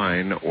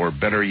line, or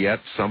better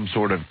yet, some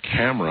sort of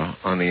camera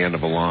on the end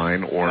of a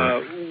line,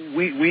 or...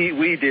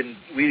 We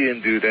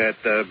didn't do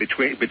that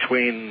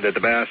between the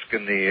Basque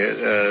and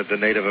the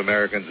Native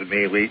Americans and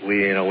me.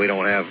 We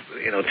don't have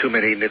too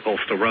many nickels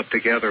to rub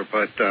together.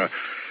 But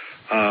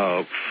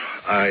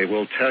I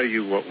will tell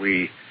you what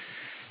we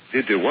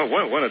did do.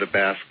 One of the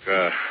Basque,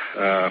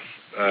 kind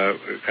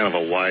of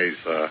a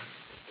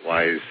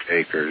wise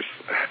acres,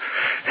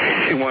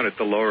 he wanted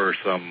to lower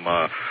some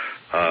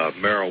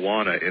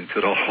marijuana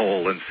into the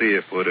hole and see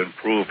if it would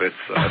improve its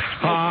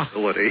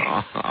smokability.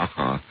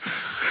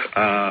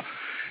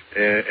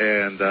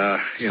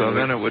 So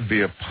then it would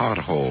be a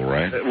pothole,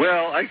 right?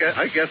 Well, I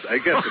guess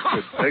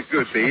it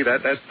could be.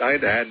 I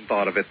hadn't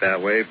thought of it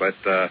that way, but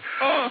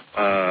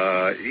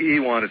he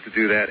wanted to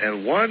do that,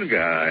 and one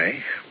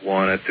guy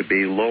wanted to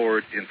be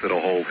lowered into the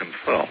hole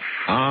himself.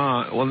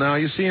 Well, now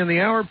you see, in the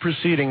hour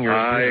preceding your...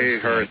 I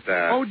heard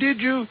that. Oh, did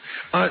you?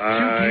 Two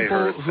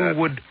people who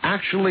would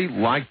actually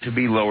like to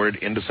be lowered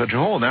into such a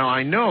hole. Now,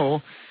 I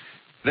know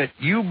that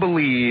you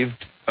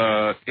believed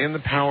in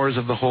the powers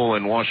of the hole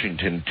in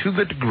Washington to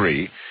the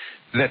degree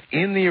that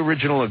in the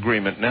original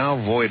agreement, now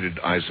voided,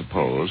 I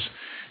suppose,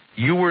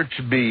 you were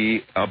to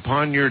be,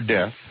 upon your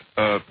death,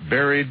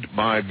 buried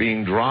by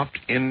being dropped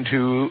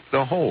into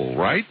the hole,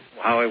 right?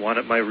 How I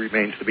wanted my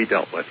remains to be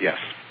dealt with, yes.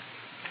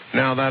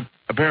 Now, that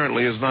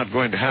apparently is not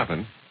going to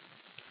happen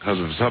because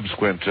of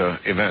subsequent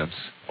events.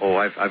 Oh,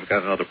 I've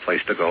got another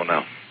place to go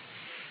now.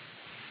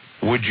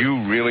 Would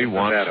you really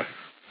want... Nevada.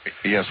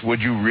 Yes,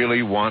 would you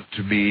really want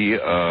to be...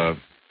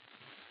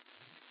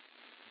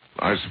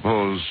 I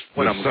suppose,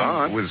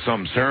 with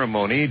some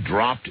ceremony,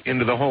 dropped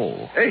into the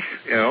hole? Hey,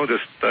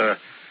 just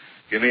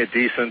give me a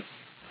decent...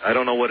 I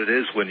don't know what it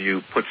is when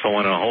you put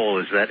someone in a hole.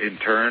 Is that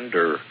interned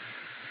or...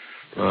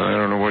 I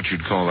don't know what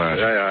you'd call that.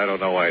 I don't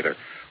know either.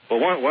 But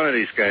one of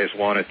these guys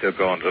wanted to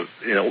go into...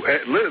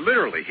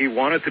 literally, he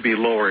wanted to be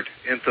lowered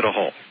into the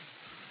hole.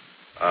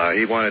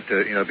 He wanted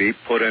to, be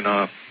put in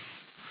a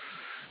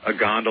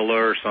gondola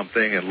or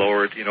something and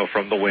lowered,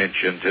 from the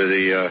winch into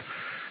the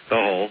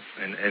hole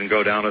and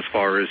go down as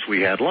far as we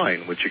had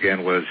line, which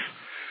again was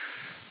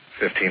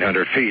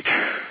 1,500 feet.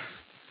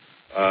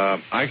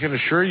 I can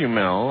assure you,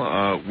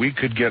 Mel, we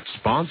could get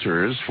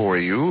sponsors for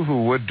you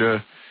who would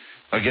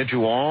get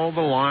you all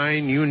the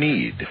line you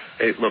need.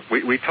 Hey, look,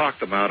 we talked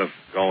them out of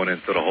going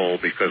into the hole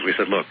because we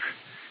said, look,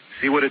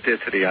 see what it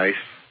did to the ice?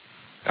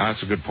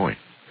 That's a good point.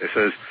 It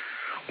says,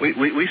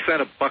 we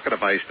sent a bucket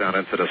of ice down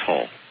into this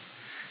hole,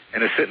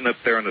 and it's sitting up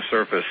there on the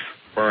surface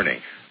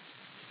burning.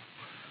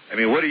 I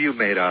mean, what are you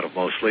made out of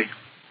mostly?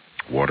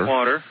 Water.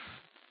 Water.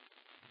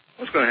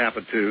 What's going to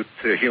happen to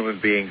a human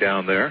being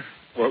down there?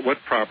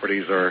 What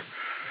properties are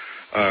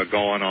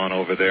going on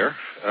over there?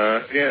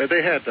 Yeah,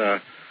 they had,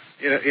 but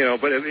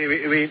I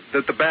mean,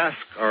 the Basque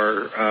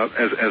are,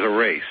 as a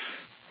race,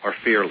 are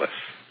fearless.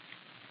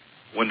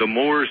 When the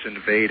Moors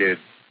invaded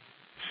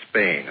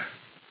Spain,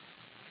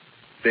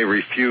 they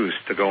refused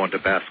to go into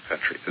Basque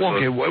country.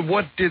 Okay,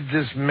 what did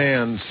this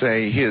man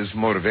say his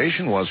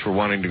motivation was for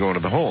wanting to go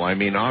into the hole? I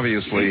mean,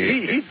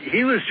 obviously...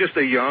 He was just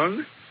a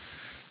young,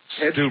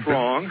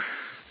 headstrong,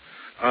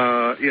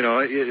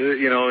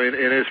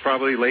 in his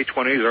probably late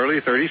 20s, early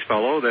 30s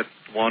fellow that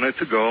wanted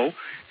to go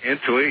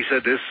into it. He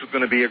said, this is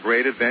going to be a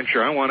great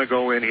adventure. I want to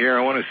go in here.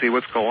 I want to see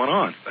what's going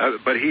on.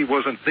 But he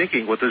wasn't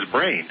thinking with his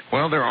brain.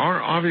 Well, there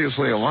are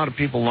obviously a lot of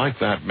people like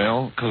that,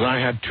 Mel, because I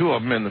had two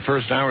of them in the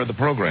first hour of the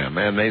program,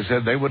 and they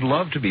said they would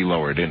love to be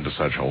lowered into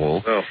such a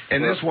hole.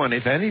 And this one,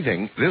 if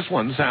anything, this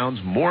one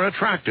sounds more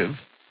attractive.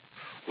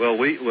 Well,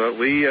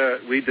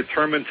 we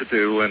determined to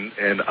do,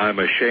 and I'm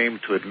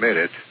ashamed to admit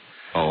it,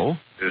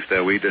 is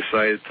that we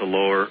decided to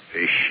lower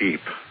a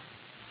sheep.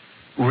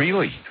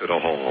 Really? To the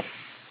hole.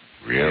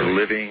 Really? A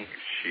living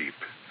sheep.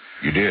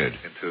 You did?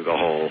 Into the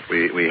hole.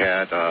 We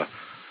had a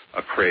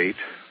crate,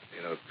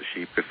 the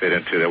sheep could fit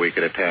into that we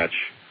could attach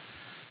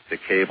the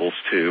cables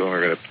to, and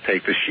we're going to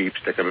take the sheep,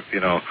 stick them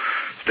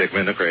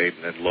in the crate,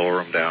 and then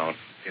lower them down,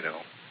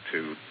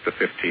 to the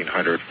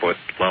 1,500-foot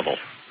level,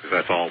 because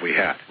that's all we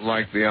had.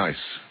 Like the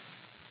ice.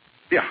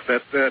 Yeah,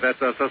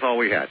 that's all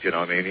we had. We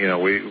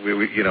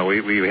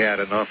had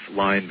enough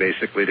line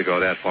basically to go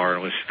that far,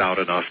 and was stout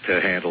enough to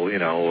handle.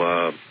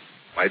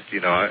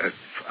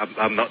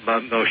 I'm not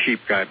no sheep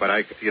guy, but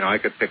I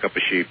could pick up a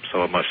sheep,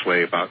 so it must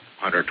weigh about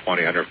 120,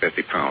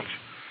 150 pounds.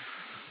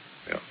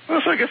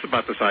 Well, so I guess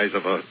about the size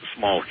of a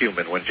small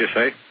human, wouldn't you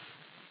say?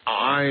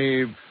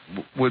 I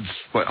would,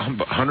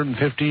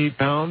 150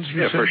 pounds?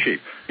 Yeah, for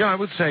sheep. Yeah, I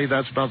would say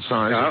that's about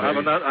size.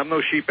 I'm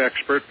no sheep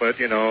expert, but,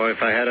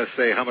 if I had to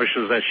say how much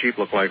does that sheep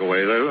look like a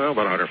weight, about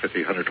 150,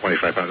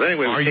 125 pounds.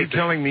 Anyway, are you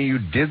telling me you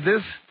did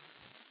this?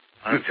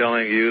 I'm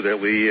telling you that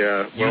we,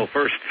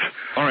 first...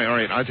 All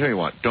right, I'll tell you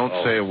what. Don't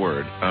say a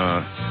word.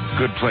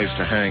 Good place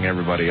to hang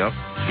everybody up.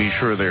 Be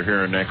sure they're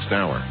here next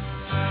hour.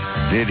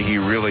 Did he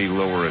really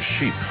lower a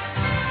sheep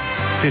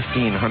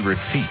 1,500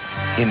 feet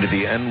into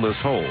the endless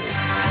hole?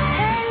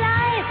 Hey,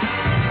 life,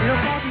 look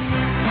at me.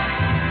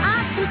 I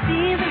can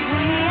see the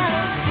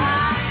real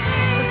sky.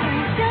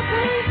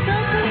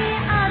 Took me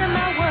out of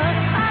my world.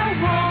 I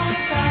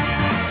woke up.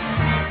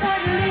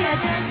 Suddenly I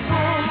just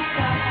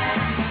woke up.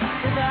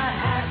 Did I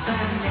have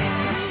some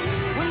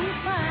name? When you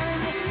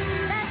find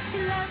it, that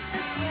you love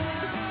the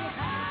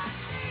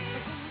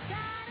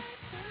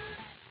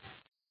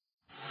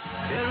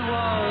It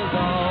was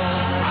all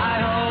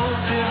I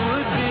hoped it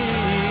would be.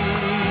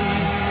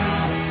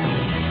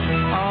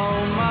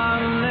 On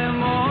Monday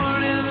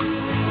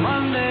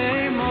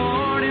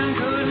morning,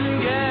 couldn't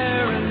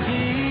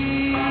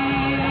guarantee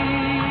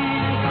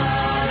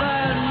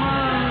that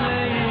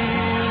Monday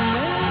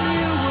evening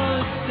you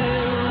would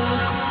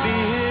still be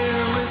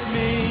here with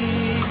me.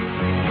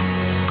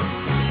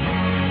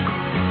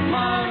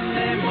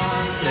 Monday,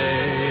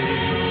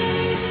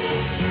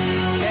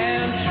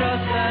 can't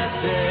trust that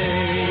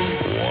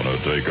day. Want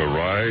to take a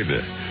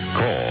ride?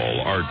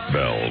 Call Art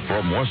Bell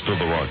from west of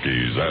the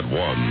Rockies at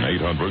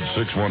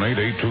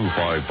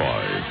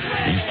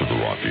 1-800-618-8255. East of the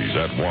Rockies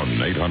at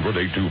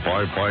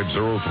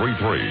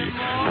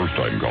 1-800-825-5033.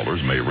 First-time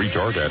callers may reach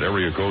Art at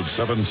area code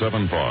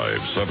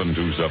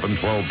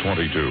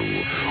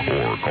 775-727-1222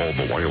 or call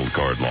the wild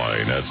card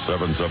line at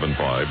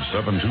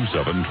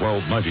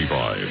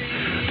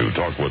 775-727-1295. To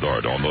talk with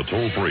Art on the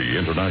toll-free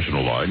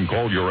international line,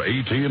 call your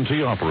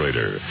AT&T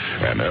operator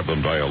and have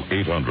them dial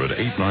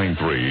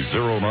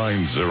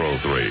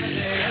 800-893-0903.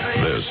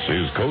 This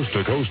is Coast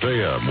to Coast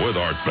AM with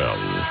Art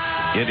Bell.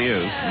 It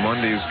is.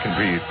 Mondays can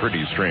be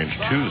pretty strange.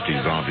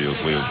 Tuesdays,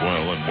 obviously, as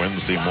well. And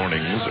Wednesday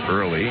mornings,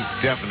 early,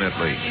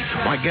 definitely.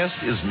 My guest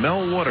is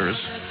Mel Waters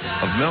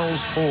of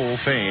Mel's Hole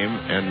fame.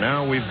 And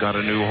now we've got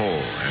a new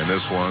hole. And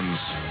this one's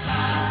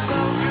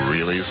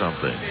really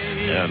something.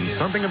 And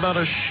something about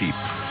a sheep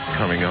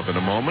coming up in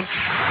a moment.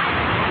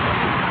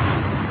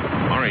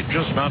 All right,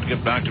 just about to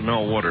get back to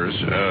Mel Waters,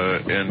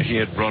 and he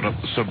had brought up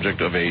the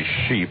subject of a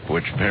sheep,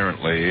 which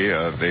apparently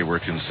they were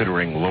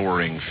considering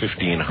lowering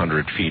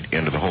 1,500 feet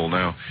into the hole.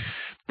 Now,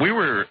 we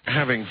were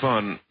having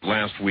fun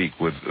last week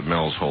with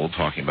Mel's Hole,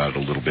 talking about it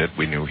a little bit.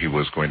 We knew he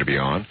was going to be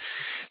on.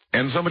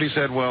 And somebody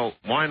said, well,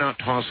 why not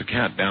toss a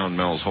cat down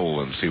Mel's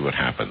Hole and see what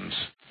happens?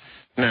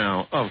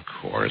 Now, of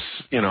course,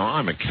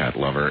 I'm a cat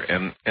lover,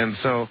 and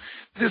so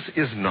this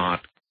is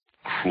not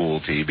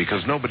cruelty,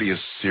 because nobody is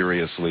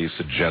seriously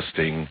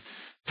suggesting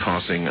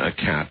tossing a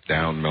cat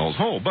down Mel's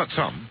Hole, but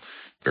some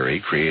very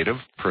creative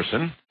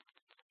person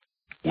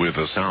with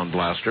a sound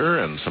blaster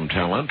and some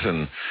talent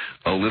and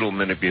a little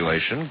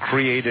manipulation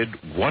created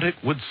what it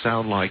would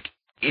sound like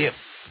if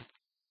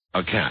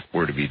a cat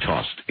were to be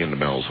tossed into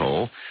Mel's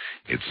Hole.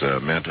 It's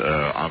meant,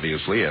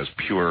 obviously, as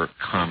pure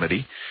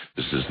comedy.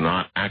 This is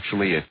not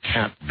actually a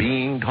cat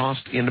being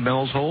tossed into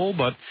Mel's Hole,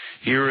 but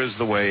here is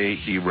the way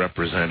he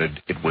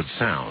represented it would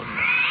sound.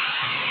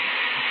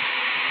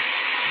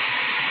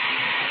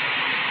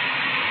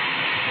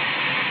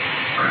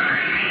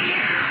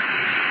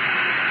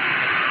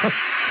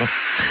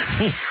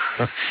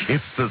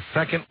 It's the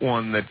second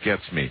one that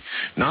gets me,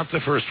 not the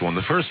first one.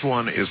 The first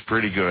one is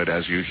pretty good,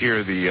 as you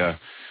hear the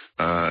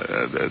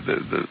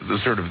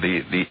sort of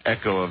the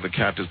echo of the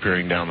cat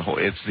disappearing down the hole.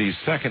 It's the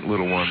second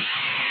little one.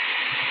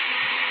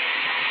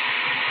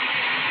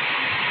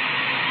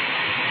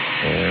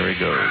 There he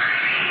goes.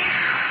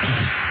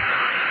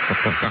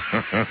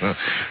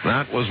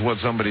 That was what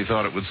somebody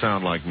thought it would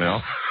sound like,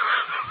 Mel.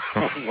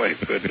 Oh, my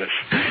goodness.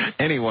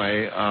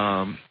 Anyway,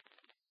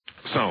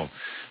 so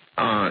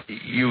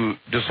you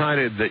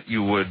decided that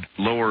you would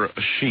lower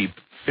a sheep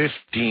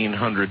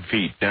 1,500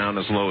 feet down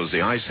as low as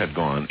the ice had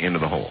gone into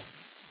the hole.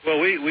 Well,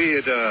 we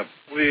had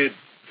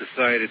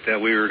decided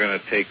that we were going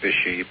to take the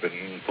sheep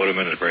and put them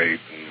in a crate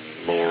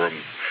and lower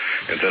them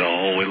into the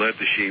hole. We led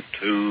the sheep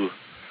to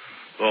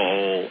the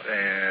hole,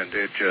 and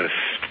it just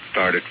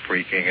started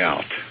freaking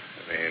out.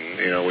 I mean,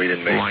 you know, we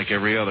didn't make... Like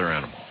every other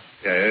animal.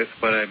 Yeah,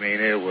 but I mean,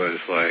 it was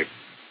like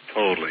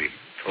totally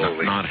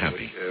not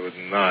happy. It was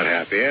not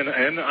happy,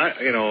 and I,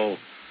 you know,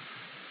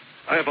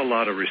 I have a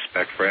lot of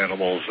respect for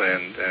animals,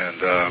 and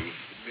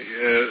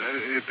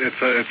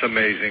it's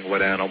amazing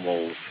what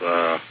animals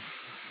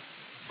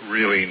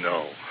really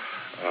know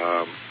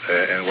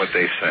and what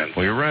they sense.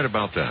 Well, you're right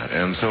about that.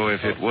 And so,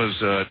 if it was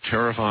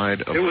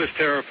terrified, it was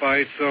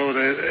terrified. So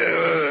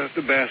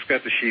the bass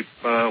got the sheep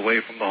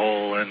away from the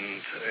hole,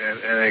 and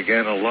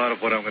again, a lot of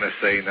what I'm going to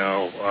say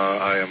now,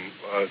 I am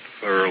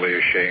thoroughly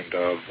ashamed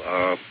of,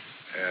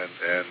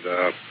 and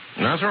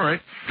that's all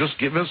right. Just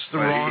give us the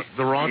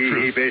raw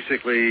truth. He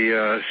basically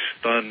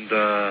stunned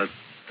the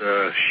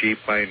sheep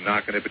by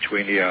knocking it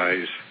between the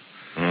eyes.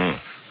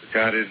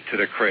 Got into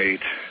the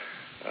crate.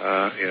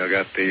 You know,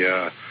 got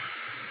the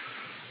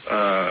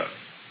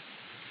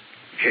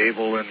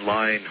cable and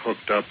line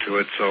hooked up to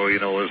it, so you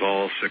know it was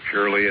all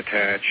securely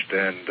attached.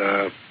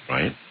 And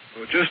right.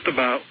 Just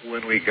about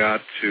when we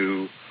got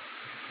to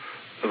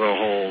the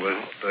hole,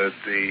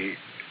 the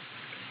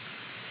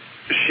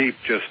sheep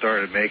just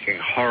started making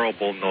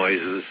horrible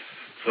noises.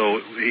 So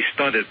he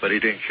stunned it, but he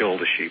didn't kill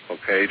the sheep,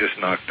 okay? He just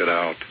knocked it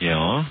out.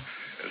 Yeah.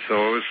 So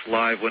it was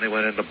live when it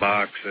went in the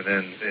box, and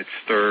then it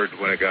stirred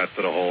when it got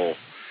to the hole.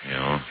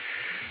 Yeah.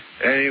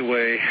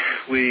 Anyway,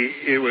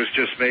 it was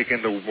just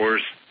making the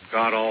worst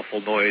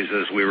god-awful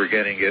noises. We were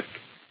getting it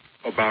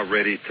about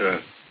ready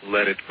to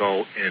let it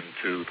go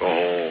into the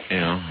hole.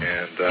 Yeah.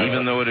 And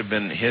even though it had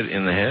been hit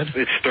in the head?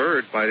 It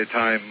stirred by the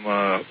time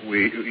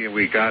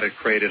we got it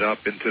crated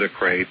up into the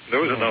crate. There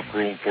was enough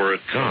room for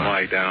it to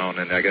lie down,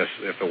 and I guess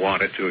if it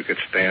wanted to, it could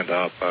stand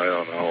up. I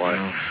don't know.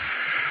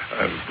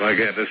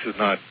 Again, this is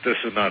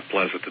not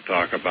pleasant to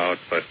talk about,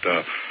 but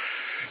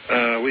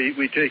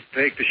we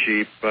take the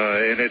sheep,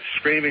 and it's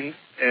screaming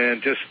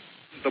and just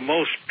the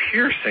most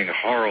piercing,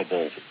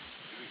 horrible,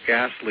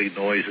 ghastly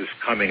noises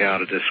coming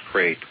out of this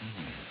crate.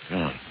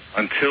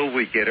 Until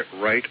we get it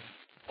right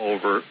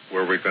over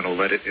where we're going to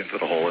let it into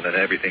the hole, and then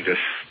everything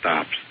just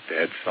stops,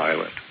 dead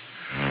silent.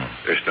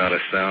 There's not a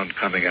sound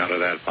coming out of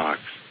that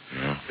box.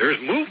 There's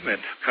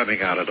movement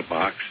coming out of the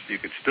box. You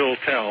could still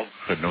tell.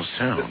 But no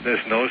sound.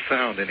 There's no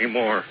sound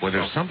anymore. Well,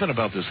 there's something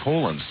about this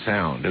hole and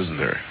sound, isn't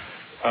there?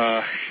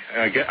 I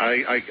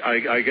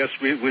guess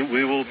we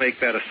will make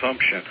that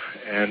assumption.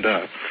 And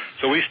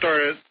so we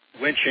started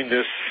winching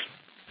this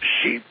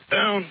sheep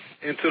down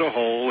into the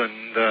hole,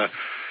 and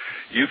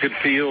you could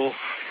feel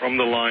from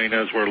the line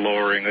as we're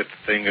lowering it,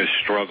 the thing is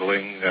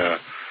struggling,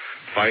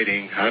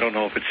 fighting. I don't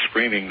know if it's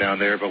screaming down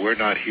there, but we're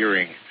not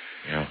hearing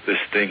this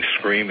thing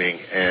screaming.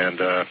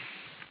 And I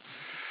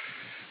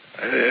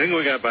think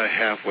we got about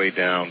halfway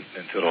down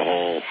into the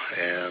hole,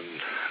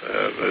 and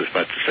I was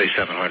about to say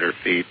 700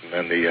 feet, and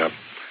then the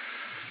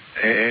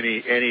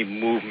any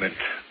movement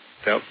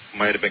that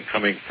might have been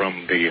coming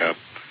from the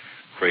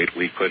crate,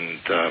 we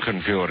couldn't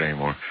feel it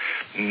anymore.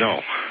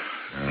 No,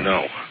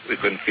 we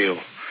couldn't feel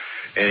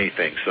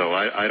anything. So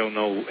I don't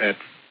know, at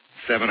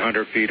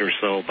 700 feet or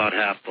so, about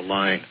half the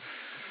line,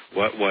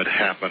 what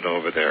happened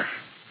over there.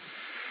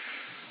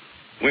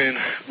 When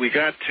we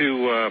got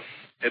to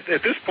at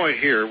this point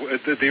here,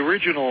 the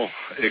original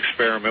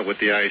experiment with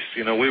the ice,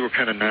 you know, we were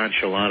kind of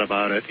nonchalant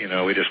about it. You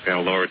know, we just kind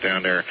of lowered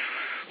down there.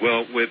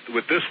 Well,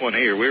 with this one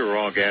here, we were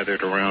all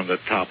gathered around the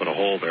top of the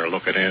hole there,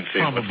 looking in,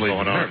 seeing what's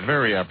going on.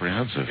 Very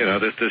apprehensive. You know,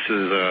 this is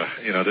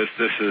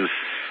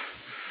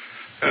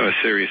kind of a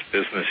serious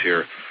business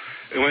here.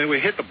 And when we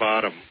hit the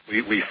bottom,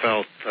 we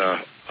felt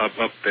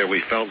up there.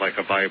 We felt like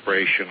a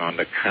vibration on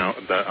the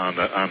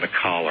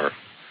collar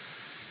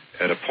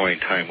at a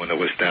point in time when it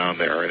was down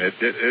there, and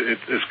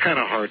it's kind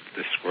of hard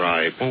to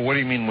describe. Well, what do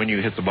you mean when you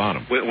hit the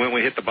bottom? When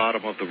we hit the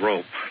bottom of the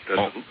rope,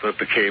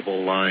 the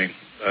cable line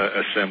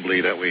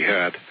assembly that we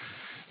had.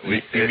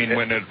 You mean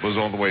when it was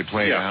all the way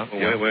played out?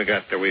 Yeah, when we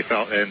got there, we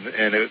felt, and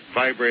it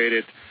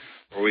vibrated,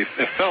 or it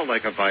felt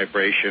like a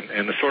vibration,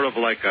 and sort of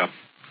like a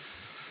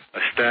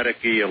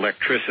staticky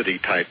electricity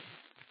type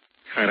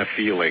kind of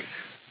feeling.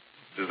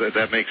 Does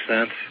that make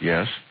sense?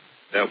 Yes.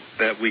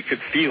 That we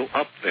could feel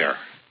up there.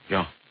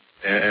 Yeah.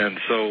 And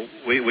so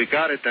we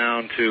got it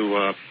down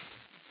to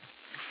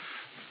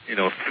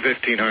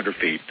 1,500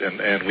 feet,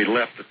 and we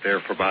left it there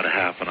for about a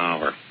half an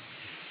hour.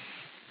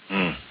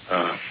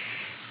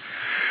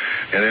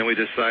 And then we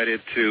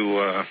decided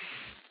to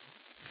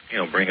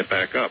bring it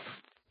back up.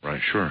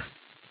 Right, sure.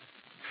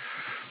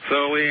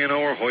 So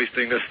we're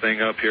hoisting this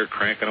thing up here,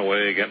 cranking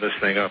away, getting this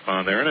thing up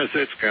on there, and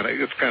it's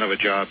kind of a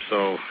job.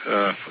 So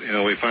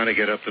we finally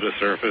get up to the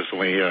surface, and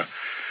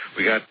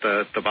we got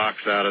the box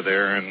out of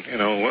there, and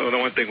the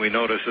one thing we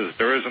notice is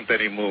there isn't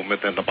any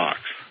movement in the box.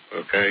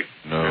 Okay?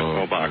 No. There's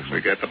no box.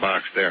 We got the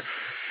box there.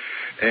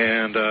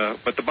 And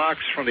but the box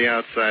from the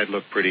outside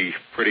looked pretty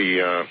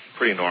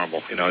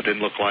normal. You know, it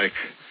didn't look like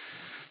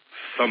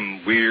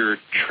some weird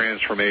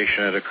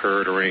transformation had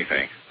occurred or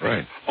anything.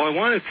 Right. Oh, I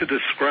wanted to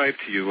describe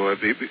to you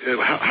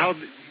how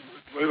I'm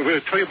going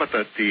to tell you about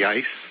the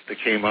ice that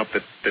came up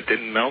that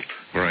didn't melt.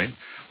 Right.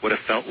 What it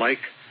felt like.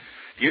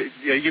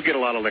 You get a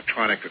lot of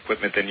electronic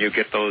equipment, and you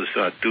get those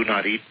do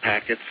not eat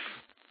packets.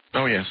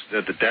 Oh, yes.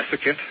 The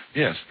desiccant.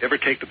 Yes. Ever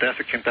take the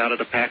desiccant out of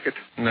the packet?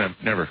 No,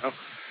 never. Oh.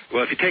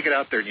 Well, if you take it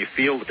out there and you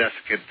feel the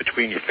desiccant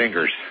between your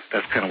fingers,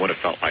 that's kind of what it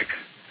felt like.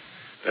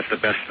 That's the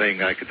best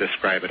thing I could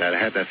describe it at. I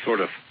had that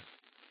sort of...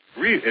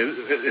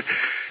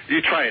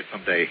 You try it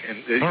someday,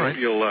 and all right.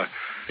 you'll...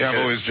 I've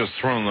always just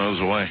thrown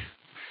those away.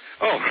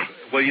 Oh,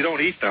 well, you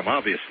don't eat them,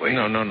 obviously.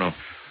 No.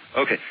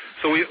 Okay,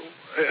 so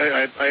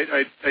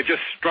I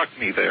just struck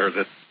me there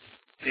that,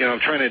 I'm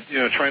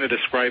trying to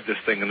describe this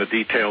thing in the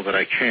detail that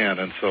I can,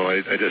 and so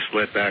I just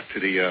led back to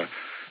the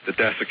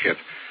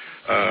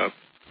desiccant.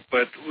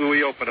 But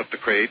we open up the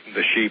crate, and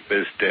the sheep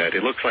is dead.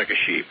 It looks like a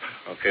sheep.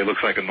 Okay, it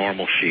looks like a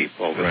normal sheep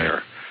over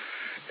there,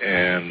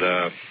 and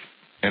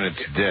it's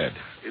dead.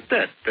 It's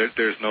dead.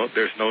 There's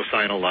no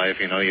sign of life.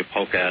 You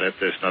poke at it.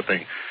 There's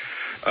nothing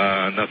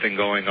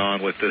going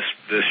on with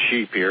this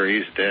sheep here.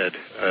 He's dead.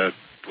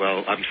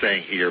 Well, I'm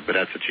saying here, but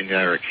that's a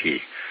generic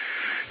he.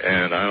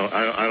 And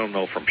I don't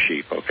know from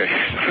sheep. Okay,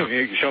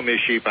 show me a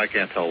sheep. I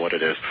can't tell what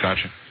it is.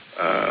 Gotcha.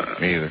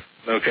 Me either.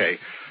 Okay.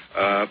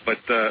 But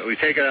we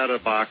take it out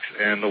of the box,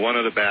 and one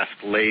of the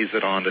Basque lays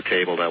it on the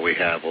table that we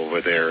have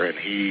over there, and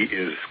he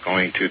is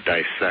going to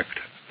dissect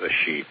the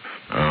sheep.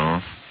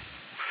 Oh.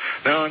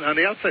 Now, on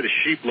the outside, the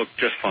sheep looked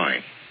just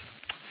fine.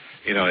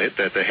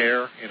 That the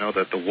hair,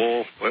 that the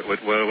wool,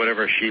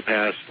 whatever a sheep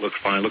has, looks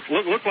fine. Look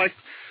like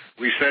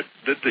we said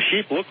that the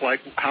sheep looked like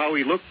how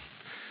he looked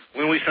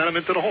when we sent him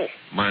into the hole.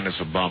 Minus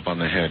a bump on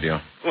the head,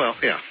 yeah. Well,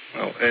 yeah.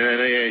 Oh,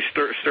 and he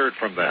stirred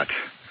from that.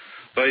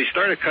 But he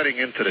started cutting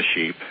into the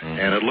sheep,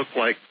 and it looked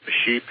like the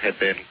sheep had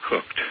been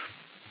cooked.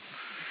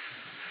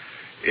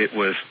 It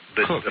was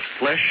the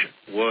flesh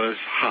was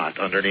hot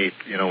underneath.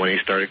 When he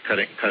started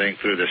cutting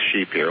through the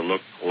sheep here, it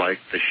looked like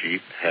the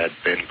sheep had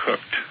been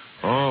cooked.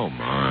 Oh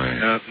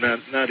my!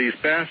 Now these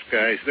Basque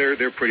guys,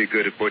 they're pretty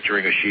good at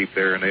butchering a sheep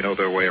there, and they know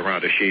their way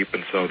around a sheep,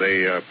 and so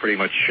they pretty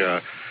much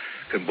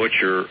can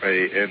butcher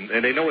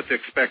and they know what to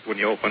expect when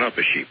you open up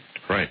a sheep.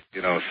 Right.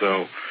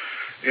 So.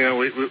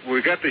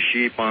 We got the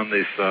sheep on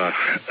this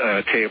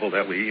table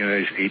that we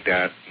eat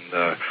at,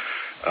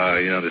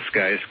 and this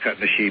guy's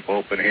cutting the sheep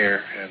open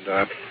here,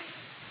 and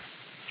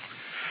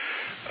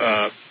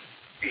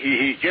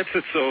he gets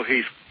it so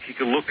he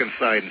can look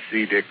inside and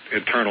see the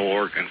internal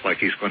organs, like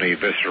he's going to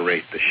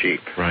eviscerate the sheep.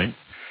 Right.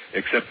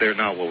 Except they're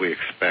not what we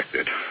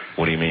expected.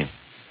 What do you mean?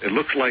 It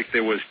looks like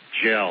there was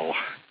gel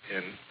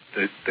in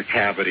the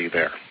cavity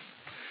there,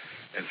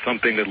 and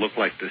something that looked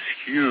like this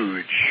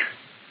huge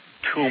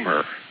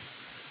tumor.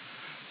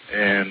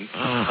 And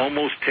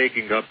almost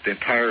taking up the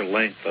entire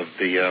length of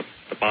the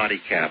body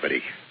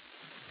cavity.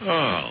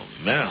 Oh,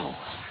 Mel.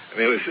 I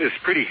mean, it's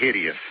pretty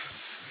hideous.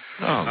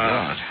 Oh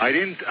God. I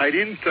didn't.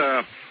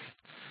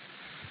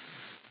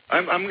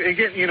 I'm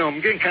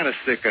getting kind of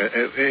sick.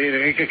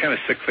 Getting kind of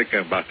sick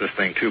thinking about this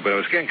thing too. But I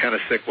was getting kind of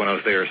sick when I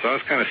was there, so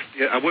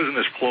I wasn't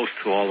as close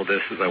to all of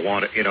this as I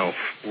wanted.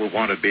 Would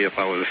want to be if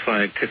I was a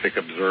scientific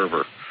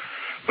observer.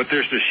 But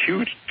there's this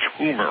huge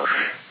tumor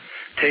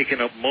taking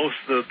up most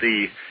of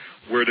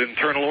where the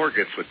internal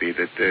organs would be,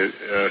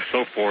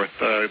 so forth,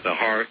 the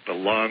heart, the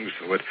lungs,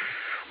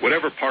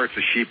 whatever parts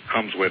the sheep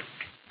comes with,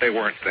 they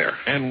weren't there.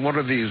 And what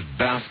are these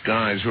Basque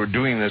guys who are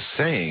doing this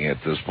saying at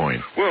this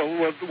point?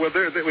 Well,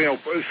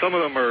 some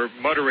of them are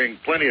muttering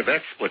plenty of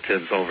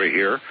expletives over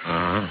here.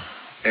 Uh-huh.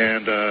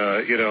 And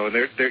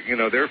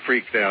they're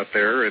freaked out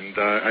there. And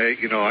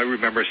I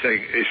remember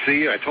saying,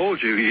 "See, I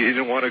told you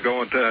didn't want to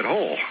go into that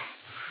hole."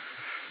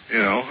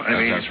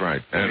 That's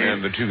right.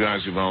 And the two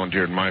guys who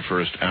volunteered my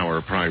first hour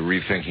are probably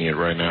rethinking it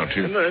right now,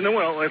 too.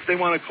 Well, if they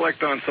want to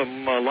collect on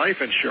some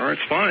life insurance,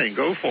 fine,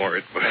 go for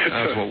it. But,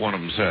 that's what one of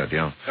them said,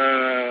 yeah.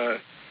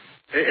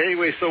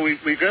 Anyway, so we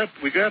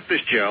got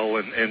this gel,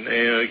 and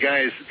the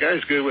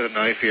guy's good with a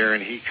knife here,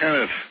 and he kind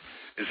of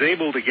is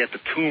able to get the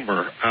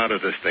tumor out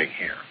of this thing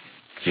here.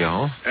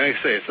 Yeah? And I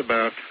say it's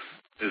about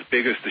as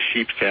big as the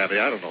sheep's cavity.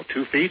 I don't know,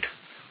 2 feet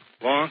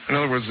long. In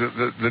other words,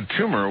 the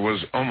tumor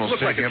was almost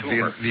taking up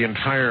the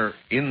entire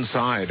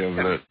inside of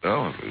the...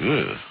 Oh,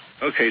 ugh.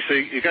 Okay, so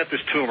you got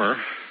this tumor,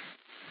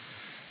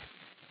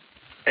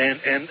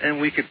 and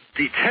we could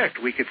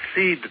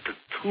see that the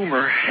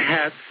tumor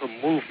had some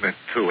movement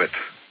to it.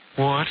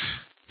 What?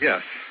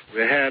 Yes,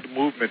 it had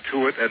movement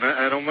to it, and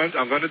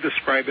I'm going to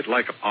describe it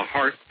like a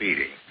heart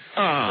beating.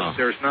 Oh.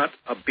 There's not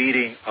a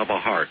beating of a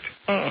heart,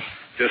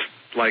 just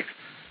like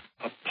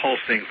a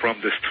pulsing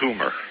from this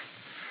tumor.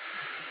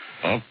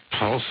 A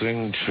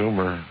pulsing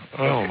tumor.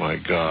 Oh, my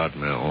God,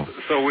 Mel.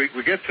 So we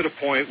get to the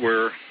point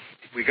where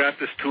we got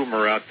this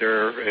tumor out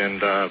there,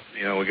 and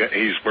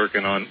he's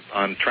working on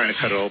trying to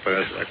cut it open.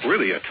 It's like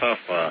really a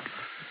tough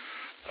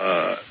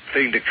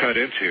thing to cut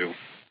into,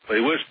 but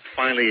he was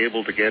finally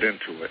able to get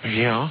into it.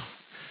 Yeah.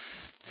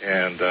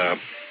 And,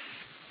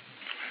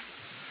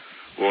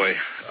 boy,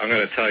 I'm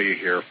going to tell you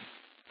here,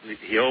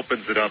 he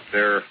opens it up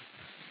there,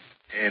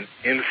 and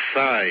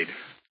inside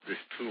this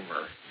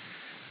tumor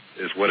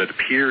is what it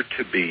appeared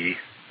to be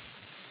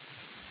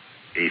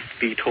a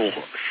fetal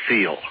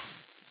seal.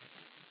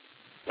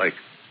 Like,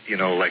 you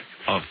know, like...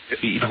 A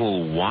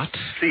fetal what?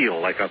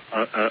 Seal, like a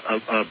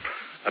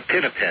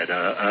pinniped,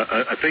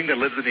 a thing that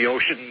lives in the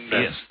ocean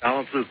that Yes.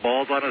 balances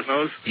balls on his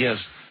nose. Yes.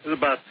 It's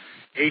about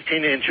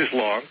 18 inches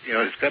long. You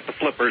know, it's got the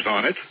flippers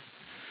on it.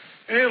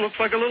 And it looks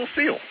like a little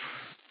seal.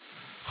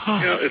 Huh.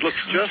 You know, it looks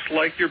just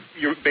like your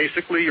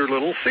basically your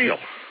little seal.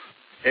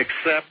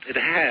 Except it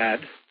had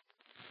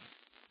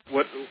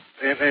what,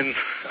 and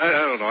I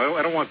don't know,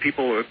 I don't want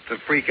people to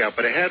freak out,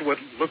 but it had what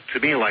looked to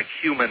me like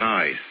human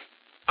eyes.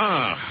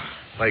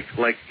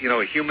 Like, you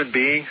know, a human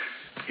being.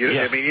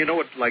 Yeah. I mean, you know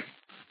what, like,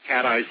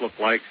 cat eyes look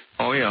like?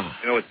 Oh, yeah.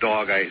 You know what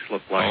dog eyes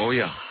look like? Oh,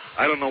 yeah.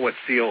 I don't know what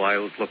seal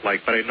eyes look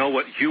like, but I know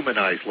what human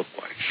eyes look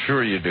like.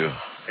 Sure you do.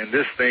 And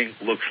this thing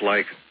looks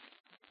like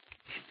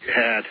it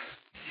had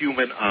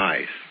human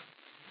eyes.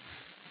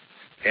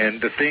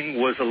 And the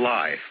thing was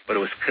alive, but it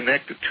was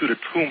connected to the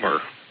tumor,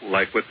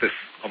 like with this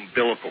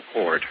umbilical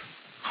cord.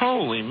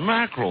 Holy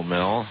mackerel,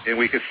 Mel. And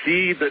we could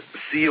see the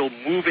seal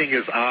moving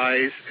his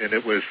eyes, and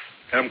it was...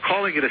 I'm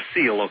calling it a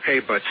seal,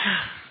 okay, but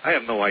I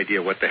have no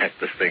idea what the heck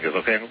this thing is,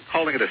 okay? I'm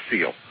calling it a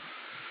seal.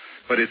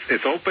 But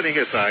it's opening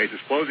its eyes,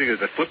 it's closing it,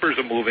 the flippers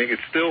are moving,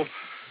 it's still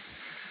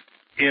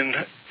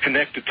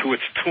connected to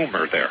its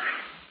tumor there.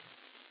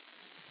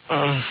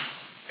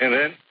 And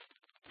then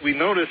we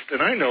noticed,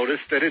 and I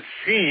noticed, that it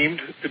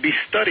seemed to be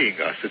studying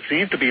us. It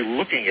seemed to be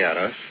looking at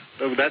us.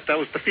 That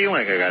was the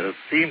feeling I got. It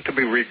seemed to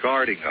be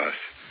regarding us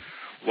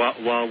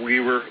while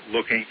we were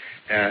looking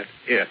at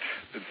it.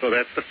 And so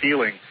that's the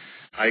feeling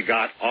I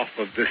got off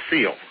of this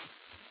seal.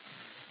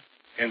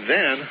 And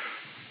then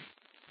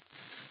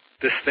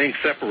this thing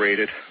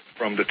separated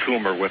from the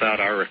tumor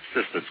without our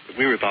assistance.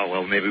 We thought,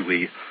 well, maybe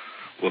we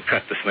will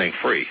cut this thing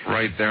free.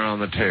 Right there on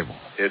the table.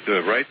 It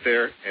right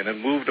there, and it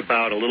moved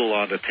about a little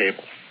on the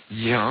table.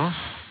 Yeah.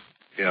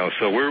 You know,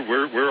 so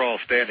we're all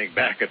standing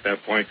back at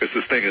that point because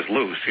this thing is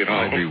loose. You know,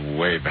 I'll be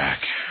way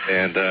back.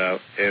 And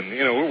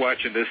you know, we're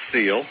watching this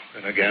seal,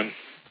 and again,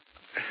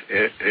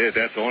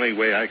 that's the only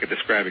way I could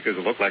describe it because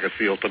it looked like a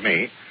seal to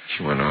me.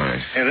 Human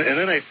eyes. And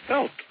then I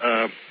felt,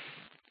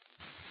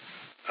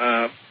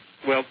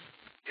 well,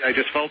 I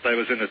just felt I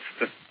was in the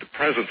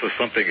presence of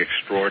something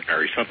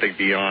extraordinary, something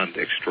beyond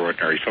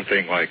extraordinary,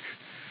 something like,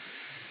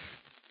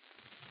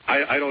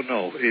 I don't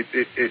know.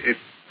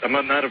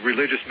 I'm not a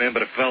religious man,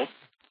 but I felt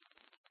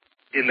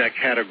in that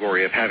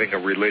category of having a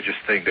religious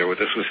thing there.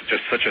 This was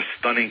just such a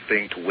stunning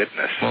thing to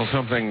witness. Well,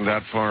 something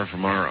that far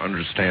from our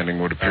understanding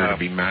would appear to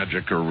be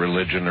magic or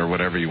religion or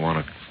whatever you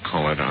want to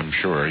call it, I'm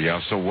sure. Yeah,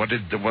 so what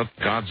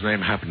God's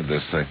name happened to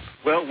this thing?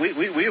 Well,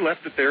 we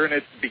left it there, and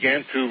it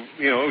began to,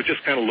 you know, it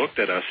just kind of looked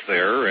at us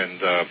there,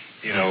 and,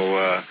 you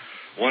know,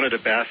 one of the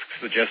Basques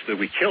suggested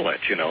we kill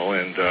it, you know,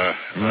 and,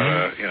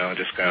 you know,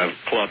 just kind of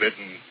club it,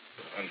 and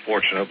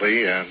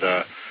unfortunately,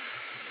 and,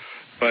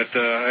 but,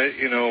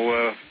 you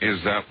know...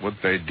 Is that what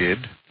they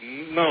did?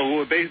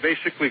 No,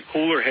 basically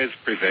cooler heads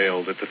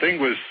prevailed. The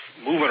thing was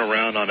moving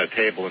around on a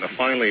table, and it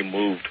finally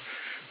moved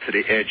to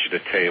the edge of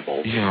the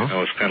table. Yeah. You know, it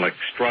was kind of like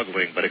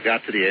struggling, but it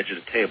got to the edge of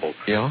the table.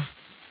 Yeah.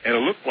 And it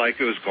looked like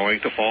it was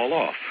going to fall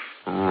off.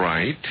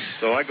 Right.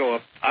 So I go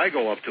up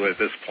to it at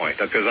this point,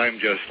 because I'm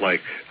just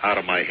like out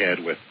of my head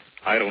with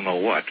I don't know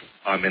what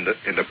I'm in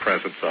the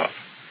presence of.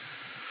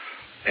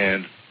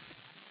 And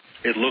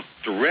it looked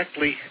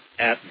directly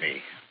at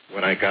me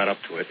when I got up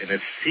to it, and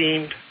it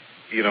seemed,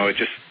 you know, it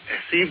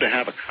seemed to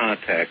have a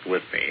contact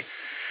with me.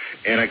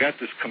 And I got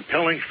this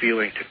compelling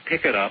feeling to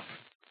pick it up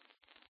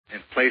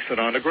and place it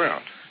on the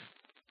ground.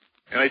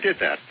 And I did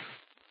that.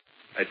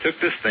 I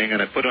took this thing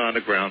and I put it on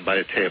the ground by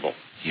a table.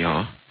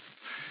 Yeah.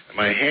 And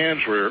my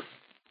hands were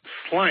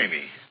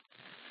slimy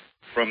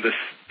from the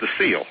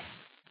seal,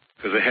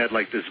 because it had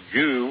like this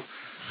goo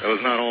that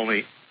was not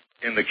only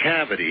in the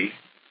cavity,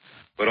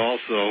 but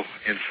also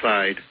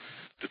inside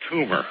the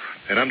tumor.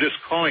 And I'm just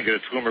calling it a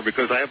tumor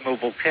because I have no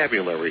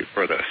vocabulary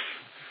for this.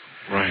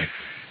 Right.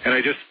 And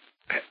I just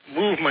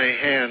moved my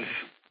hands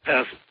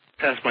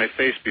past my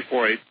face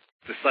before I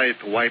decided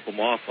to wipe them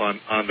off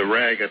on the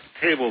rag at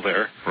the table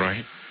there.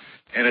 Right.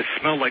 And it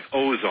smelled like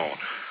ozone.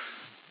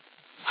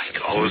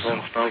 Like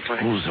ozone smells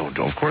like? Ozone.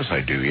 Of course I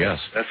do, yes.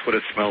 That's what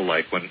it smelled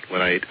like because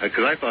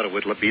I thought it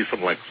would be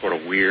some like sort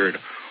of weird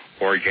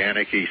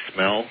organic-y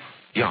smell.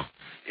 Yeah.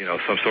 You know,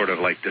 some sort of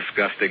like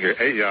disgusting.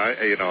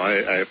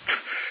 I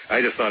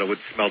just thought it would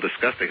smell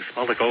disgusting. It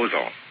smelled like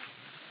ozone.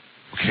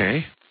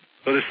 Okay.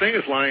 So this thing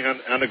is lying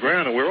on the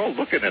ground, and we're all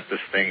looking at this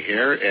thing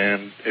here,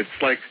 and it's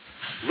like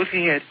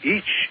looking at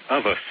each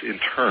of us in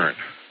turn.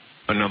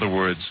 In other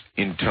words,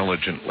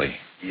 intelligently.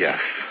 Yes.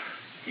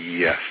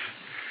 Yes.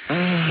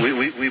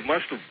 We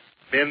must have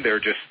been there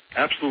just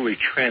absolutely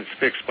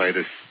transfixed by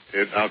this,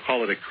 I'll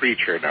call it a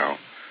creature now,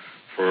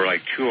 for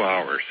like 2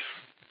 hours.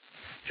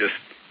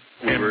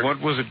 And what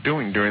was it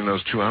doing during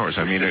those 2 hours?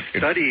 I mean,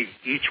 studying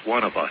each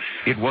one of us.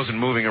 It wasn't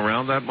moving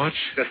around that much?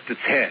 Just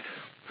its head.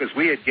 Because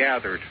we had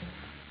gathered,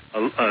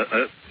 this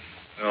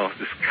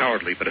is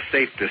cowardly, but a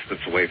safe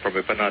distance away from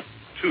it, but not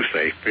too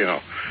safe, you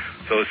know.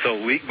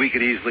 So we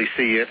could easily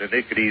see it, and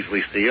it could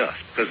easily see us.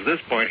 Because at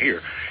this point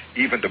here,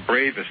 even the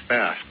bravest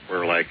Basque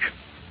were like,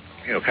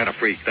 you know, kind of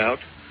freaked out.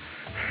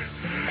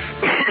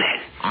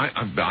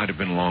 I'd have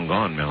been long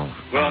gone, Mel.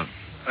 Well,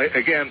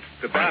 again,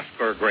 the Basque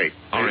are great.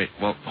 All right,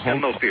 well,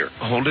 no fear.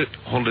 Hold it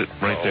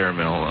right there,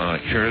 Mel.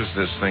 Here's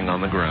this thing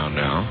on the ground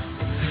now.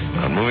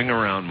 Not moving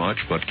around much,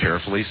 but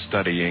carefully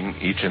studying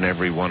each and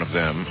every one of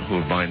them, who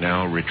have by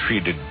now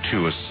retreated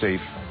to a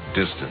safe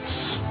distance.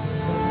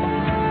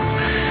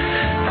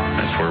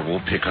 That's where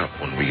we'll pick up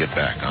when we get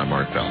back. I'm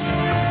Art Bell.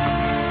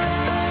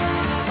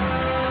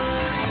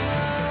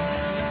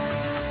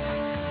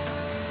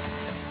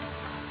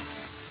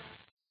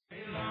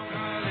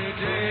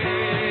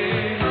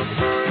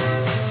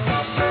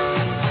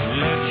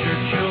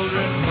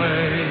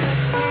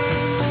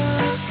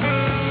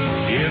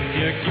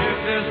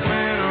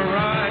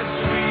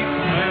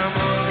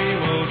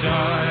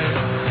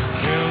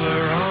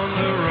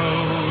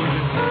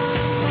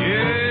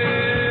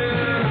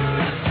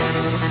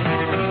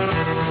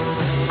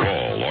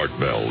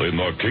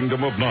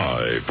 Kingdom of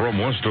Nye, from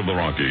west of the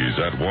Rockies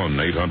at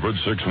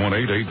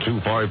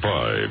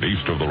 1-800-618-8255.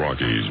 East of the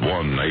Rockies,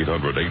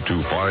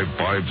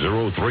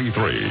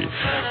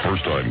 1-800-825-5033.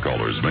 First-time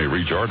callers may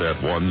reach Art at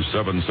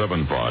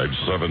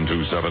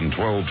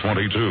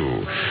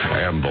 1-775-727-1222.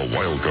 And the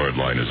wildcard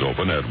line is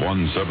open at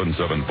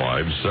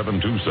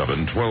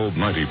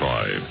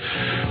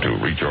 1-775-727-1295. To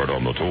reach Art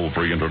on the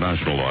toll-free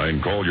international line,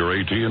 call your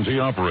AT&T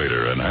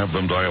operator and have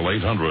them dial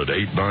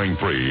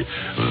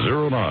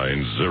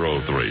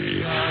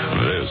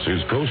 800-893-0903. This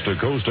is Coast to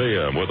Coast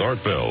AM with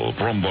Art Bell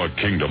from the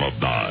Kingdom of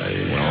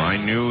Nye. Well, I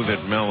knew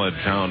that Mel had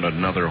found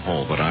another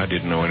hole, but I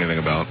didn't know anything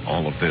about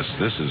all of this.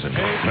 This is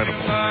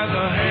incredible.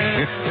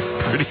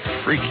 Pretty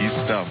freaky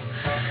stuff.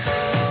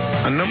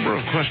 A number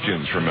of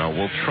questions for Mel.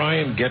 We'll try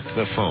and get to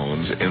the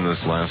phones in this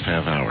last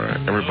half hour.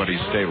 Everybody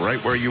stay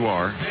right where you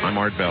are. I'm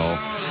Art Bell.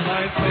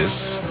 This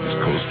is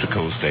Coast to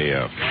Coast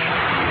AM.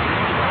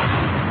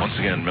 Once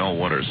again, Mel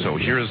Waters. So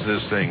here's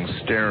this thing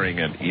staring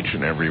at each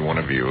and every one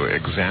of you,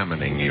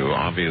 examining you,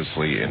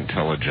 obviously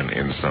intelligent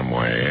in some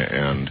way,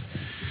 and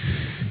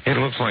it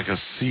looks like a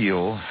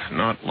seal,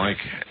 not like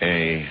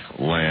a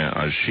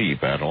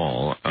sheep at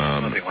all.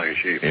 Nothing like a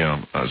sheep.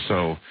 Yeah.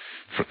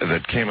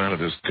 That came out of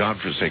this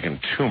godforsaken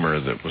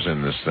tumor that was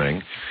in this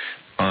thing.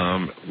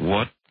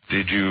 What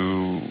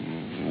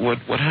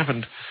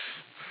happened?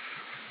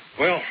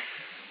 Well,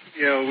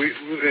 you know,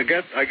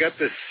 I got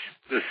the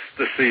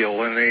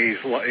seal, and he's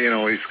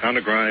kind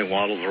of grinding,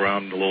 waddles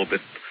around a little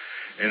bit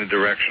in the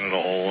direction of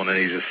the hole, and then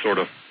he's just sort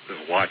of is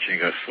watching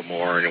us some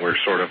more, and we're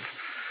sort of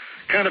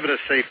kind of at a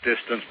safe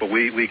distance, but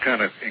we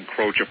kind of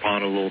encroach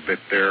upon a little bit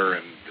there,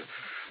 and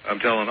I'm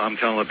telling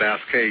the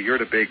Basque, hey, you're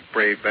the big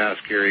brave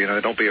Basque here, you know,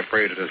 don't be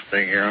afraid of this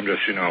thing here. I'm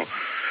just,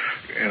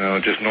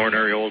 just an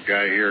ordinary old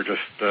guy here.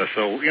 Just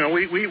so we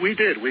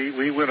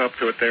went up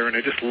to it there, and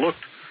it just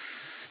looked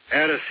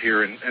at us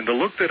here, and the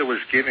look that it was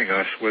giving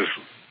us was,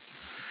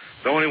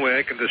 the only way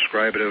I can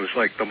describe it, it was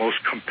like the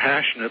most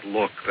compassionate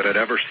look that I'd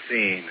ever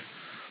seen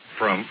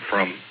from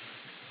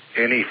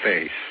any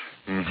face.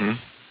 Mm-hmm.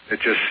 It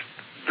just,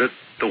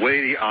 the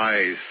way the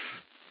eyes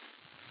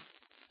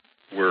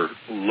were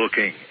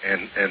looking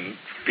and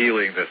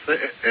feeling this,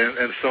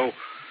 and so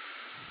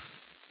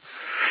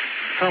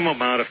some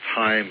amount of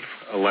time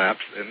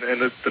elapsed, and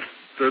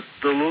the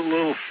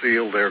little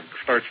seal there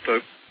starts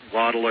to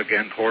waddle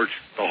again towards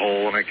the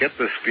hole, and I get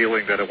this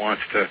feeling that it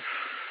wants to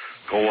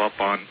go up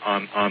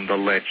on the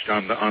ledge,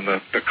 on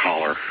the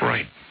collar.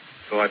 Right.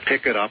 So I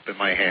pick it up in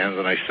my hands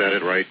and I set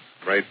it right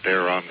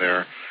there on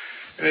there.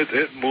 And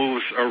it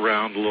moves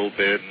around a little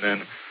bit, and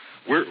then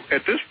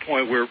at this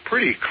point we're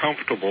pretty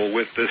comfortable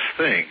with this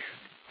thing.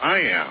 I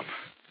am,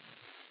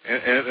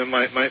 and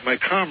my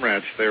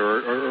comrades there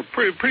are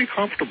pretty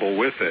comfortable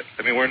with it.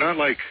 I mean, we're not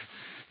like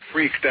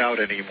freaked out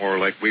anymore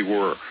like we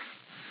were,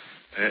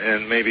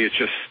 and maybe it's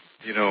just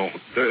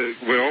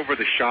we're over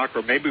the shock,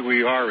 or maybe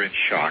we are in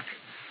shock.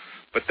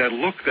 But that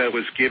look that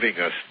was giving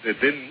us,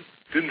 it didn't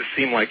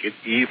seem like an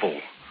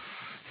evil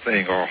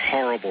thing or a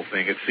horrible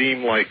thing. It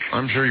seemed like,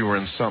 I'm sure you were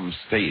in some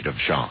state of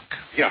shock.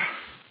 Yeah.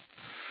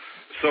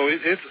 So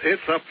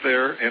it's up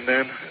there, and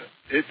then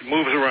it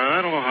moves around.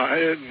 I don't know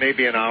how.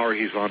 Maybe an hour.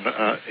 He's on.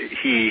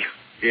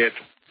 It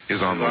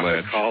is on the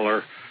ledge. The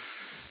collar.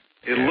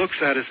 It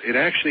looks at us. It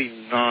actually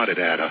nodded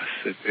at us.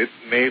 It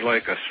made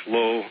like a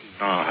slow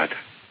nod.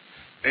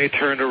 And he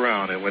turned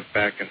around and went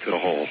back into the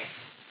hole.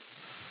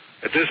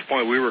 At this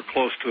point, we were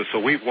close to it, so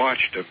we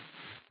watched him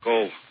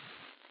go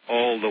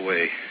all the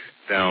way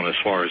down as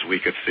far as we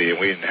could see, and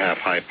we didn't have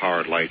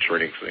high-powered lights or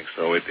anything,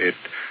 so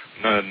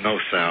no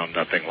sound,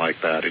 nothing like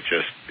that. It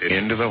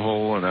into the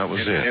hole, and that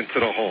was it. Into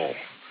the hole,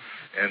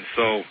 and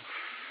so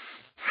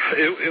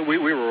we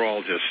were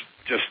all just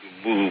just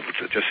moved,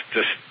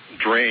 just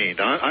drained.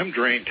 I'm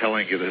drained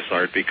telling you this,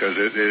 Art, because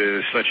it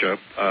is such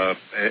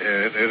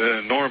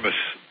an enormous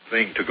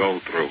thing to go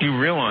through. You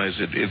realize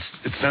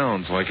it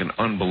sounds like an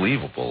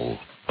unbelievable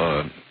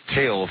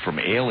tale from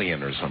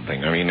Alien or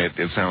something. I mean,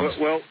 it sounds...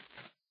 Well,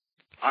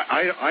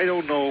 I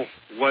don't know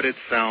what it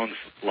sounds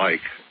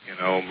like. You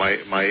know,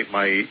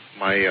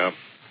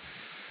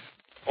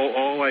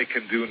 all I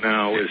can do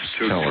now is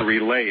to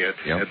relay it,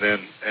 yep.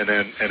 and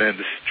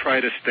then try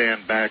to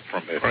stand back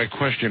from it. All right,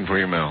 question for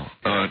you, Mel.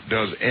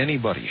 Does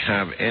anybody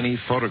have any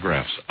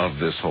photographs of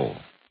this hole?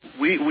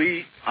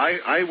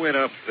 I went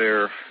up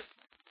there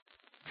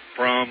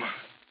from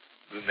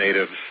the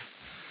natives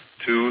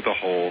to the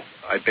hole.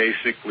 I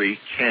basically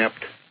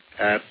camped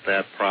at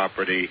that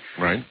property.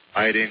 Right.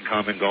 I didn't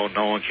come and go.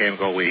 No one came and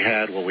go. We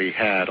had what we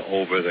had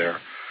over there.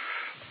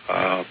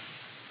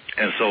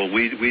 And so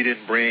we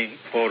didn't bring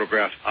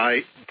photographs.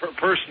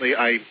 Personally,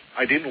 I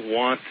didn't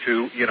want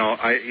to.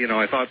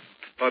 I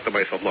thought to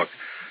myself, look,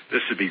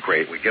 this would be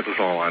great. We get this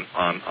all on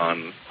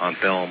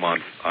film,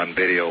 on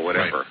video,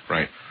 whatever.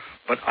 Right.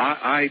 But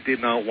I did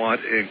not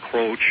want to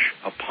encroach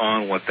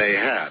upon what they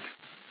had.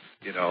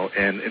 You know,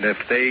 and if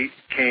they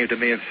came to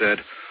me and said,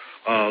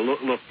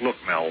 look,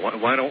 Mel,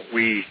 why don't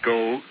we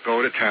go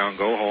to town,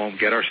 go home,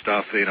 get our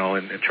stuff, you know,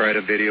 and try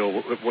to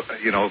video,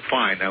 you know,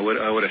 fine, I would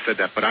have said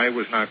that, but I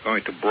was not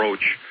going to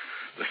broach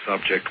the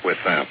subject with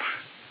them.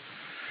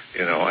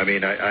 You know, I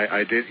mean,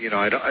 I did, you know,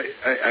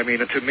 I mean,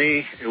 to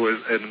me, it was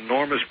an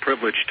enormous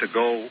privilege to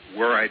go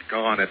where I'd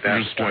gone at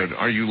that point.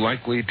 Are you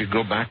likely to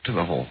go back to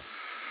the hole?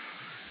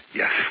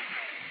 Yes.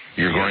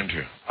 You're going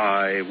to?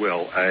 I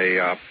will.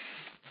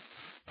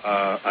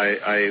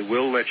 I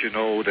will let you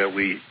know that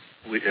we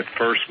at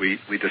first we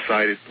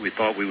decided we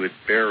thought we would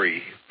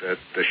bury the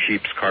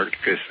sheep's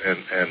carcass and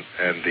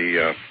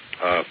the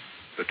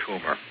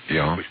tumor.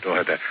 Yeah. We still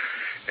had that,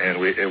 and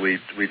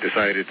we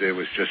decided it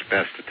was just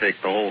best to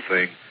take the whole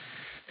thing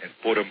and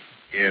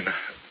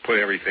put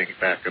everything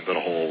back into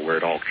the hole where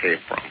it all came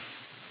from.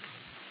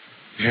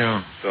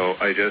 Yeah. So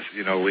I just,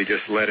 you know, we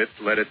just let it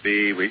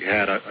be. We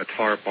had a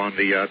tarp on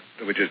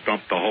we just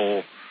dumped the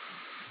whole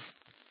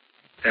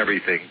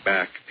everything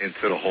back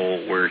into the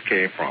hole where it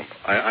came from.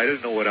 I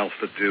didn't know what else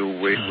to do.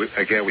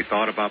 We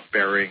thought about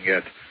burying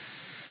it,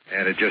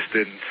 and it just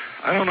didn't.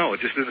 I don't know. It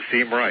just didn't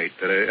seem right.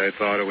 That I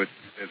thought it would.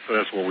 And so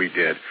that's what we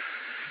did.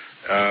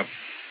 I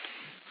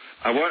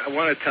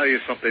want to tell you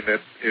something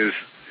that is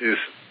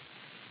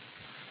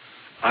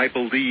I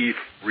believe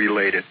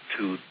related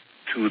to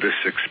this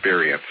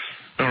experience.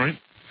 All right.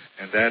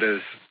 And that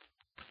is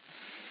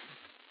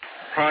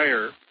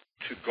prior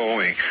to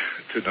going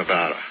to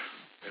Nevada.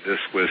 This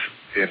was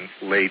in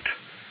late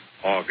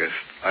August.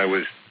 I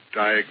was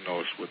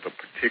diagnosed with a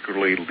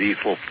particularly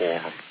lethal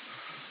form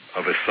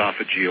of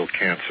esophageal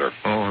cancer.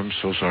 Oh, I'm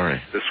so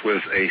sorry. This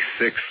was a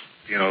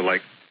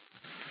like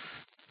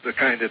the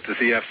kind that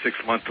you have 6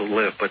 months to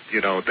live, but,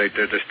 you know, they're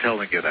just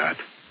telling you that.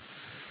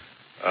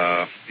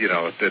 You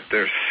know, that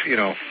there's, you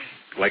know,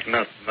 like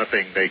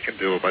nothing they can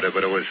do about it,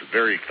 but it was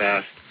very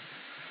fast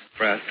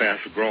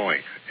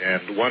growing.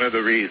 And one of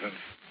the reasons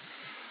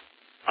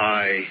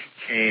I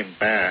came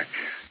back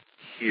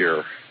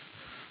here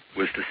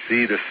was to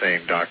see the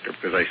same doctor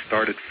because I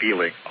started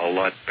feeling a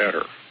lot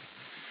better.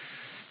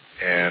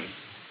 And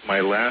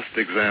my last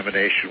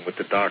examination with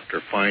the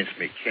doctor finds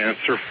me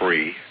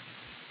cancer-free.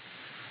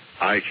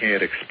 I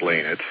can't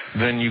explain it.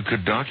 Then you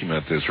could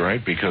document this,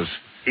 right? Because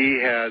he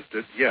has,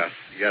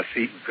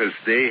 because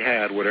they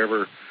had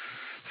whatever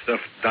stuff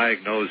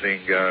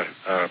diagnosing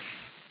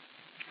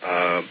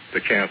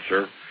the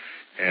cancer,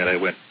 and I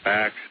went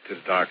back to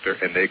the doctor,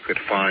 and they could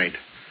find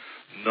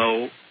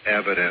no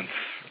evidence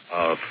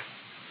of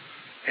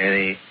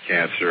any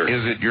cancer.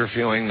 Is it your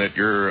feeling that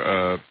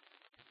your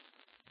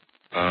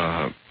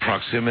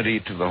proximity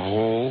to the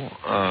hole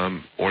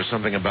or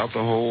something about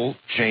the hole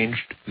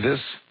changed this?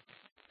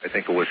 I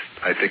think it was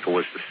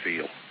the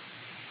seal.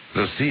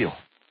 The seal?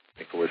 I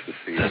think it was the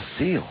seal. The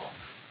seal?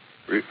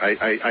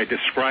 I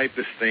described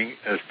this thing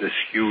as this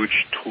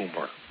huge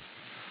tumor.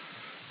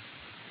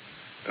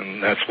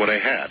 And that's what I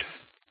had.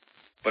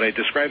 But I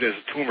described it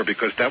as a tumor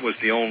because that was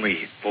the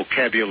only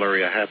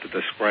vocabulary I had to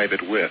describe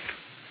it with.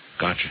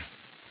 Gotcha.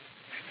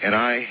 And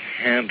I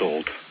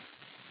handled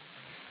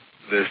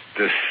this.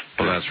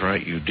 Well, that's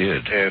right, you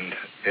did. And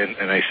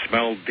I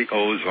smelled the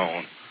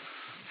ozone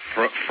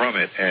from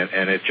it,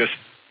 and it just,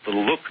 the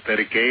look that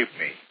it gave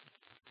me,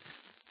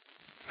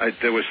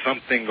 there was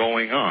something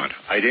going on.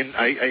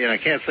 I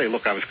can't say,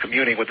 look, I was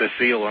communing with the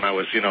seal and I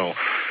was,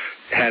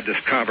 had this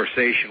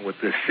conversation with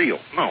this seal.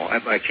 No,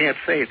 I can't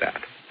say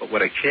that. But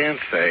what I can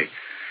say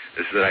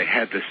is that I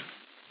had this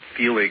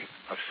feeling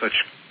of such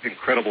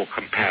incredible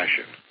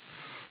compassion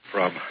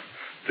from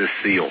this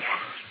seal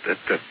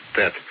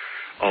that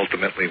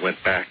ultimately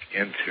went back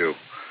into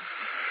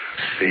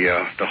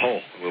the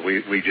hole.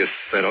 We just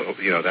said,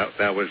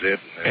 that was it.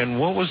 And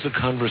what was the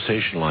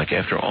conversation like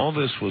after all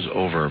this was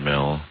over,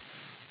 Mel?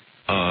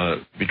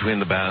 Between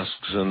the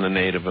Basques and the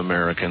Native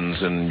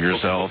Americans and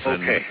yourself?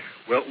 Okay.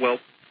 Well,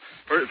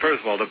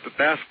 first of all, the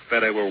Basques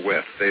that I were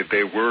with,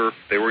 they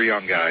were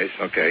young guys,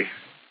 okay,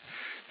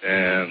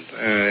 and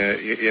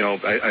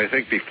I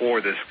think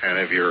before this kind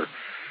of your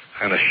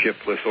kind of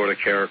shiftless sort of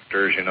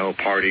characters,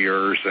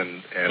 partiers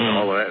and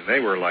all of that, and they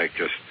were like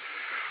just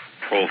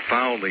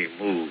profoundly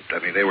moved. I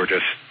mean, they were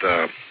just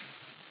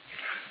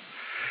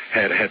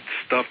had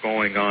stuff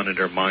going on in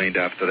their mind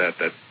after that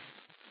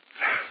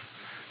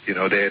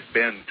they had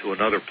been to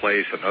another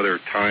place, another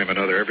time,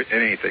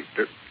 anything.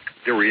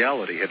 Their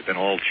reality had been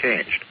all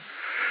changed.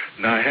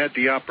 Now, I had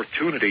the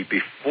opportunity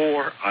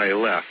before I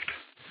left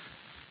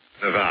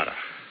Nevada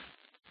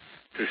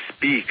to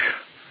speak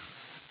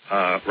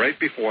right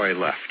before I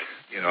left.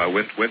 I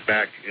went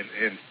back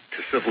into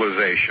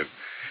civilization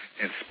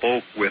and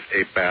spoke with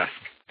a Basque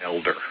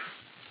elder.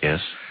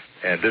 Yes.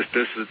 And this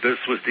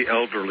was the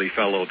elderly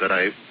fellow that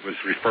I was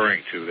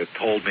referring to that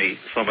told me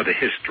some of the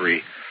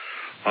history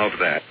of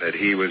that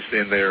he was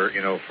in there,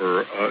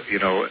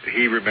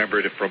 he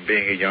remembered it from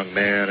being a young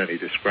man, and he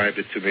described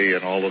it to me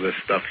and all of this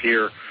stuff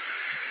here.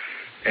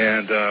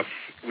 And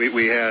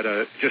we had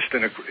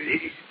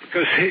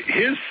because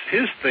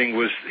his thing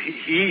was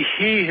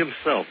he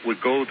himself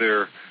would go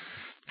there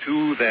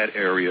to that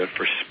area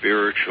for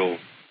spiritual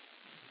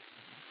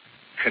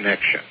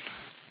connection,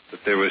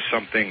 that there was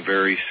something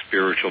very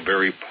spiritual,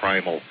 very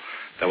primal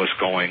that was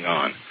going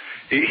on.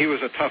 He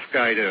was a tough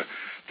guy to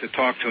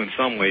talk to in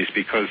some ways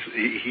because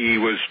he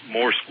was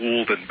more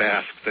schooled in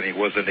Basque than he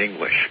was in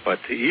English, but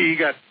he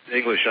got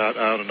English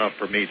out enough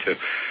for me to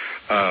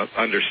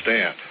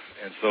understand.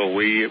 And so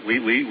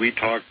we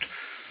talked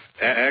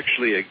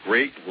actually at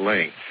great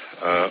length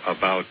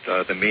about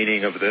the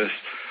meaning of this.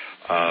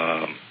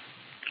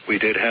 We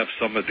did have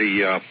some of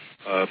the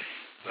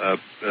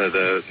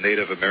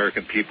Native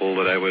American people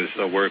that I was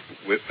working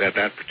with at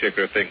that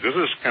particular thing. This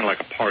is kind of like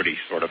a party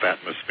sort of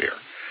atmosphere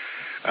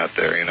out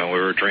there. We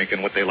were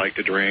drinking what they like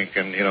to drink,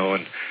 and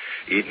and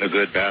eating the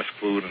good Basque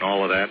food and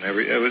all of that. And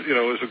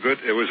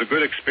it was a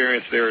good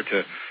experience there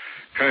to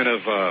kind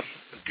of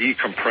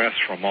decompress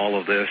from all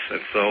of this.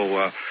 And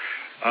so,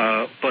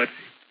 but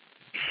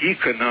he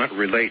could not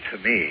relate to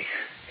me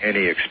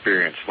any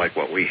experience like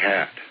what we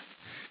had,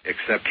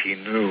 except he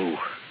knew.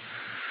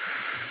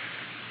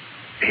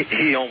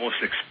 He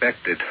almost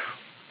expected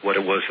what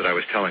it was that I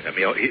was telling him.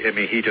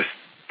 He just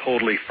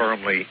totally,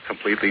 firmly,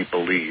 completely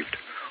believed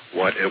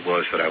what it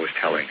was that I was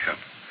telling him.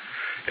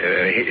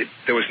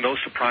 There was no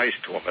surprise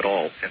to him at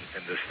all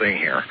in this thing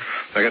here.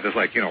 So I got this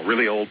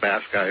really old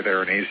Basque guy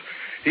there, and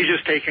he's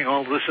just taking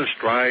all this in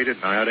stride and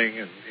nodding,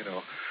 and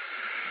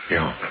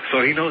Yeah.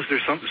 So he knows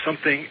there's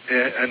something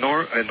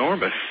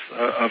enormous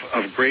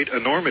of great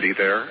enormity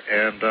there,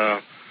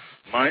 and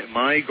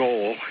my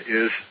goal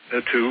is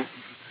to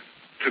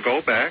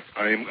go back.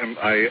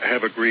 I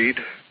have agreed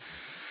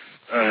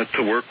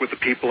to work with the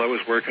people I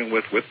was working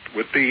with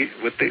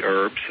the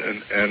herbs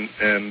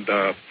and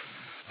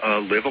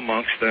live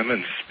amongst them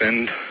and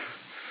spend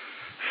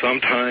some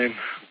time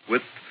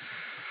with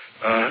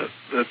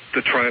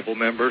the tribal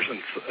members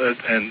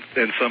and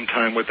some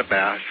time with the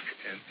Basque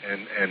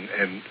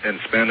and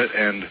spend it.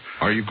 And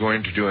are you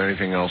going to do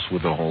anything else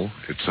with the hole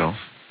itself?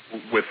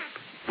 With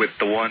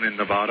the one in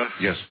Nevada?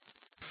 Yes.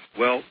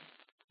 Well,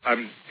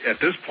 I'm at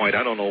this point.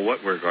 I don't know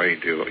what we're going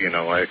to do.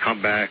 I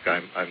come back.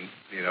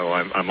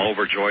 I'm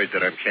overjoyed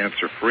that I'm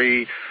cancer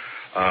free.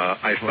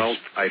 I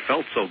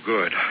felt so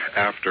good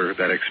after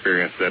that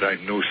experience that I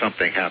knew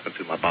something happened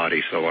to my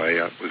body. So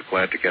I was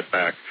glad to get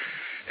back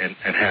and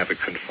have it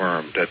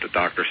confirmed that the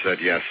doctor said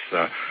yes.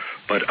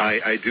 But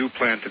I do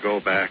plan to go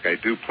back. I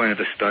do plan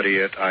to study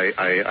it.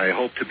 I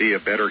hope to be a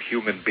better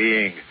human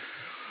being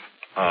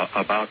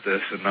about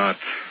this and not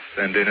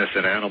send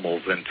innocent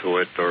animals into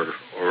it or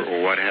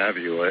what have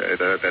you.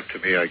 That to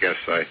me, I guess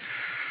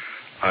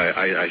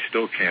I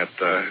still can't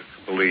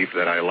believe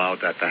that I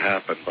allowed that to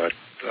happen, but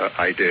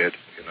I did,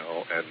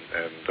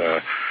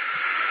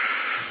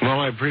 Well,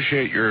 I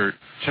appreciate your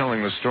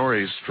telling the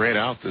story straight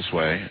out this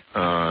way.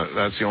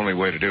 That's the only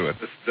way to do it.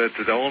 That's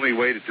the only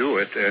way to do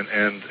it,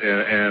 and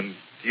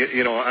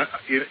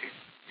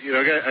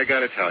I got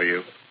to tell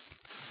you,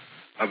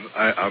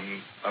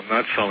 I'm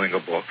not selling a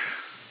book.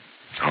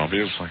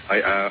 Obviously.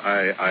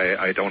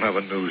 I don't have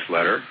a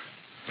newsletter.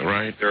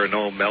 Right. There are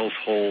no Mel's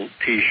Hole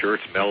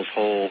T-shirts, Mel's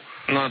Hole.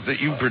 Not that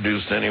you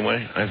produced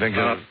anyway, I think.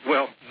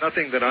 Well,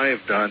 nothing that I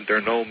have done. There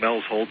are no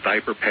Mel's Hole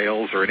diaper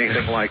pails or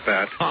anything like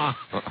that.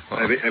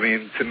 I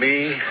mean, to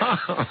me...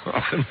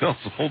 Mel's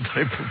Hole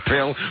diaper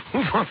pail?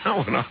 Who brought that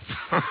one up?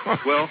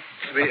 Well,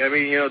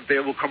 they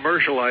will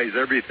commercialize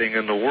everything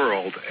in the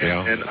world,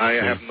 and I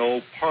have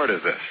no part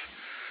of this.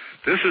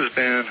 This has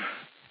been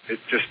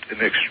just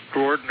an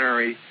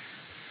extraordinary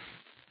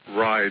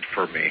ride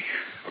for me,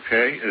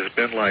 okay? It's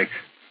been like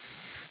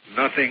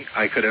nothing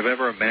I could have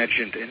ever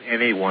imagined in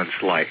anyone's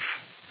life.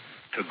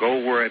 To go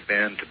where I've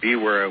been, to be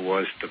where I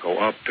was, to go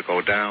up, to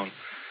go down,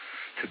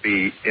 to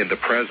be in the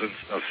presence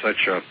of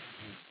such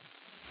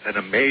an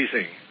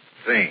amazing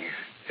thing.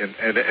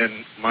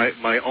 And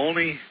my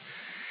only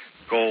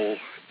goal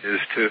is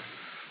to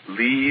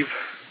leave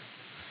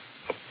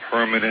a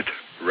permanent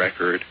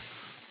record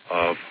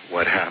of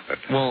what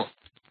happened. Well,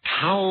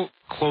 how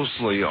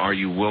closely are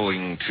you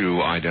willing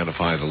to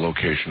identify the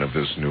location of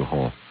this new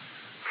hole?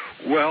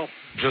 Well,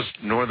 just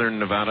northern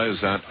Nevada,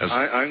 is that?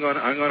 I'm going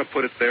to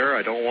put it there.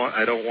 I don't want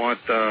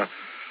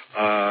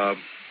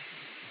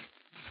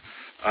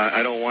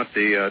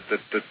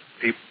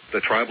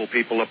the tribal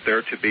people up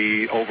there to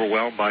be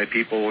overwhelmed by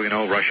people,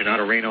 rushing out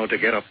of Reno to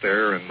get up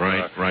there and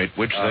right,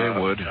 which they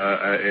would,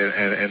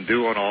 and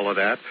doing all of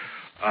that.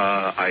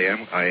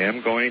 I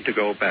am going to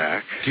go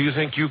back. Do you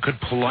think you could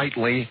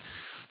politely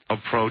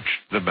approach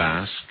the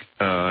Basque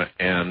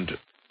and,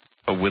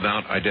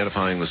 without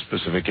identifying the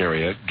specific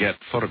area, get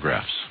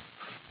photographs?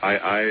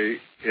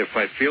 If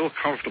I feel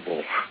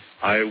comfortable,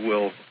 I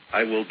will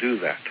do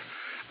that.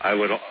 I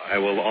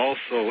will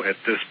also at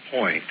this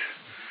point,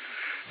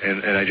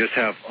 and I just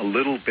have a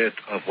little bit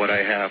of what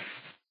I have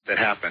that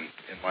happened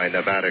in my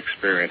Nevada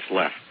experience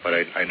left, but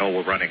I know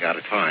we're running out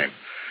of time,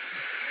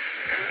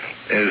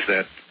 is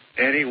that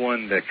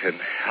anyone that can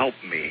help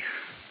me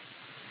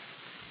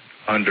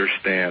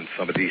understand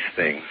some of these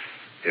things,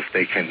 if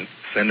they can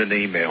send an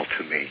email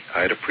to me,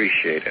 I'd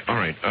appreciate it. All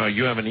right.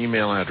 You have an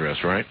email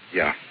address, right?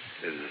 Yeah.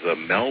 It's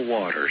Mel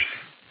Waters.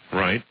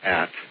 Right.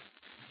 At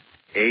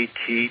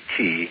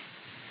ATTBI.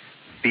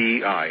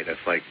 That's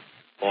like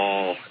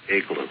ball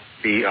igloo.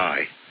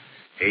 BI.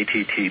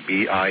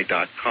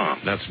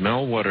 ATTBI.com. That's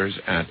Mel Waters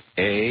at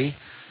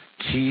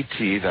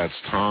ATT. That's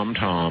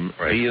Tom.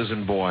 Right. B as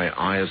in boy,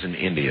 I as in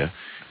India.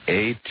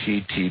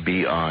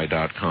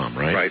 ATTBI.com,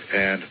 right? Right,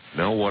 and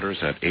Mel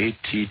Waters at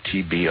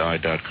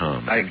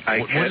ATTBI.com.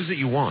 What is it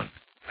you want?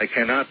 I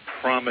cannot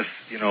promise,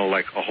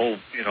 like a whole,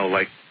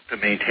 like to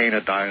maintain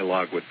a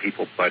dialogue with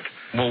people, but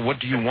well, what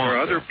do you want? There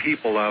are other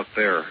people out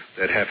there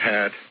that have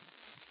had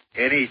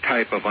any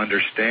type of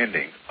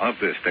understanding of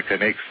this that can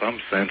make some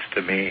sense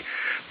to me,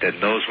 that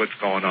knows what's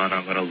going on.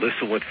 I'm going to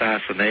listen with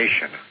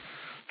fascination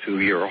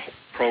to your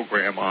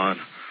program on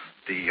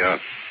the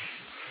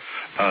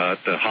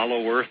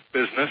Hollow Earth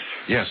business.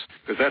 Yes.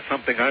 Because that's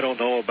something I don't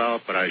know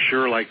about, but I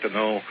sure like to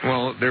know.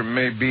 Well, there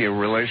may be a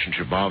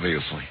relationship,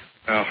 obviously.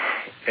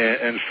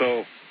 And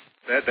so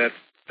that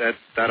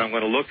I'm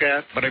going to look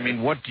at. But I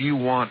mean, what do you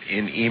want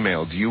in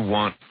email? Do you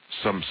want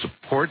some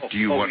support? Do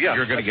you want? Yes.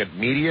 You're going to get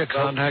media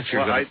contacts.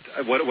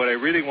 What I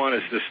really want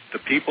is just the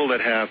people that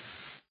have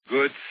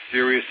good,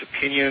 serious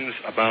opinions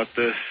about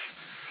this.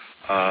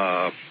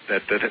 That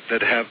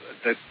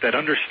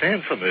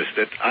understand some of this.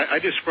 That I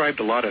described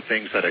a lot of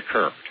things that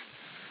occurred.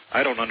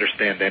 I don't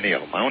understand any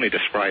of them. I only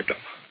described them.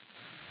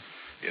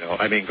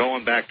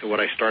 Going back to what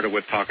I started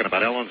with, talking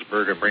about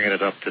Ellensburg and bringing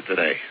it up to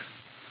today.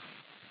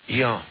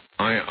 Yeah,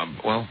 I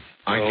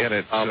get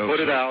it. I'll put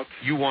it out.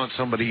 You want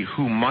somebody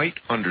who might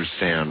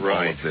understand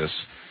all of this,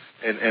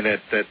 and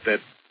that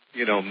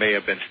may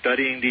have been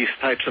studying these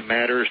types of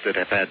matters, that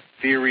have had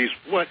theories,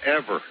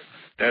 whatever.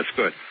 That's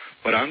good.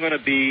 But I'm going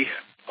to be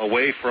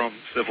away from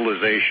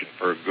civilization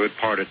for a good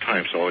part of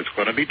time, so it's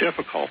going to be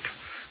difficult,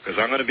 because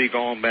I'm going to be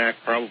going back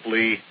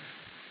probably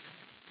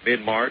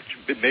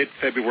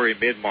mid-February,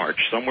 mid-March,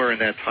 somewhere in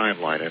that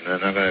timeline, and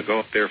then I'm going to go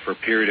up there for a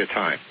period of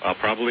time. I'll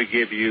probably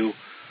give you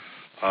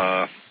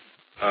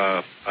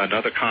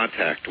another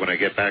contact when I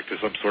get back to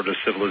some sort of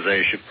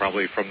civilization,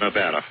 probably from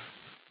Nevada,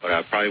 but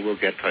I probably will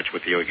get in touch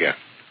with you again.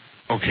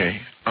 Okay.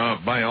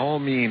 By all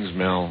means,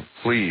 Mel,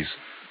 please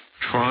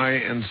try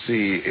and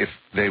see if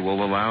they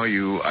will allow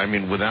you,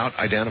 without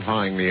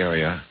identifying the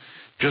area,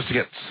 just to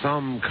get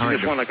some kind you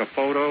just want like a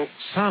photo?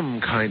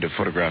 Some kind of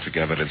photographic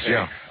evidence,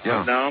 yeah.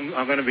 Now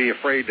I'm going to be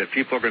afraid that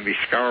people are going to be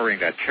scouring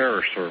that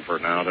terror server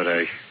now that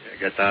I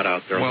get that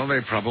out there. Well,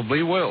 they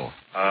probably will.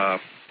 I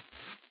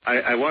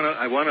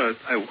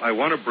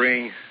want to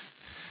bring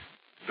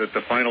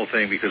the final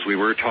thing, because we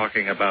were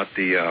talking about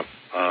the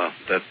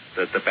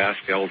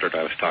Basque elder that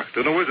I was talking to.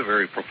 And it was a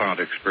very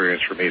profound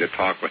experience for me to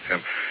talk with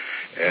him.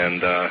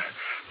 And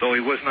though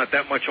he was not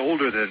that much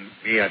older than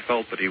me, I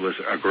felt that he was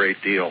a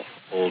great deal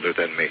older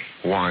than me.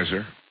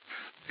 Wiser.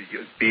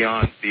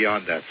 Beyond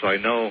that. So I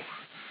know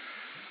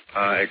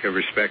I can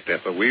respect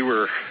that. But we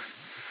were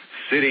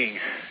sitting,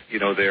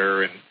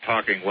 there and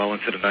talking well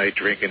into the night,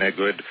 drinking a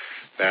good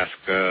Basque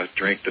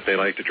drink that they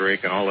like to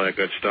drink and all that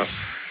good stuff.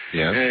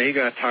 Yes. And he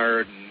got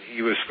tired and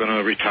he was going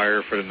to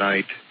retire for the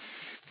night.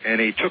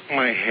 And he took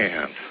my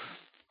hand,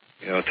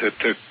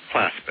 to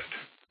clasp it.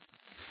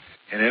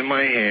 And in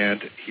my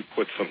hand, he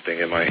put something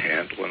in my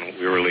hand when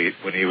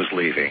he was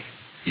leaving.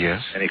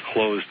 Yes. And he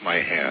closed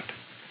my hand.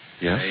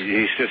 Yes. And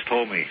he just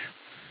told me,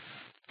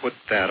 put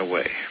that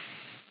away.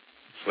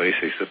 So he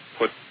said,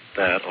 put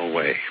that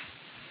away.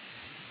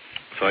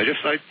 So I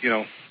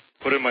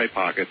put it in my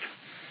pocket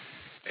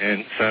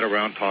and sat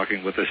around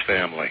talking with his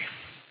family.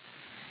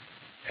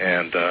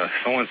 And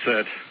someone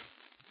said,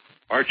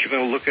 aren't you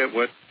going to look at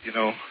what,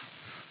 the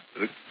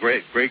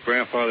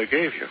great-grandfather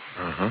gave you?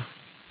 Uh-huh.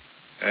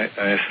 And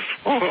I said,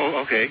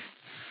 oh, okay.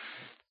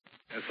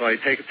 And so I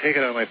take it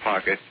out of my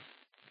pocket,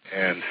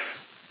 and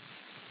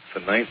it's a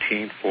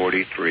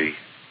 1943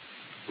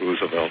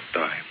 Roosevelt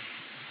dime.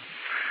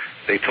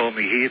 They told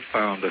me he had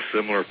found a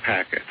similar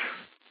packet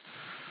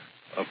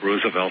of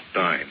Roosevelt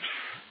dimes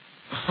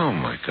Oh,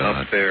 my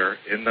God. Up there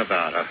in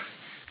Nevada,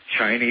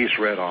 Chinese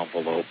red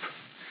envelope.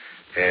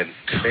 And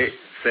they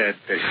said,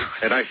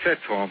 and I said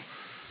to him,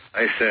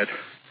 I said,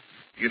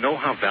 you know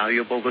how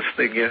valuable this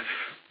thing is?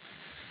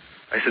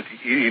 I said,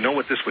 you know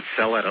what this would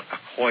sell at a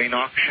coin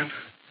auction?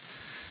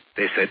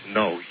 They said,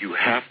 no, you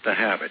have to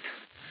have it.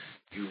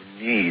 You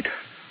need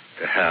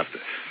to have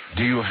this.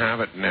 Do you have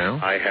it now?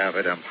 I have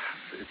it.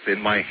 It's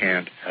in my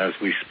hand as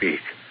we speak.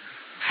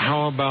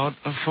 How about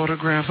a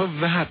photograph of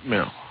that,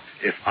 Mel?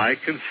 If I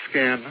can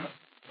scan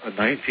a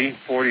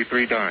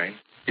 1943 dime,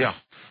 yeah,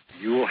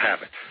 you will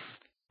have it.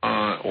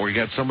 Or you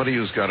get somebody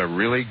who's got a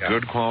really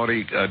good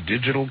quality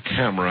digital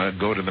camera,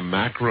 go to the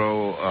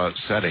macro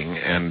setting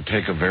and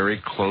take a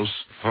very close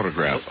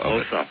photograph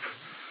of it. Close up.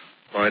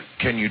 But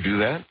can you do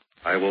that?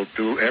 I will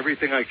do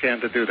everything I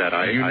can to do that.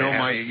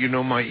 You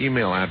know my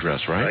email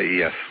address, right?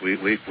 Yes,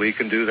 we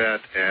can do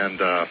that, and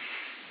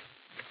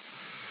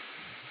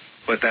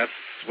but that's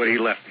what he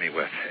left me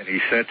with, and he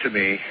said to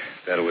me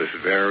that it was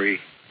very,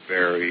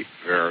 very,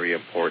 very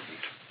important,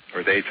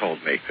 or they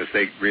told me because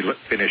they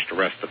finished the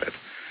rest of it.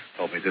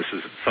 Told me this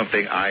is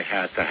something I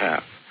had to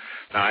have.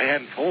 Now I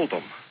hadn't told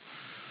them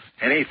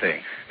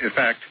anything. In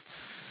fact,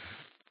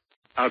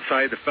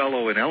 outside the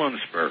fellow in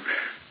Ellensburg,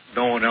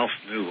 no one else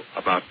knew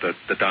about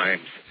the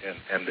dimes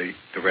and the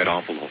red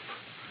envelope.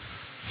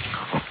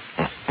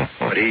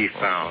 But he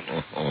found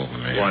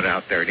one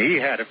out there, and he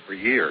had it for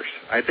years.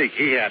 I think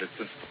he had it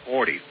since the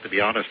 40s, to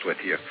be honest with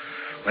you,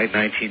 late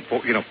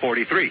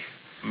 1943.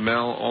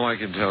 Mel, all I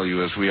can tell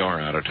you is we are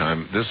out of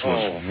time. This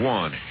was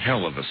one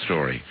hell of a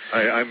story.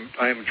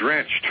 I'm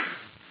drenched.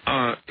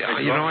 I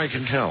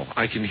can tell.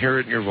 I can hear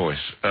it in your voice.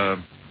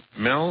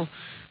 Mel,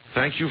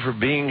 thank you for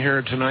being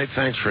here tonight.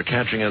 Thanks for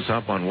catching us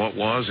up on what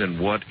was and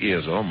what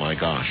is. Oh, my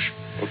gosh.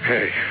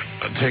 Okay.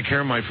 Take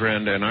care, my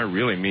friend, and I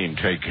really mean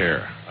take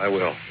care. I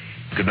will.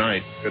 Good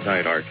night. Good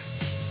night, Art.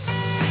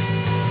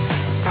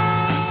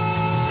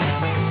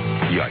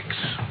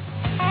 Yikes.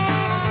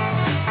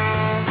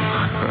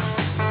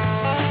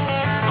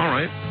 All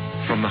right.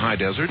 From the high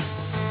desert,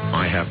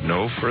 I have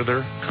no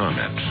further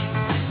comment.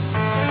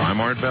 I'm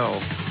Art Bell.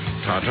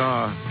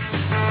 Ta-ta.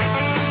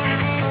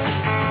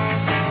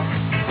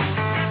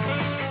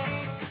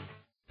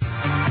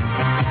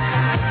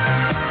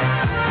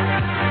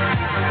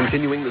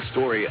 Continuing the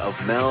story of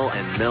Mel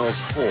and Mel's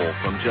Hole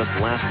from just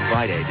last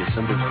Friday,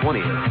 December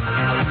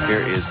 20th,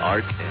 here is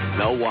Art and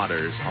Mel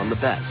Waters on the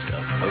best of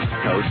Coast to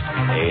Coast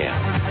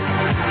AM.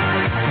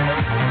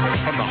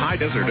 From the high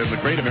desert in the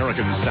great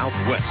American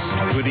Southwest,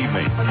 good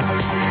evening.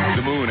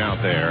 The moon out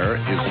there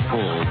is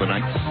full, the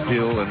night's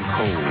still and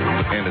cold,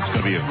 and it's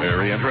going to be a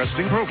very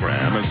interesting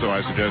program, and so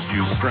I suggest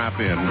you strap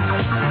in,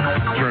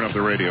 turn up the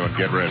radio, and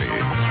get ready.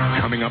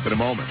 Coming up in a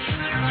moment,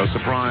 a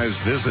surprise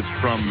visit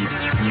from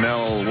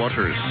Mel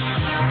Waters.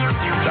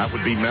 That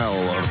would be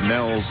Mel of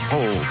Mel's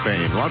Hole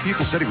fame. A lot of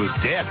people said he was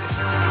dead.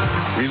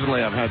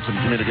 Recently, I've had some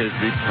communication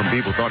from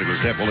people who thought he was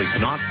dead. Well, he's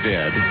not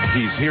dead.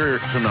 He's here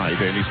tonight,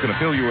 and he's going to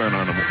fill you in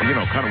on,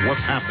 kind of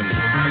what's happened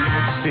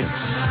since.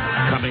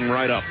 Coming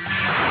right up.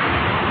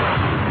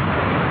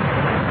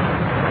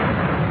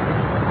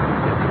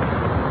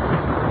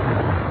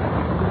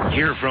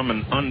 Here from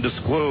an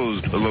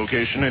undisclosed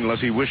location, unless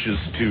he wishes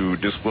to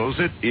disclose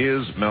it,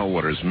 is Mel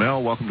Waters.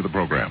 Mel, welcome to the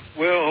program.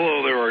 Well,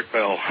 hello there, Art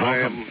Bell.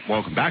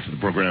 Welcome back to the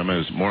program,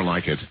 is more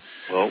like it.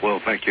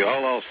 Well, thank you.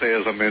 All I'll say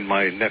is I'm in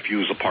my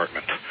nephew's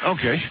apartment.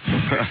 Okay,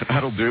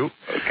 that'll do.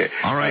 Okay.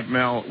 All right,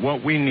 Mel,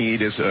 what we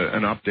need is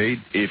an update,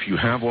 if you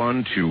have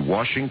one, to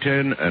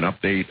Washington, an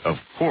update, of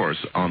course,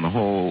 on the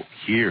whole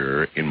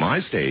here in my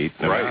state,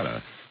 Nevada.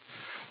 Right.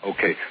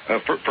 Okay.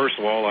 First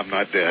of all, I'm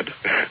not dead.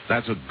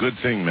 That's a good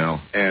thing,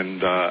 Mel.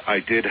 And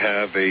I did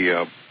have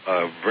a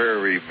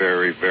very,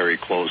 very, very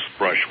close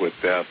brush with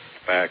death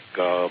back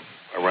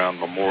around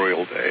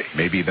Memorial Day.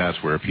 Maybe that's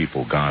where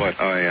people got it.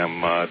 But I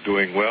am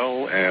doing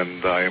well,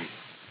 and I am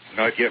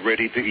not yet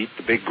ready to eat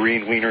the big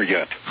green wiener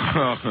yet.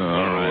 All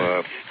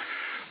right.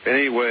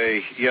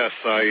 Anyway, yes,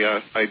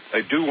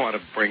 I do want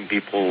to bring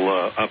people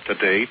up to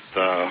date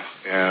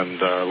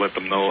and let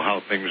them know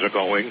how things are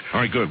going.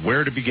 All right, good.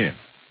 Where to begin?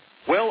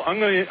 Well, I'm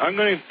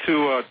going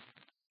to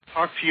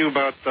talk to you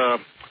about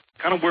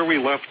kind of where we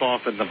left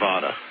off in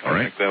Nevada. All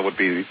right. I think that would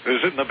be. Is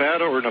it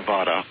Nevada or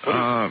Nevada?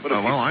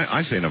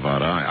 I say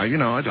Nevada. I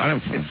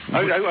don't.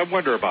 I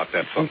wonder about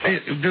that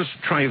sometimes. Just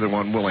try either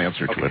one. We'll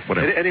answer to it.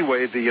 Whatever.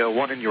 Anyway, the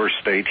one in your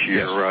state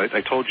here. Yes.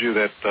 I told you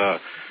that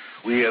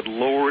we had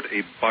lowered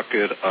a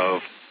bucket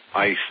of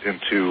ice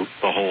into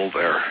the hole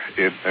there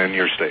in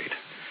your state,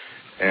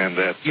 and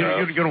that you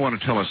don't want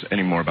to tell us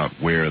any more about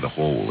where the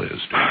hole is.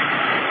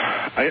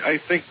 I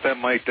think that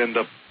might end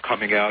up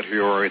coming out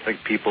here, or I think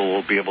people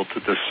will be able to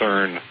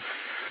discern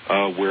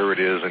where it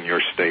is in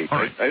your state. All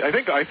right. I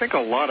think a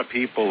lot of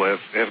people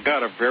have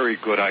got a very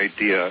good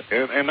idea,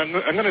 and I'm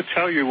going to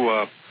tell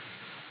you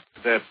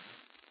that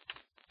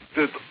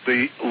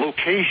the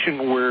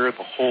location where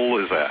the hole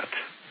is at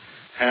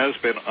has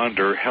been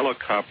under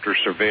helicopter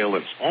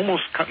surveillance,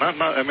 almost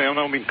I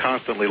don't mean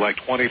constantly, like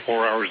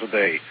 24 hours a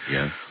day.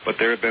 Yeah. But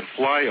there have been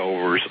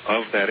flyovers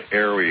of that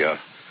area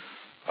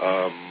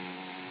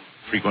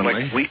Frequently?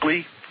 Like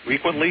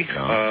frequently.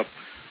 Yeah.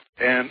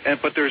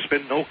 But there's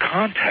been no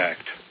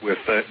contact with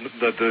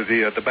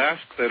the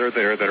Basque that are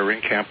there, that are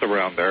encamped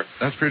around there.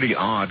 That's pretty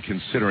odd,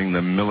 considering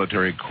the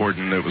military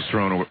cordon that was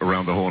thrown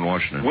around the hole in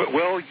Washington.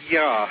 Well,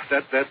 yeah,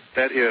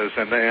 that is,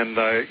 and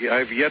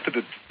I've yet to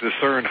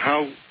discern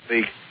how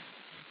they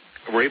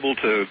were able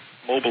to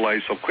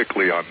mobilize so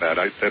quickly on that.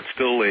 That's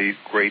still a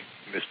great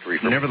mystery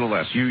for me.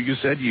 Nevertheless, you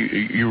said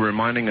you were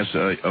reminding us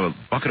a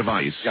bucket of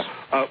ice.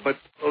 Yeah, but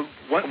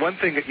one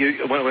thing that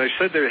when I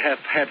said they have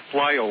had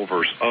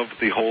flyovers of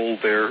the hole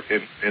there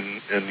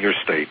in your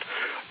state,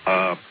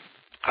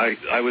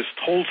 I was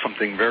told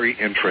something very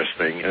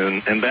interesting,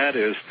 and that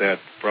is that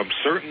from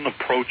certain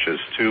approaches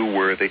to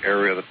where the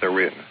area that they're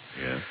in,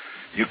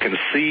 you can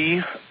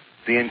see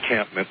the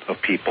encampment of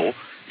people.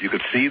 You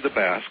could see the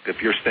Basque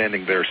if you're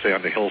standing there, say,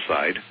 on the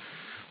hillside,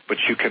 but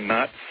you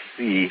cannot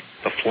see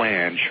the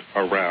flange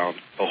around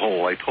the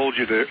hole. I told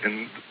you that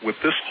with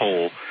this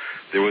hole,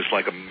 there was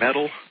like a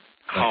metal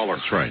collar.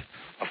 That's right.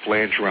 A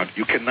flange around.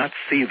 You cannot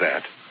see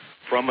that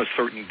from a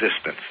certain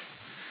distance.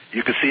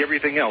 You can see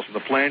everything else, and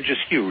the flange is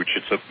huge.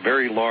 It's a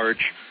very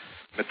large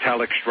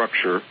metallic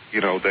structure,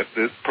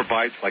 that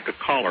provides like a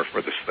collar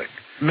for this thing.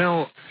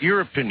 Mel,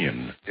 your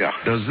opinion. Yeah.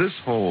 Does this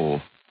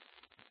hole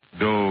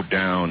go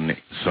down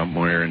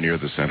somewhere near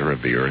the center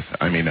of the Earth?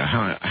 I mean,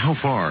 how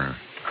far?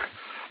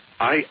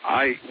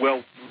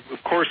 Well,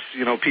 of course,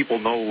 people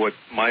know what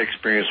my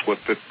experience with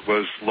it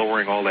was,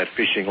 lowering all that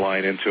fishing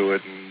line into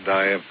it,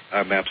 and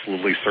I'm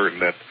absolutely certain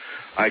that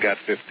I got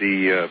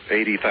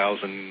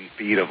 80,000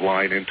 feet of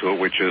line into it,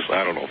 which is,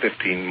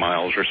 15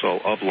 miles or so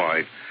of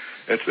line.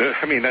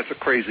 That's a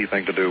crazy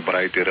thing to do, but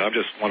I did. I'm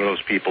just one of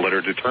those people that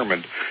are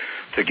determined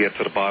to get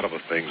to the bottom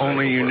of things.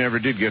 Only you never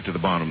did get to the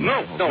bottom.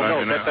 No.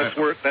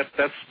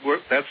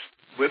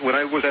 When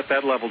I was at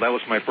that level, that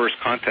was my first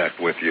contact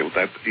with you.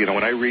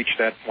 When I reached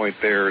that point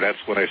there, that's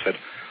when I said,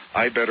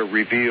 I better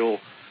reveal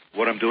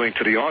what I'm doing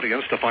to the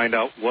audience to find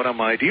out what am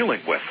I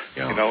dealing with.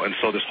 Yeah. And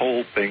so this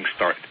whole thing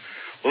started.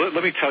 Well,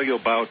 let me tell you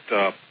about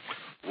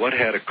what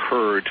had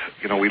occurred.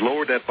 We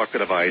lowered that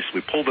bucket of ice.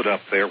 We pulled it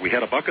up there. We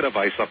had a bucket of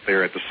ice up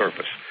there at the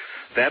surface.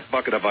 That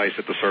bucket of ice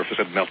at the surface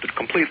had melted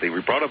completely.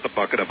 We brought up the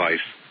bucket of ice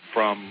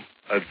from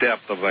a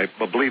depth of, I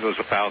believe it was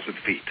 1,000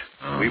 feet.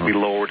 Uh-huh. We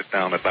lowered it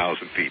down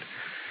 1,000 feet.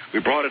 We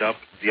brought it up.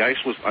 The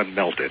ice was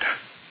unmelted.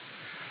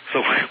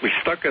 So we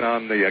stuck it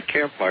on the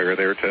campfire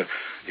there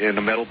in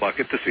the metal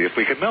bucket to see if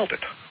we could melt it.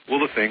 Well,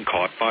 the thing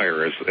caught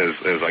fire, as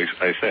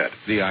I said.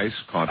 The ice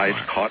caught fire.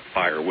 Ice caught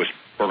fire, was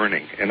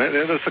burning. And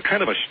it's a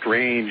kind of a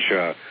strange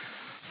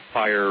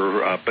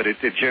fire, but it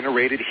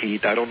generated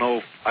heat. I don't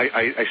know.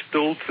 I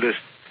still, to this,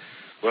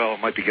 I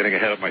might be getting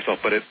ahead of myself,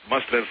 but it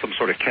must have been some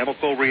sort of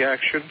chemical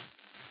reaction.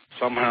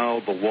 Somehow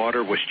the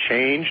water was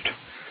changed.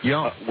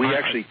 Yeah. We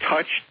actually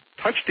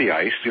touched the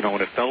ice,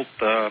 and it felt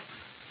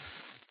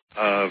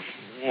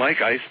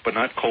like ice, but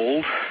not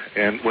cold.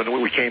 And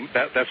when we came,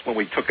 that's when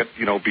we took it,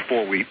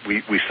 before we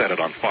set it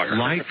on fire.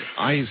 Like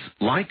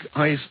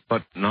ice,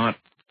 but not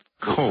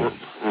cold.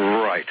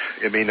 Right.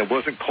 It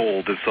wasn't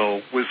cold, and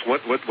so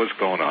what was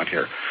going on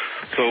here?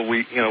 So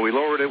we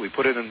lowered it, we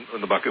put it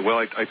in the bucket. Well,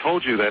 I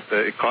told you that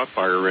it caught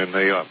fire, and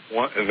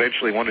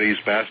eventually one of these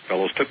Basque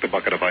fellows took the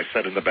bucket of ice,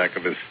 set it in the back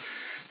of his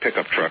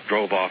pickup truck,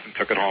 drove off, and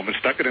took it home and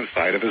stuck it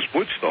inside of his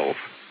wood stove.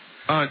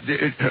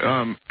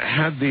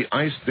 Had the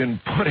ice been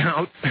put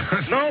out?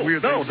 No.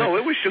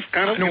 It was just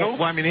kind of, he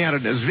had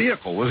it in his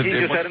vehicle. He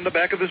just had it in the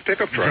back of his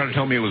pickup truck. You're trying to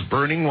tell me it was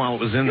burning while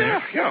it was in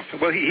there? Yeah.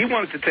 Well, he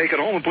wanted to take it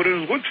home and put it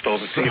in his wood stove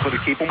and see if it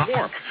would keep him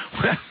warm.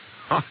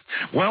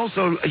 Well,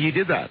 so he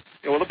did that.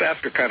 Well, the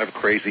Basque are kind of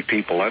crazy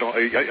people.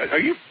 Are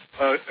you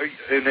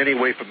in any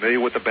way familiar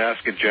with the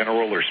Basque in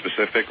general, or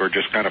specific, or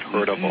just kind of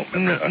heard of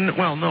them?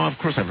 No, of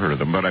course I've heard of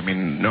them, but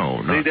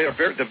no.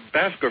 The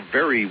Basque are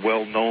very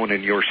well known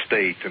in your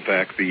state. In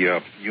fact,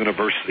 the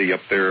University up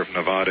there of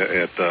Nevada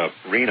at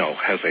Reno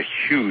has a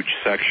huge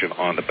section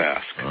on the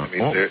Basque.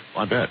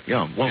 I bet,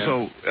 yeah.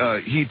 Well, so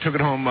he took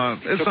it home.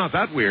 It's not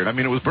that weird.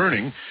 It was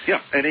burning.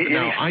 Yeah, and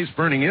ice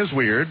burning is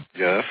weird.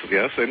 Yes,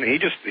 and he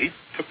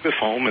took this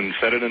home and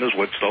set it in his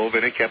wood stove,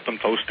 and it kept him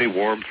toasty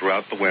warm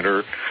throughout the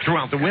winter.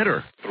 Throughout the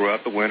winter,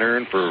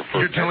 and for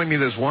you're telling me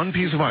there's one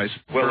piece of ice.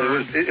 Well,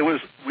 it was.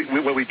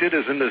 What we did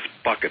is in this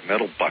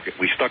metal bucket,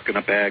 we stuck in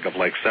a bag of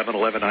like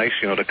 7-Eleven ice,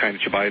 the kind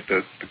that you buy at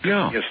the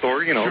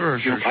store,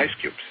 sure. ice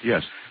cubes.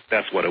 Yes,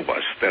 that's what it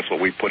was. That's what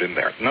we put in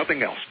there.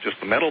 Nothing else. Just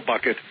the metal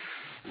bucket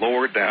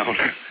lowered down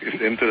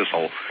into this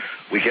hole.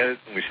 We get it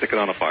and we stick it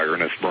on a fire,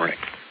 and it's burning.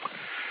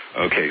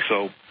 Okay,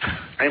 so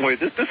anyway,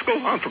 this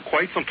goes on for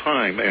quite some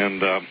time,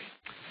 and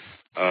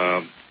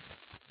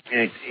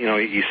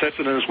he sets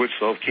it in his wood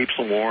stove, keeps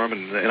them warm,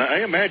 and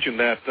I imagine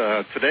that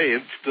today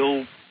it'd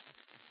still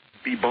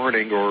be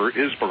burning or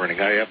is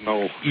burning. I have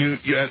no.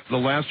 The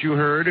last you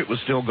heard, it was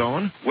still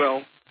going?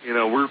 Well,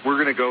 we're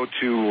going to go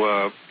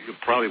to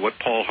probably what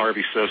Paul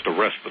Harvey says the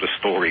rest of the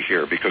story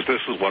here, because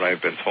this is what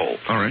I've been told.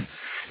 All right.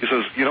 He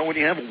says, when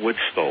you have a wood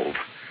stove,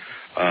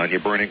 and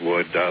you're burning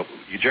wood,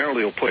 you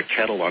generally will put a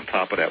kettle on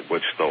top of that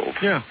wood stove.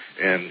 Yeah.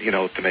 And,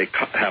 to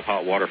have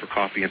hot water for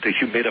coffee and to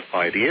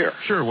humidify the air.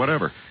 Sure,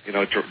 whatever.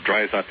 It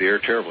dries out the air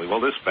terribly. Well,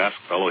 this Basque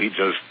fellow, he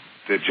just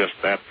did just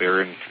that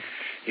there, and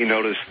he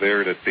noticed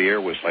there that the air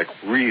was like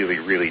really,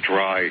 really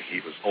dry. He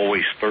was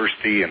always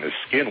thirsty, and his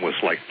skin was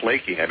like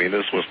flaking. I mean,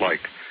 this was like,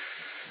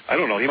 I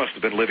don't know, he must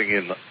have been living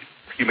in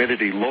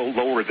humidity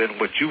lower than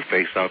what you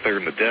face out there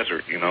in the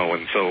desert,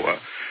 and so,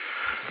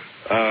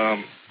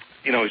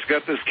 he's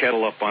got this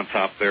kettle up on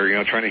top there,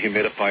 trying to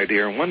humidify the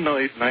air. And one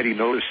night he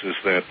notices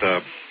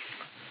that,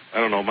 I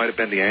don't know, it might have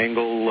been the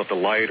angle of the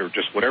light or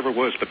just whatever it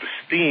was, but the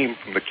steam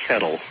from the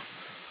kettle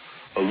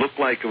looked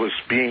like it was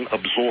being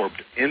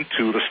absorbed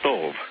into the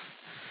stove.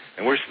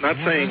 And we're not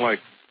saying like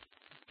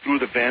through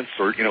the vents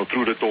or,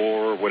 through the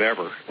door or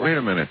whatever. Wait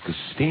a minute. The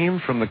steam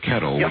from the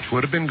kettle, which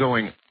would have been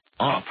going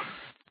up,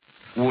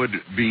 would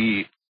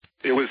be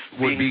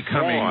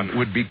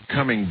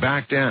coming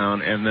back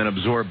down and then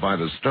absorbed by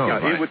the stove. Yeah,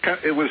 right?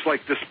 it was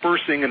like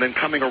dispersing and then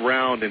coming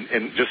around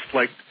and just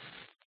like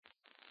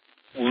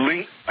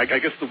I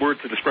guess the word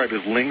to describe it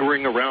is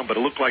lingering around, but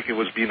it looked like it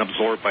was being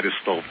absorbed by the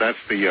stove. That's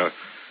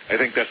I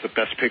think that's the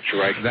best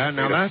picture I can.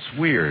 That's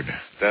weird.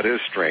 That is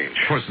strange.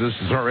 Of course, this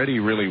is already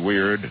really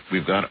weird.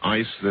 We've got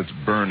ice that's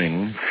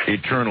burning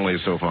eternally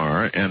so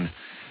far, and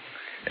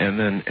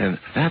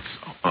that's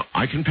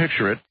I can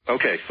picture it.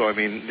 Okay, so I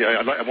mean,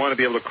 I want to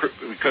be able to,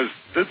 because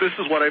this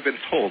is what I've been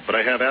told, but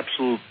I have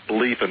absolute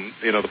belief in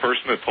the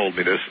person that told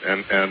me this,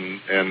 and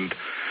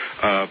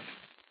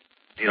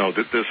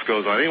this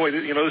goes on. Anyway,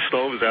 the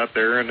stove is out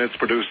there and it's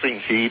producing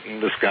heat,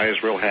 and this guy is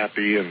real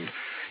happy, and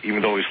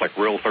even though he's like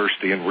real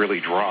thirsty and really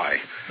dry,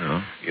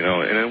 and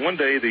then one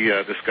day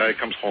this guy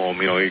comes home,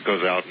 he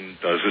goes out and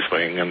does his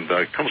thing, and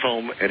comes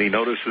home and he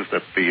notices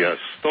that the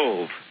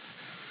stove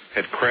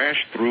had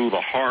crashed through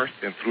the hearth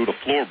and through the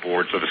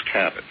floorboards of his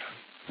cabin.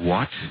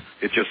 What?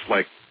 It just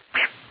like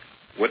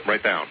went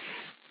right down.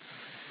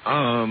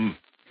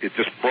 It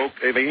just broke.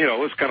 I mean, it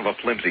was kind of a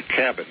flimsy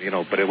cabin,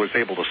 but it was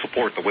able to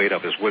support the weight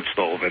of his wood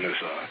stove and his.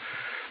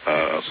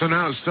 So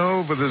now a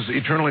stove with this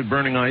eternally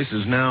burning ice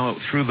is now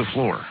through the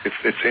floor.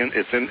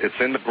 It's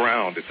in the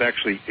ground. It's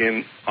actually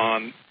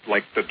on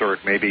like the dirt.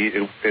 Maybe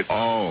it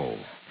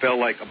fell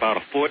like about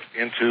a foot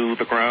into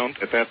the ground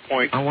at that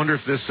point. I wonder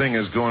if this thing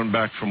is going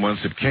back from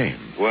whence it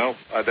came. Well,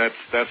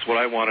 that's what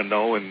I want to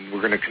know, and we're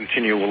going to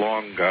continue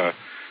along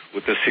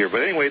with this here.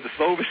 But anyway, the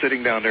stove is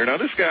sitting down there. Now,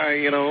 this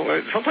guy,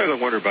 sometimes I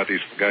wonder about these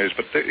guys,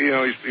 but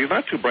he's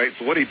not too bright.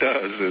 So what he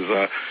does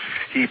is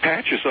he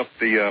patches up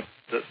the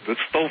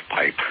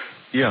stovepipe.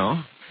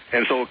 Yeah.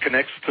 And so it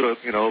connects to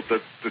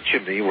the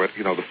chimney where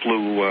the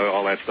flue,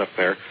 all that stuff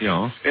there.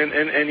 Yeah.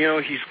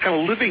 And he's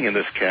kind of living in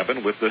this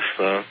cabin with this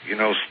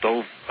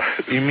stove.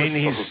 You mean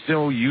he's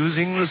still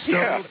using the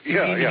stove?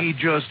 Yeah. He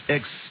just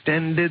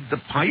extended the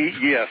pipe?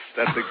 Yes,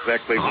 that's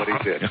exactly what he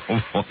did.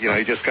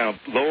 He just kind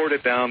of lowered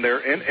it down there,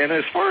 and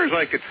as far as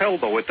I could tell,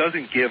 though, it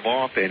doesn't give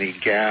off any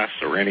gas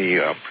or any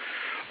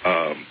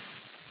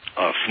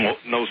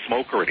no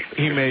smoke or anything.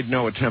 He made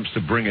no attempts to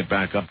bring it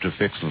back up to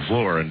fix the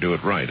floor and do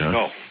it right,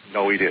 huh?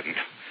 No, he didn't.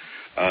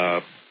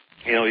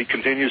 He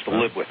continues to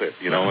live with it,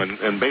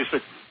 and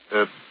basically,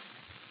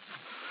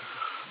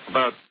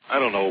 about, I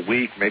don't know, a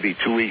week, maybe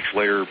 2 weeks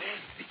later,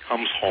 he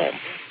comes home,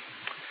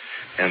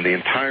 and the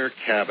entire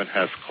cabin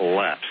has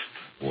collapsed.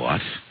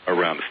 What?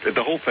 Around it.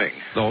 The whole thing.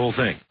 The whole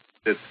thing?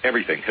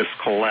 Everything has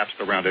collapsed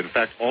around it. In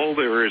fact, all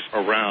there is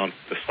around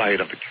the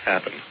side of the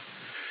cabin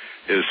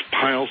is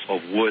piles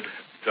of wood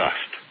dust.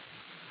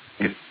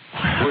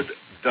 Wood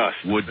dust.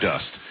 Wood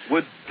dust.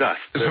 Wood dust.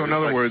 So in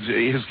other words,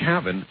 his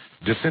cabin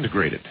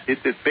disintegrated.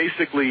 It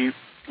basically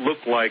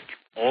looked like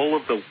all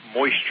of the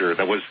moisture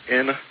that was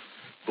in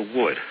the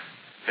wood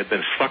had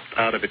been sucked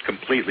out of it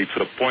completely to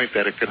the point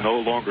that it could no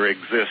longer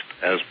exist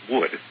as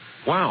wood.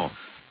 Wow.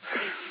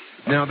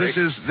 Now this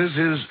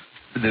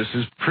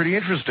is pretty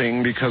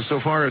interesting because so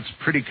far it's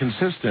pretty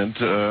consistent.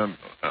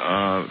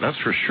 That's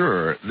for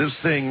sure. This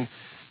thing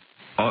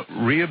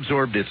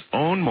reabsorbed its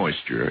own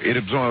moisture. It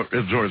absorbed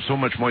so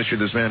much moisture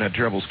this man had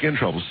terrible skin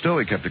trouble. Still,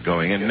 he kept it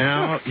going, and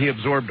now he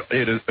absorbed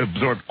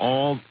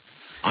all.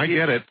 I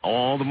get it,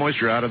 all the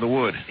moisture out of the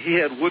wood. He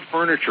had wood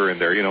furniture in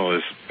there,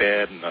 his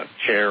bed and a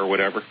chair or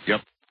whatever.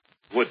 Yep.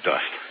 Wood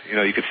dust.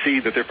 You could see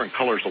the different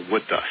colors of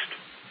wood dust.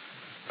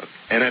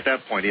 And at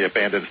that point, he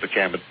abandons the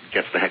cabin,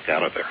 gets the heck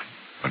out of there.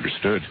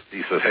 Understood.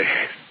 He says,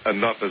 hey,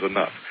 enough is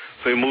enough.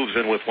 So he moves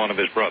in with one of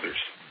his brothers.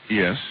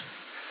 Yes.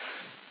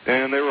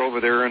 And they were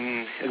over there,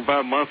 and about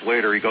a month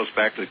later, he goes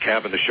back to the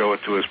cabin to show it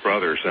to his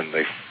brothers, and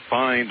they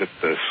find that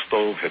the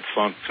stove had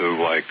sunk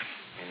to like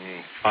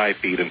 5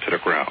 feet into the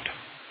ground.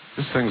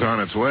 This thing's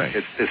on its way.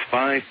 It's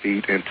 5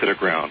 feet into the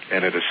ground,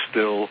 and it is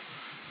still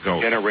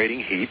generating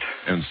heat.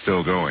 And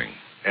still going.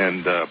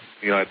 And,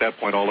 at that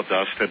point, all the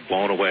dust had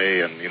blown away,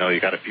 and, you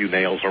got a few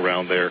nails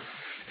around there.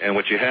 And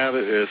what you have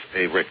is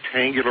a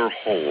rectangular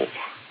hole,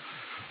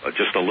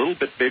 just a little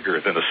bit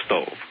bigger than a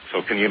stove.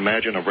 So can you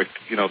imagine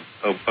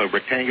a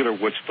rectangular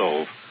wood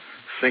stove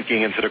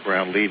sinking into the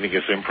ground, leaving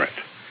its imprint?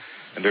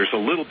 and there's a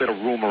little bit of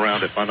room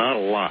around it, but not a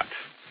lot.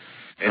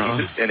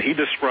 And he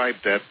described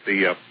that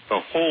the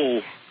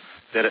hole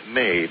that it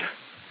made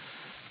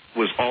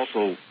was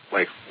also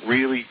like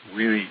really,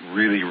 really,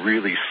 really,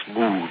 really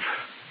smooth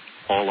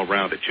all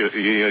around it.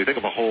 You think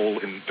of a hole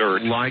in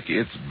dirt, like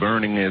it's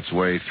burning its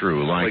way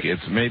through, like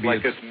it's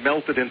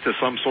melted into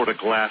some sort of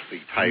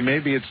glassy type.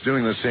 Maybe it's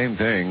doing the same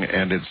thing,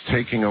 and it's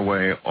taking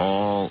away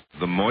all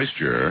the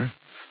moisture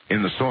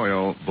in the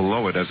soil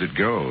below it as it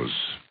goes.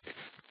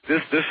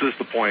 This is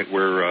the point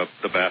where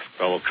the Basque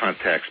fellow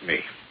contacts me.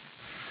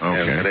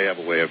 Okay. And they have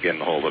a way of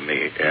getting a hold of me.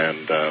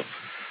 And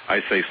I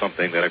say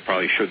something that I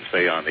probably shouldn't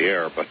say on the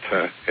air, but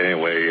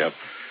anyway,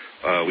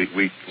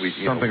 we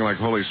something like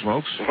holy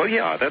smokes? Well,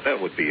 yeah,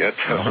 that would be it.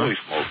 Holy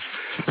smokes.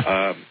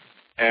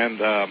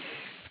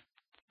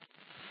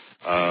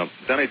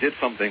 Then I did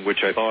something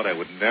which I thought I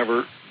would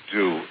never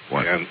do.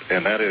 What?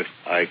 And that is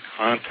I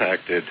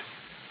contacted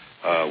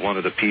one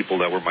of the people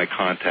that were my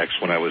contacts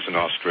when I was in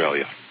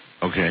Australia.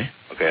 Okay.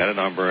 Okay, I had a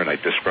number, and I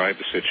described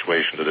the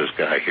situation to this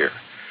guy here.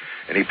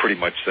 And he pretty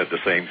much said the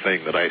same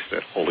thing that I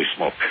said, holy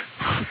smoke.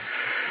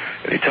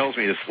 And he tells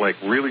me it's like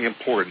really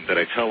important that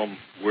I tell him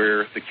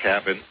where the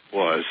cabin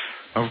was.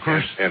 Of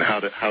course. And how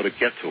to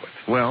get to it.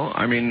 Well,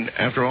 I mean,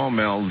 after all,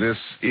 Mel, this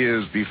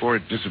is, before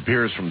it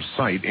disappears from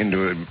sight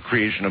into a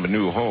creation of a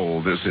new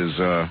hole, this is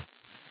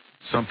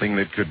something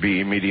that could be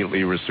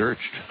immediately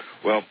researched.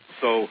 Well,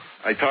 so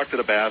I talked to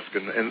the Basque,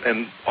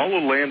 and all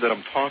the land that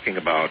I'm talking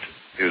about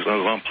is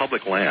on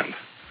public land.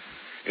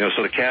 You know,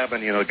 so the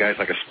cabin, you know, the guy's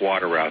like a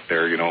squatter out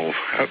there, you know,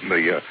 out in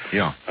the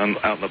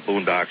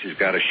boondocks. He's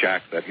got a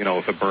shack that, you know,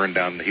 if it burned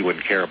down, he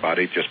wouldn't care about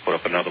it. He'd just put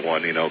up another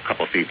one, you know, a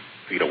couple feet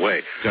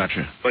away.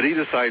 Gotcha. But he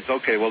decides,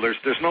 okay, well, there's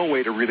no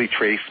way to really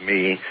trace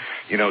me,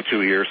 you know, to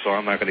here, so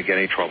I'm not going to get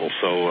any trouble.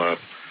 So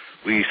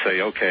we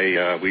say,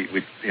 okay,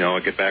 we you know, I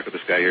get back with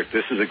this guy here.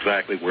 This is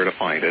exactly where to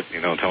find it, you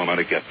know, tell him how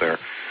to get there.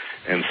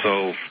 And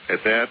so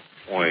at that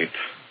point,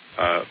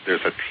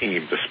 there's a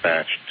team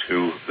dispatched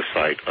to the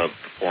site of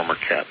the former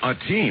cabin. A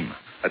team?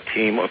 A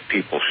team of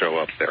people show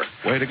up there.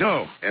 Way to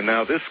go. And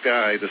now this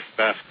guy, this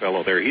Basque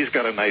fellow there, he's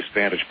got a nice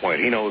vantage point.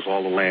 He knows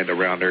all the land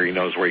around there. He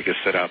knows where he can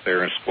sit out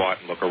there and squat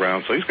and look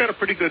around. So he's got a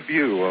pretty good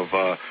view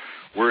of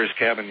where his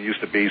cabin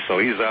used to be. So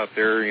he's out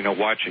there, you know,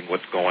 watching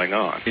what's going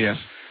on. Yes.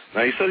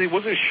 Now, he said he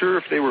wasn't sure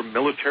if they were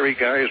military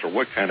guys or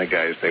what kind of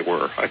guys they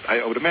were.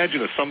 I would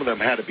imagine that some of them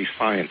had to be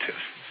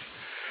scientists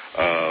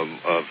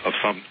of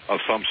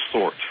some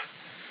sort.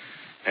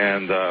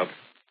 And,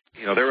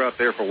 you know, they're out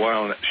there for a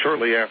while, and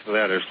shortly after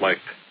that, there's like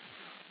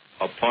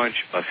a bunch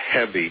of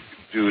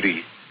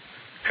heavy-duty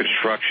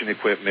construction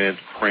equipment,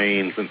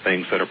 cranes, and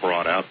things that are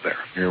brought out there.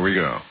 Here we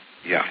go.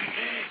 Yeah.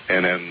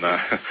 And then,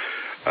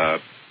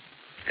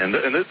 and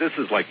this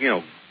is like, you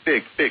know,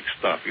 big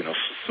stuff, you know,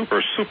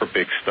 super, super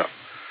big stuff.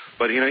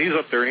 But, you know, he's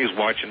up there and he's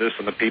watching this,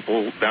 and the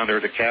people down there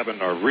at the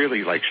cabin are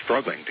really, like,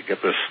 struggling to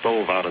get this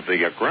stove out of the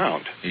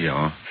ground.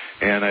 Yeah.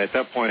 And at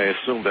that point, I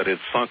assumed that it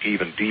sunk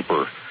even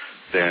deeper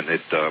than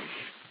it, than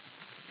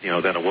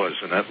it was.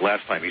 And that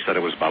last time he said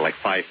it was about like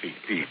 5 feet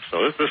deep. So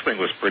this thing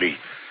was pretty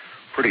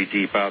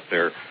deep out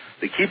there.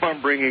 They keep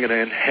on bringing it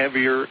in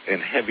heavier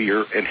and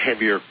heavier and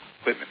heavier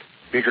equipment,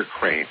 bigger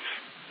cranes.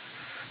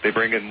 They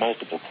bring in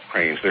multiple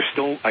cranes. They're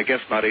still, I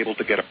guess, not able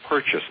to get a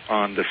purchase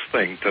on this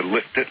thing to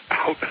lift it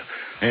out.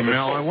 Hey,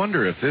 Mel, I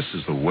wonder if this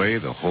is the way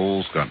the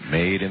holes got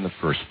made in the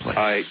first place.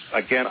 I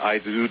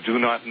do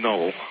not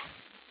know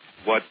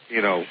what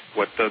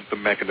the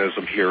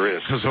mechanism here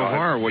is. Because so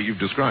far, what you've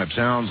described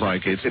sounds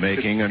like it's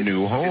making a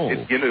new hole.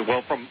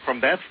 Well, from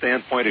that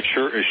standpoint, it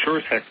sure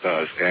as heck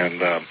does.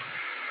 And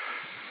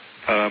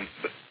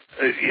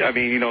I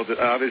mean, you know,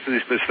 obviously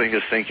this thing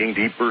is sinking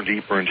deeper and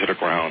deeper into the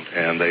ground,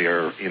 and they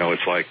are, you know,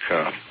 it's like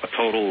a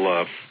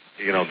total,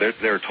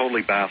 they're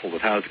totally baffled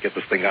with how to get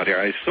this thing out here.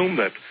 I assume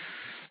that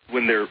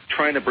when they're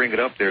trying to bring it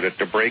up there, that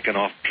they're breaking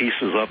off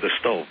pieces of the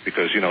stove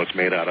because, you know, it's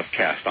made out of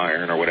cast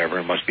iron or whatever,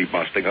 and must be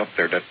busting up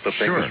there. That the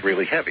thing is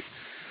really heavy.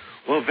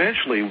 Well,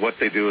 eventually what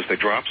they do is they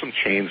drop some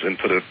chains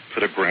into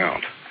the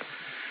ground,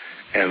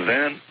 and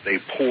then they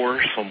pour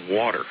some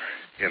water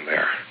in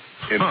there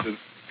into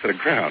the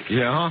ground.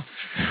 Yeah.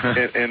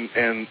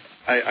 and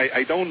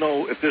I don't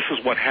know if this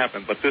is what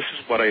happened, but this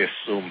is what I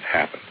assumed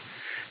happened.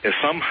 Is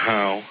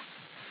somehow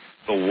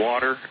the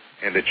water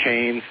and the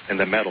chains and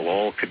the metal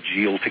all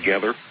congealed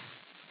together,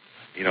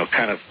 you know,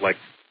 kind of like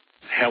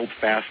held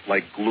fast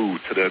like glue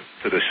to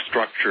the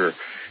structure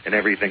and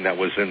everything that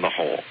was in the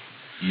hole.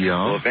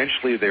 Yeah. Well,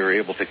 eventually they were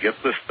able to get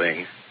this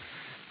thing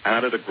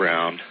out of the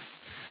ground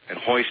and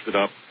hoist it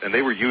up, and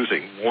they were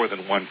using more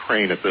than one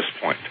crane at this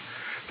point.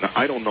 Now,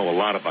 I don't know a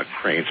lot about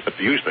cranes, but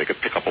usually they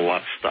could pick up a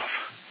lot of stuff.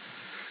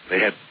 They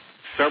had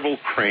several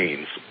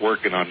cranes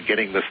working on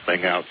getting this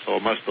thing out, so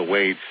it must have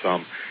weighed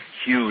some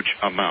huge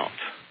amount.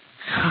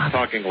 God,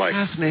 talking like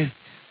fascinating.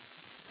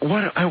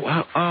 What?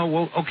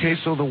 Well, okay.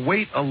 So the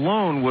weight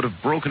alone would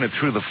have broken it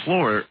through the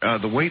floor.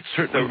 The weight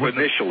certainly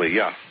initially,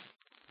 yeah,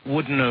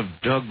 wouldn't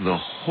have dug the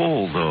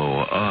hole,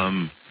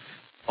 though.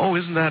 Oh,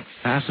 isn't that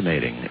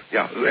fascinating?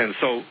 Yeah, and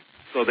so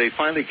So they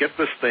finally get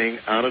this thing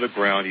out of the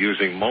ground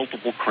using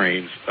multiple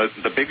cranes,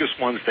 the biggest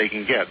ones they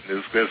can get.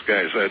 This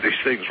guy said these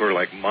things were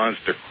like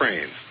monster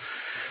cranes.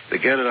 They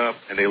get it up,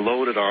 and they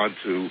load it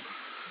onto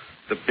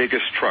the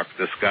biggest truck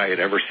this guy had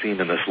ever seen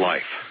in his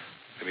life.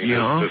 I mean,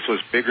 this was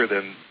bigger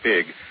than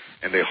big,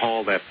 and they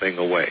haul that thing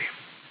away.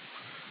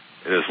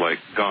 It is like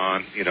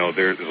gone, you know,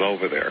 it's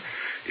over there,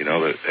 you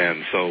know,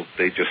 and so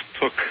they just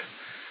took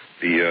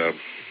the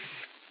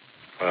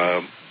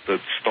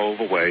stove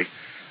away.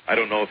 I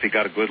don't know if he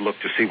got a good look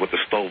to see what the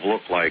stove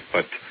looked like,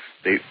 but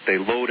they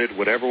loaded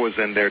whatever was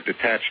in there,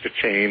 detached the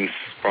chains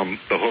from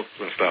the hooks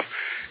and stuff,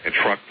 and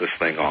trucked this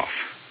thing off.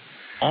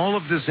 All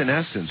of this, in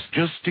essence,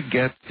 just to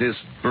get this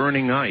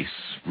burning ice,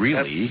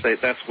 really.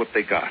 That's what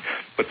they got.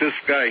 But this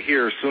guy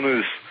here, as soon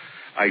as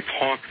I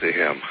talked to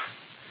him,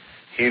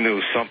 he knew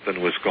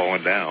something was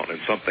going down, and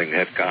something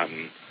had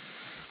gotten,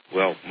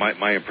 well,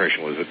 my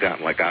impression was it had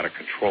gotten, like, out of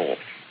control.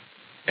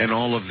 And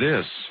all of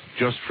this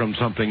just from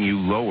something you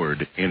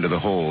lowered into the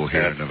hole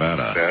here in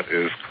Nevada. That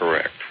is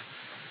correct.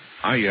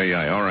 All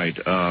right.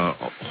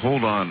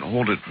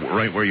 Hold it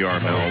right where you are,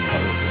 Mel.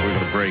 We're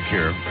going to break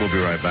here. We'll be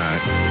right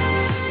back.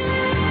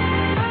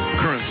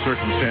 Current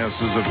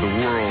circumstances of the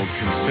world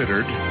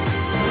considered,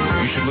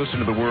 you should listen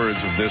to the words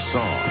of this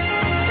song,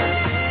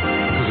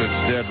 because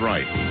it's dead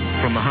right.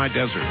 From the high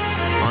desert,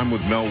 I'm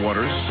with Mel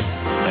Waters,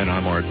 and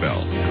I'm Art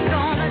Bell.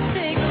 Gonna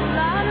take a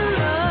lot of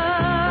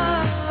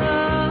love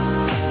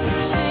to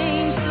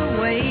change the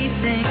way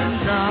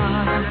things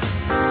are.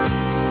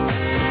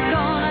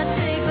 Gonna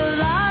take a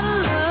lot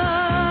of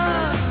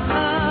love,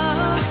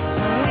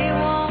 we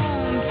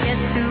won't get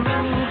too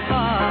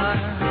far.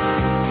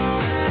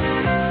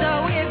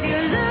 So if you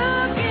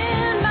look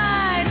in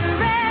my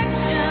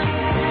direction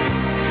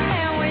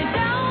and we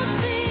don't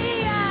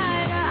see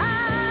eye to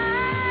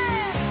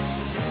eye,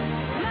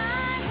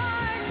 my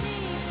heart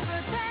needs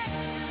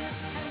protection,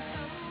 and so do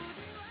I.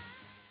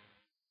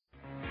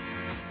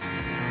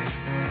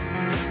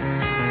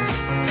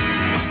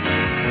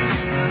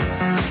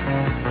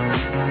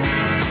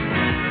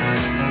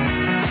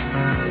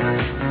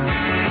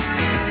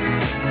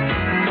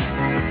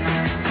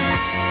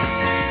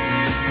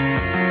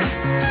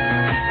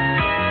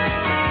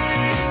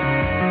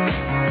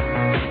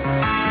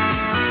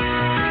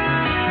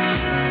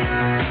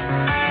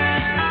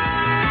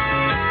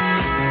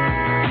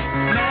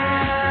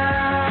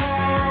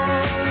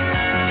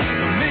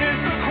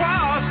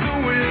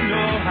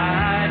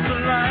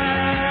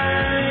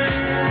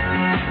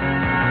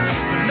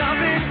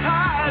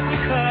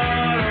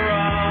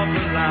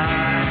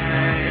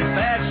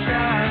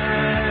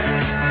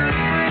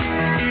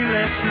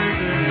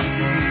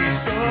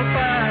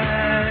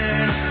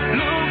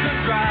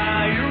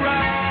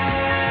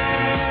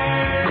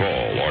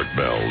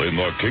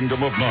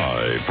 Kingdom of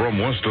Nye from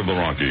west of the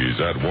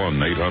Rockies at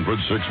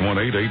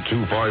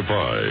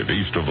 1-800-618-8255.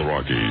 East of the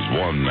Rockies,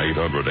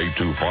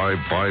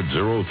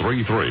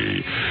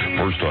 1-800-825-5033.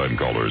 First-time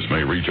callers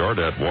may reach Art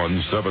at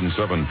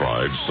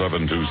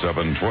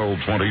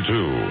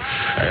 1-775-727-1222.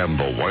 And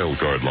the wild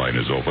card line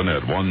is open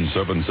at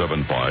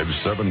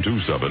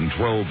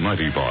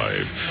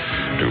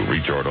 1-775-727-1295. To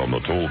reach Art on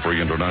the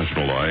toll-free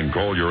international line,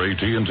 call your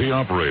AT&T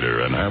operator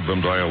and have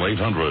them dial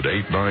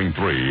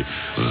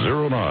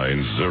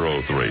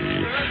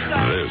 800-893-0903.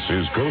 This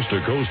is Coast to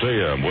Coast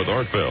AM with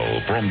Art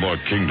Bell from the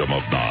Kingdom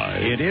of Nye.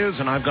 It is,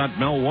 and I've got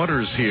Mel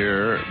Waters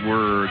here.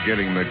 We're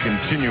getting the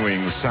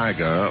continuing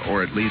saga,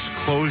 or at least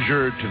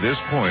closure to this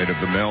point, of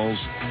the Mel's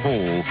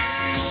Hole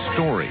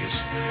stories.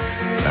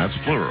 That's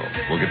plural.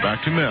 We'll get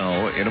back to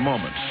Mel in a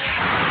moment.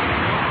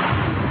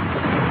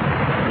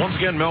 Once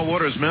again, Mel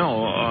Waters.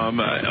 Mel,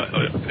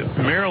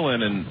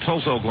 Marilyn in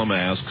Tulsa, Oklahoma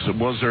asks,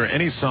 was there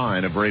any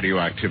sign of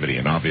radioactivity?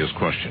 An obvious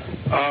question.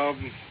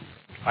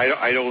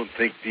 I don't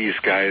think these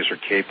guys are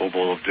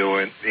capable of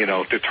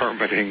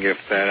determining if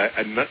that.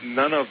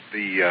 None of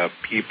the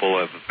people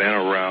have been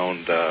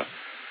around the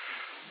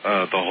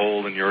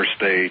hole in your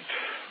state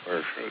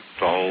or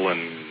the hole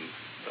in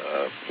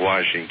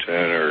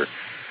Washington or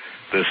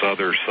this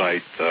other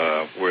site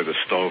where the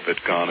stove had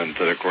gone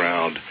into the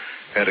ground,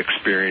 had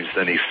experienced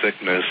any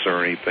sickness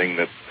or anything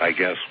that I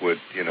guess would,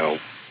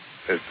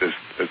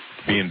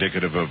 be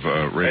indicative of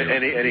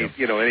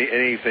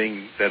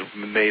anything that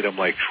made them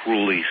like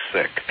truly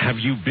sick. Have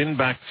you been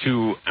back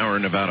to our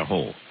Nevada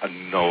hole?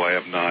 No, I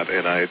have not,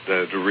 and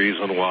the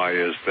reason why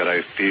is that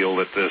I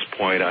feel at this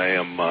point I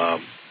am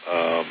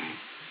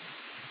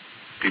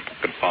people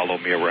can follow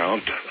me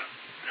around,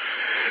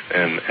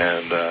 and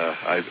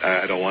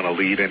I don't want to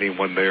lead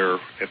anyone there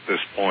at this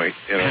point.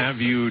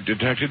 Have you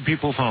detected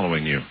people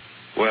following you?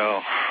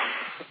 Well,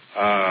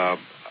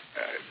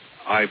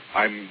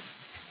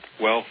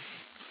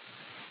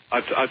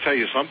 I'll tell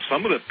you,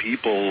 some of the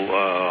people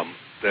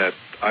that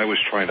I was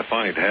trying to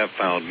find have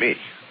found me.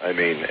 I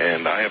mean,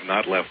 and I have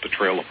not left a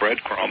trail of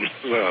breadcrumbs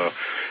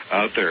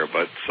out there.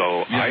 But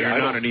so you're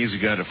not an easy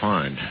guy to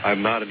find.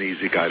 I'm not an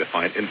easy guy to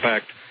find. In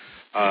fact,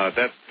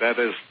 that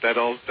is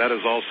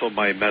also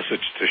my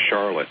message to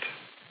Charlotte,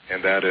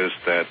 and that is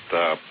that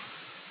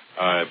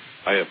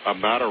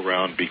I'm not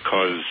around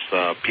because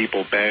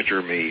people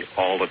badger me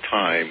all the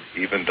time,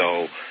 even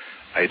though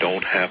I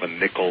don't have a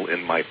nickel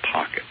in my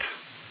pocket.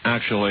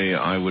 Actually,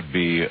 I would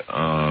be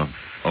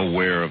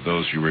aware of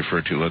those you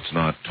refer to. Let's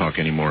not talk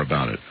any more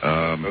about it.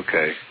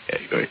 Okay.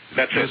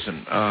 That's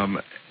listen.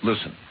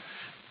 Listen.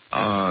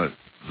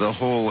 The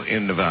hole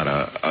in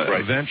Nevada. Right.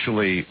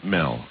 Eventually,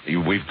 Mel,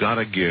 we've got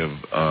to give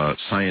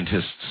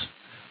scientists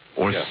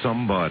or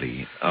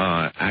somebody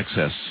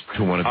access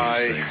to one of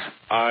these things.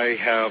 I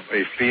have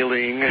a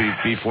feeling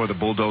before the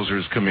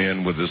bulldozers come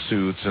in with the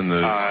suits and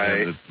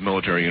the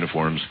military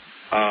uniforms.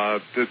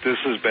 This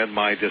has been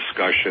my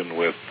discussion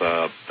with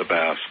the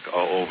Basque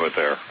over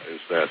there, is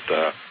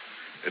that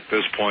at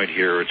this point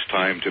here, it's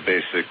time to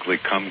basically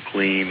come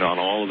clean on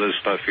all of this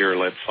stuff here.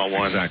 Let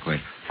someone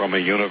from a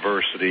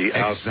university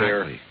out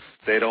there.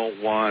 They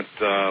don't want.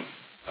 I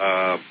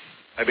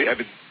mean,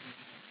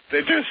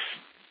 they're just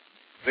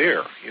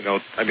there. You know,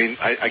 I mean,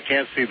 I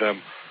can't see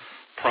them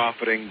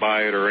profiting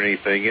by it or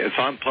anything. It's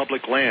on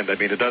public land. I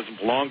mean, it doesn't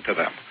belong to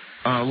them.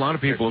 A lot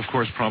of people, of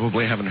course,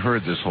 probably haven't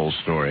heard this whole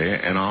story,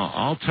 and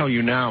I'll tell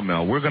you now,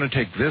 Mel, we're going to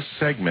take this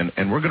segment,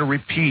 and we're going to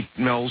repeat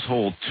Mel's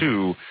Hole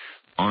 2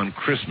 on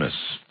Christmas.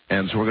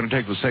 And so we're going to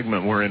take the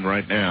segment we're in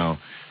right now,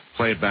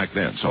 play it back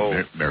then.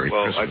 So Merry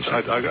Christmas.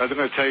 I'm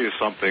going to tell you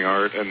something,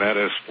 Art, and that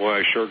is, boy,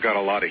 I sure got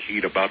a lot of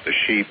heat about the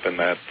sheep and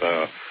that...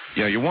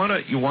 Yeah, you want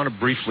to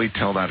briefly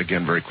tell that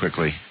again very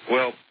quickly?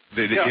 Well...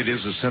 It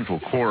is a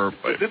central core.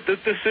 This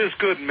is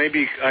good.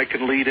 Maybe I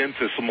can lead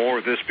into some more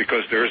of this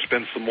because there's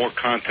been some more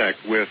contact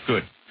with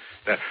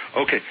that.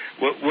 Okay,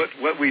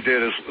 what we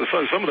did is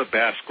some of the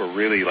Basque were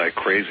really like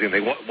crazy, and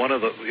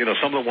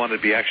some of them wanted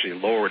to be actually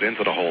lowered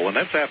into the hole, and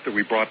that's after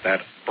we brought that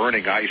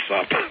burning ice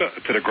up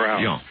to the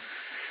ground. Yeah.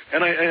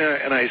 And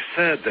I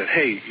said that,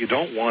 hey, you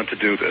don't want to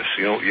do this.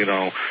 You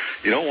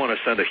don't want to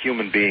send a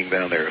human being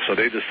down there. So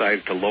they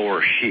decided to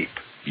lower sheep.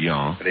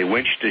 Yeah. And they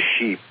winched the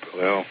sheep.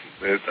 Well,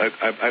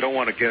 I don't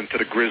want to get into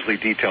the grisly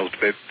details,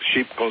 but the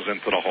sheep goes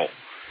into the hole.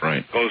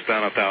 Right. Goes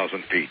down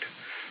 1,000 feet.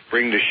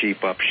 Bring the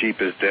sheep up. Sheep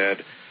is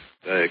dead.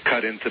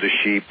 Cut into the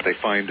sheep. They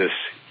find this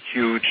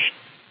huge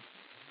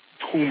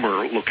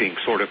tumor-looking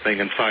sort of thing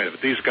inside of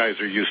it. These guys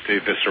are used to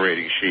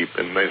eviscerating sheep,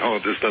 and they know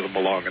this doesn't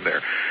belong in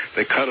there.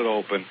 They cut it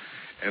open,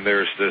 and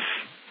there's this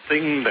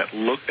thing that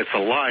it's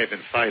alive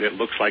inside. It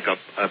looks like a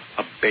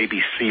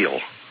baby seal.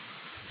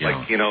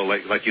 Yeah.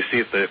 Like you see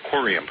at the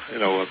aquarium,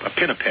 a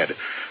pinniped,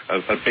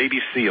 a baby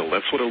seal.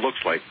 That's what it looks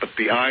like. But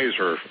the eyes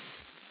are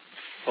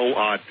so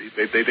odd.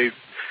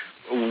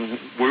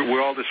 We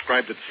all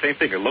described it the same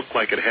thing. It looked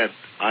like it had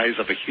eyes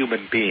of a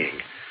human being.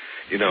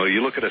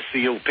 You look at a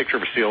seal, picture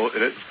of a seal,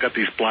 and it's got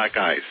these black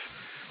eyes.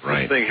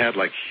 Right. This thing had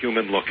like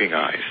human-looking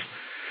eyes.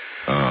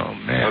 Oh,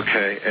 man.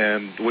 Okay,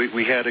 and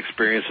we had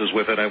experiences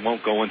with it. I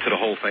won't go into the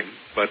whole thing.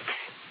 But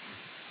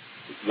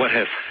what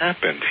has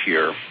happened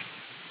here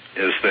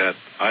is that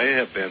I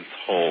have been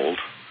told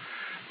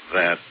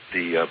that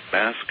the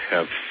Basque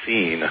have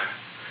seen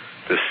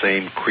the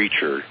same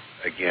creature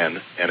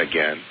again and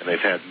again, and they've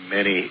had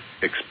many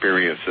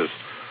experiences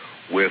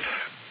with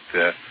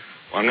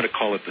I'm going to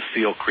call it the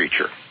seal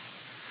creature.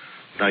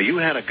 Now, you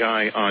had a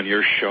guy on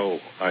your show,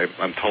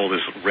 I'm told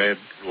is red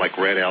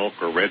elk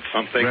or red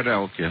something. Red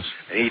elk, yes.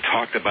 And he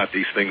talked about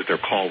these things, they're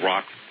called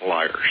rock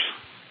flyers.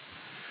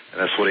 And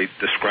that's what he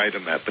described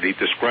them at. But he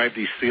described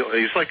these seal.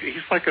 He's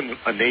like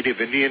a Native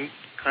Indian,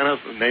 kind of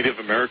a Native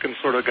American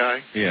sort of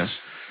guy. Yes.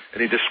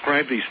 And he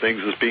described these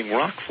things as being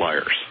rock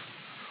flyers.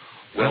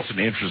 Well, that's an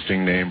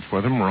interesting name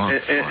for them, rock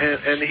flyers.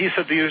 And he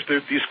said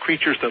these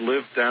creatures that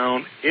live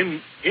down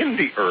in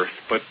the earth.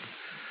 But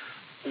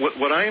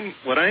what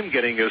I'm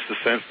getting is the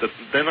sense that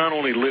they not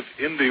only live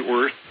in the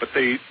earth, but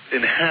they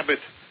inhabit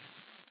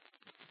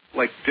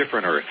like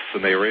different earths,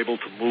 and they are able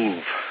to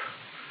move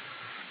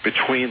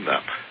between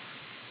them.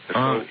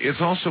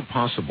 It's also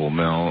possible,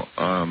 Mel,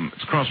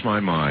 it's crossed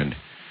my mind,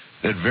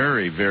 that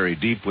very, very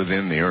deep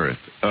within the Earth,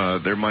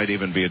 there might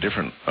even be a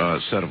different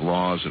set of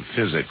laws of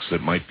physics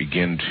that might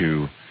begin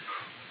to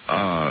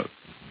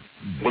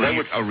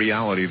be a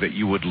reality that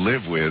you would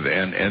live with,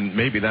 and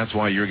maybe that's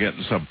why you're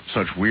getting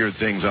such weird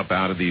things up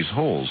out of these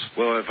holes.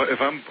 Well,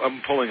 if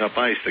I'm pulling up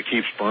ice that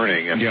keeps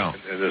burning, and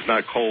it's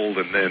not cold,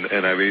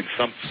 and I mean,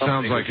 something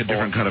sounds like a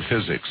different kind of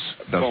physics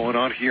going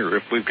on here.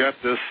 If we've got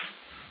this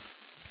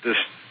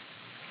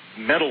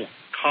metal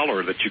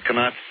color that you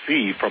cannot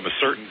see from a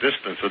certain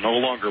distance and no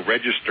longer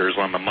registers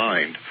on the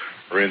mind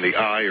or in the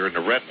eye or in the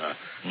retina.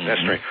 Mm-hmm.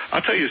 That's strange.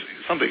 I'll tell you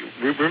something.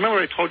 Remember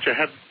I told you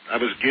I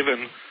was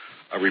given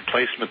a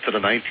replacement to the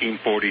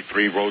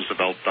 1943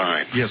 Roosevelt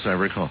dime? Yes, I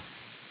recall.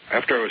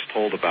 After I was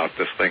told about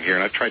this thing here,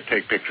 and I tried to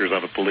take pictures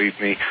of it, believe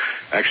me.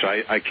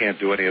 Actually, I can't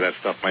do any of that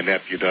stuff. My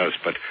nephew does.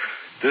 But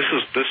this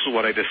is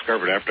what I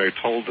discovered after I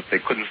told that they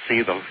couldn't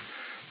see the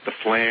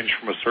flange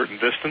from a certain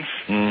distance.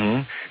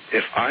 Mm-hmm.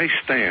 If I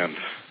stand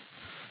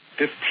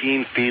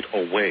 15 feet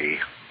away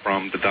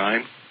from the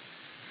dime,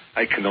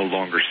 I can no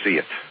longer see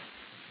it.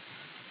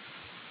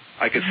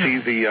 I can see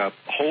the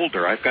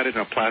holder. I've got it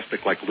in a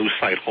plastic like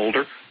lucite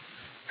holder.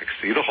 I can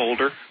see the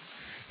holder.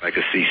 I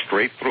can see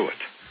straight through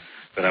it.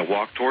 Then I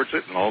walk towards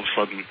it, and all of a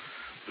sudden,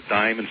 the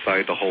dime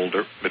inside the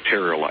holder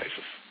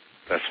materializes.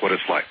 That's what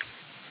it's like.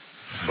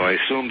 So I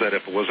assume that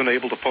if it wasn't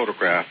able to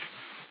photograph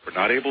or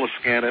not able to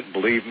scan it,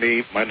 believe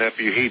me, my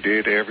nephew, he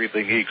did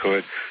everything he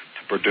could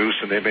to produce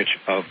an image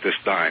of this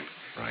dime.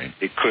 Right.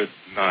 He could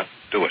not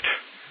do it.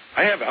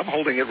 I'm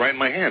holding it right in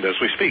my hand as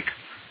we speak.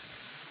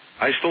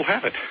 I still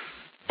have it.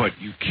 But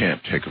you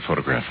can't take a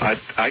photograph of it.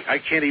 I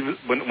can't even,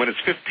 when it's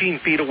 15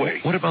 feet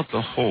away. What about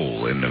the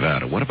hole in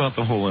Nevada? What about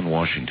the hole in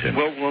Washington?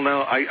 Well,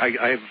 now,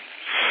 I've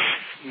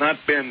not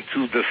been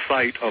to the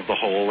site of the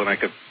hole, and I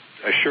could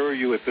assure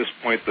you at this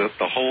point that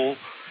the hole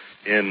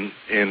in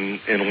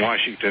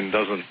Washington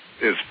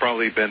it's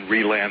probably been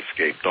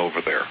re-landscaped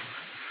over there.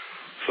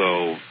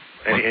 So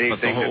anything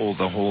but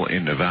the hole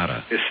in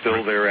Nevada is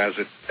still there as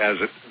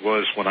it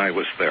was when I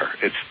was there.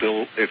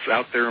 It's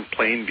out there in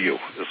plain view.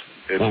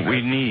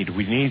 We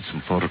need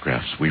some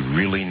photographs. We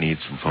really need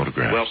some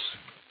photographs. Well,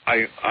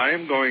 I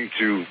am going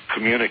to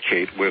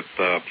communicate with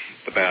the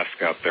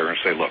Basque out there and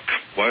say, look,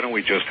 why don't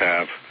we just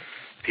have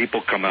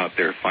people come out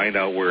there, find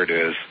out where it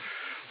is.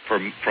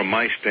 From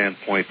my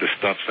standpoint, this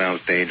stuff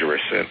sounds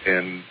dangerous.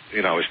 And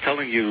I was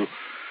telling you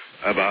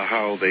about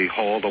how they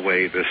hauled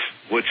away this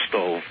wood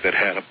stove that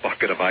had a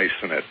bucket of ice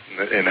in it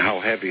and how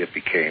heavy it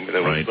became.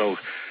 Right.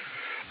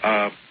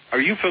 Are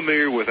you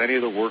familiar with any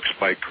of the works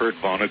by Kurt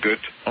Vonnegut?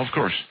 Of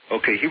course.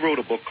 Okay, he wrote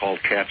a book called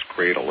Cat's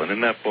Cradle, and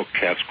in that book,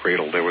 Cat's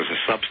Cradle, there was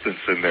a substance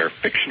in there,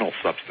 fictional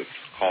substance,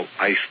 called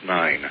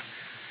Ice-9.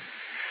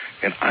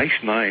 And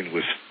Ice-9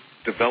 was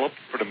developed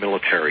for the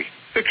military,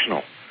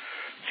 fictional,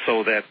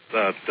 so that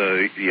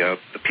the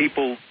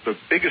people, the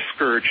biggest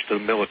scourge to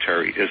the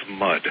military is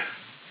mud.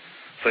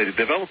 So they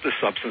developed this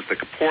substance that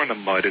could pour in the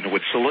mud, and it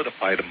would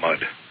solidify the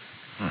mud.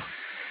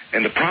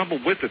 And the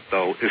problem with it,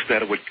 though, is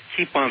that it would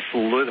keep on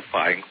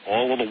solidifying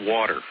all of the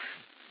water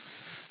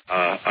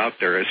out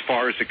there as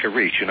far as it could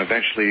reach, and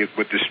eventually it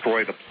would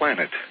destroy the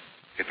planet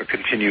if it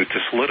continued to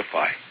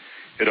solidify.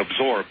 It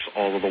absorbs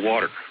all of the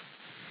water.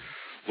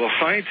 Well,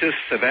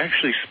 scientists have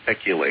actually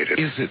speculated.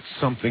 Is it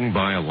something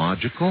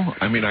biological?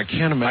 I mean, I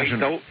can't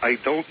imagine. I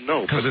don't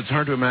know. Because it's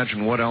hard to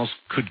imagine what else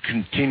could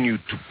continue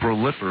to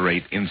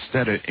proliferate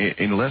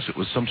unless it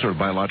was some sort of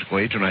biological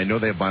agent. I know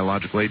they have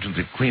biological agents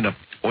that clean up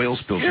oil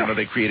spills. Yeah.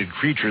 They created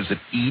creatures that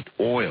eat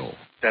oil.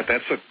 I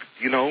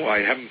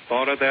haven't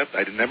thought of that.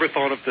 I never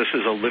thought of this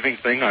as a living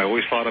thing. I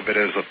always thought of it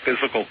as a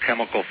physical,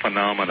 chemical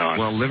phenomenon.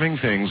 Well, living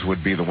things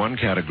would be the one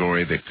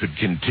category that could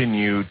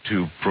continue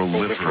to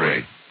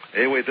proliferate.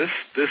 Anyway,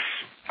 this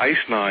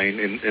Ice-9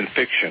 in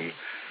fiction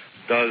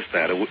does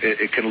that.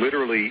 It can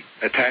literally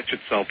attach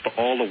itself to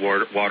all the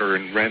water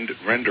and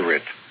render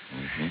it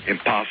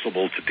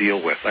impossible to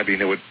deal with. I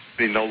mean, it would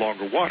be no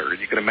longer water.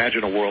 You can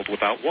imagine a world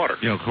without water.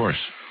 Yeah, of course.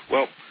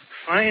 Well,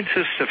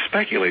 scientists have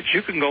speculated.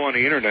 You can go on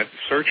the internet and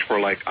search for,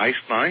 like,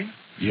 Ice-9.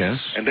 Yes.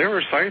 And there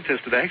are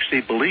scientists that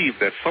actually believe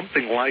that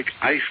something like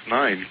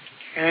Ice-9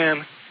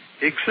 can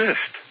exist.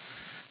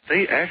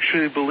 They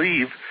actually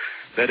believe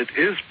that it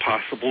is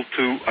possible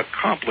to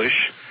accomplish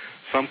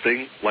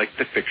something like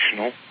the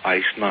fictional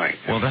Ice-9.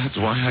 Well, that's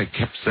why I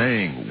kept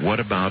saying, what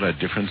about a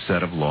different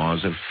set of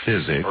laws of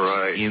physics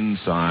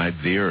inside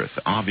the Earth?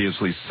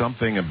 Obviously,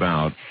 something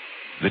about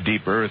the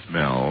deep Earth,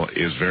 Mel,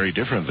 is very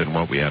different than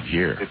what we have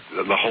here.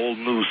 It's the whole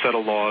new set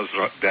of laws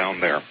down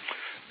there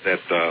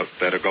that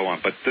are going on.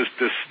 But this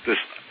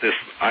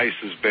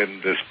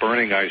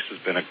burning ice has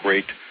been a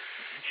great,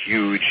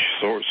 huge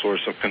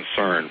source of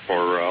concern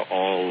for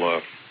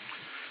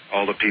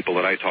all the people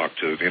that I talk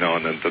to,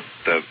 and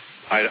then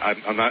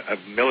I'm not a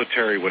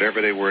military,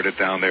 whatever they worded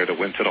down there that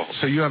went to the.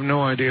 So you have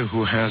no idea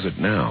who has it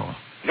now?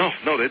 No,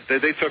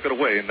 they took it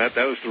away, and that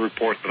was the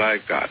report that I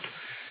got.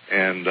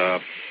 And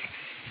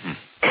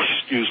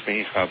excuse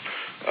me.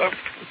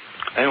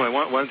 Anyway,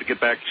 I wanted to get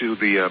back to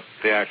the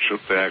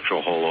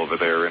actual hole over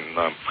there in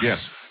yes.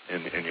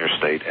 In your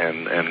state,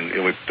 and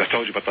I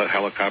told you about the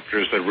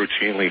helicopters that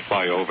routinely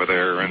fly over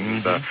there,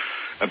 and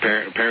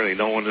apparently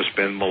no one has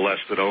been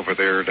molested over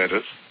there that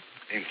is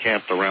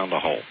encamped around the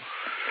hole.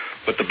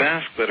 But the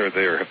Basque that are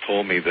there have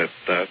told me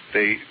that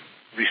they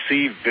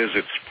receive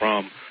visits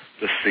from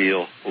the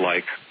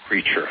seal-like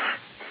creature.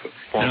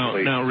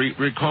 Now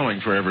recalling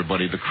for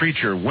everybody, the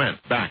creature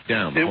went back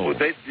down the hole.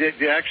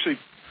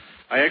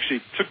 I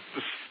actually took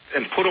this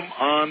and put him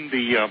on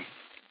the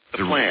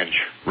flange.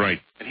 Right.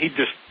 And he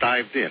just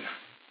dived in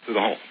to the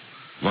hole.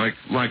 Like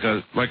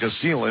a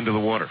seal into the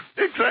water.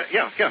 Exactly.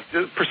 Yeah,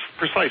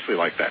 precisely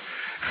like that.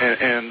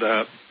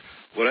 And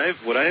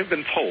what I've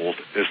been told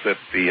is that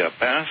the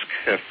Basque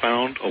have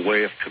found a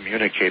way of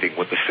communicating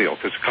with the seal,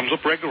 because it comes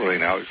up regularly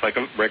now. It's like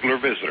a regular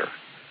visitor.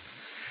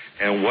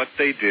 And what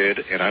they did,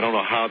 and I don't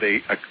know how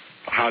they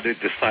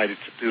decided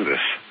to do this,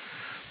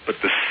 but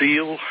the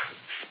seal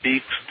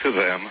speaks to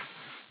them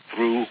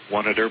through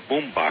one of their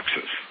boom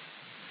boxes.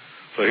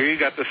 So here you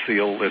got the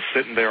seal that's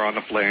sitting there on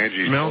the flange.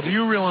 Mel, do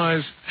you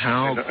realize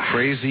how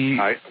crazy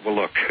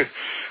look.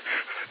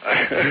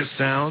 this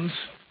sounds?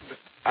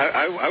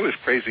 I was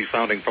crazy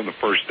sounding from the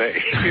first day.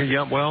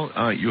 Yeah,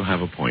 well, you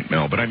have a point,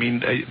 Mel. But I mean,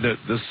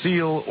 the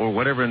seal or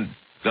whatever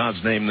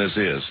God's name this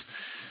is?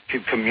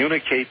 Can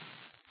communicate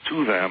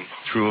to them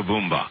Through a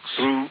boombox.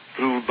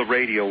 through the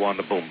radio on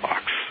the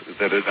boombox.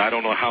 I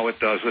don't know how it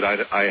does it.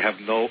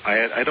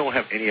 I don't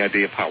have any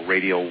idea of how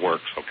radio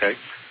works. Okay.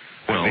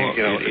 Well, I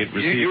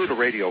mean, you're the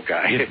radio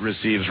guy. It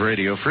receives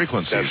radio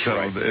frequency. That's so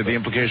right. the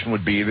implication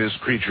would be this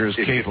creature is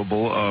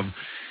capable of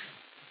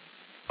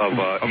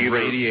either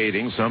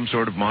radiating some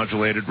sort of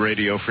modulated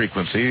radio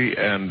frequency,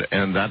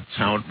 and that's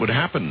how it would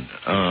happen.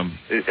 I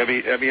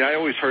mean, I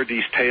always heard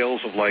these tales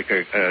of like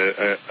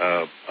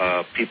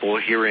people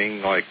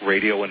hearing like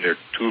radio in their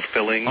tooth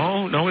fillings.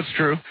 Oh no, it's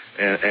true.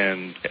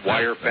 And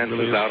wire fences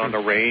really out true. on the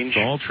range.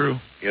 It's all true.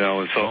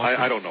 And so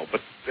I don't know,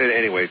 but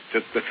anyway,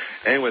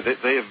 they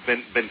have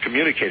been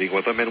communicating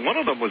with them, and one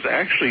of them was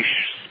actually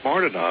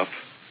smart enough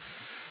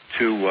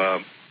to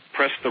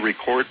press the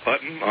record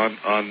button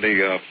on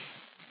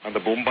the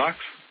boombox.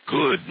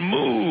 Good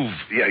move.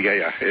 Yeah.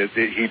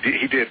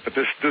 He did, but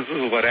this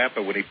is what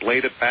happened when he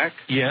played it back.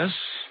 Yes.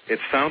 It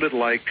sounded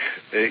like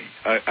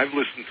I've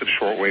listened to the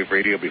shortwave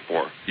radio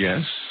before.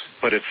 Yes.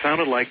 But it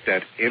sounded like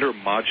that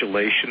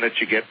intermodulation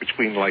that you get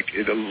between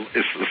it's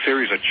a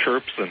series of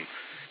chirps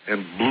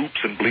and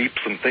bloops and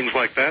bleeps and things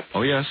like that.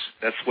 Oh yes.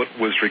 That's what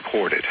was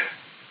recorded.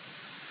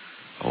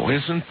 Oh,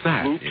 isn't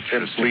that Bloops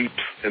and interesting?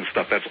 bleeps and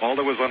stuff. That's all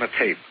that was on a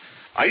tape.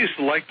 I used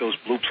to like those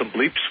bloops and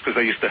bleeps because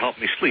they used to help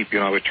me sleep.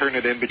 I would turn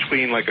it in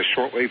between like a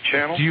shortwave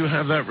channel. Do you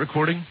have that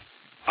recording?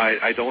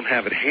 I don't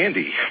have it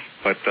handy,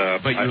 but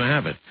you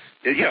have it.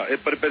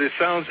 But it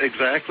sounds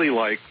exactly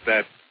like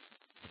that.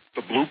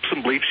 The bloops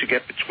and bleeps you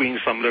get between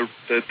some of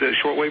the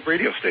shortwave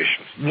radio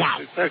stations. Wow.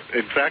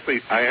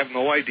 Exactly. I have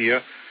no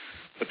idea,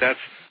 but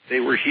they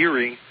were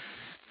hearing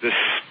this,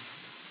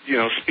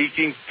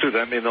 speaking to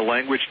them in the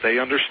language they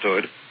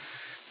understood,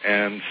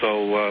 and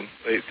so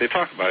they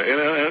talk about it.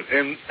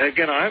 And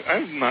again,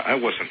 I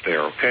wasn't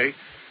there, okay,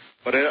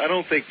 but I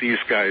don't think these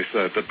guys,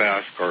 the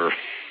Basque, are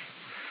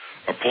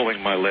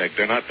pulling my leg.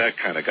 They're not that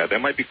kind of guy. They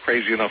might be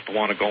crazy enough to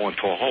want to go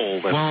into a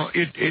hole. Well,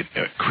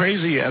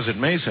 crazy as it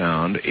may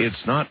sound,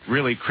 it's not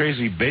really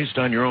crazy based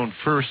on your own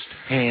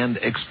first-hand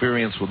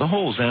experience with the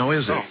holes now,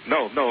 is it?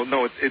 No,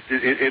 it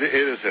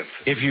isn't.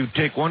 If you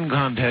take one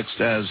context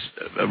as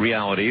a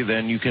reality,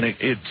 then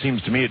it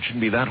seems to me it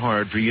shouldn't be that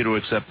hard for you to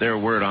accept their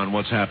word on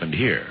what's happened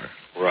here.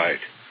 Right.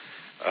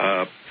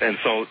 And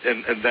so,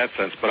 in that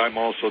sense, but I'm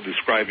also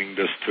describing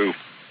this to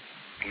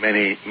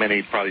many,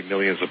 probably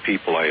millions of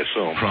people, I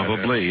assume.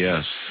 Probably,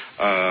 yes.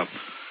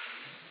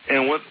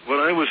 And what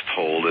I was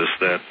told is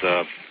that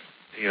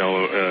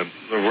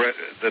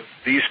that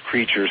these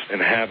creatures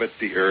inhabit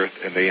the Earth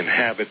and they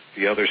inhabit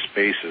the other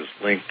spaces,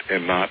 linked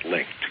and not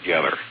linked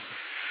together,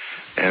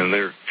 and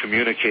they're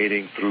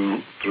communicating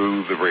through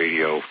the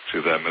radio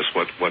to them is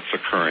what's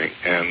occurring,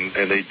 and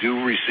they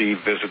do receive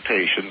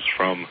visitations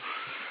from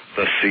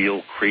the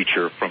seal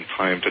creature from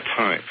time to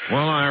time.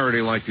 Well, I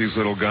already like these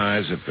little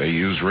guys. If they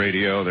use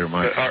radio, they're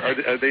my...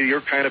 Are they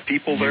your kind of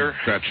people there?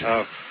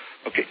 Gotcha.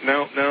 Okay,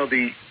 now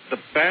the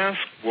Basque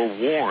were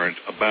warned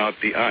about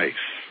the ice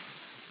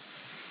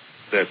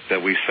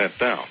that we sent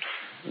down.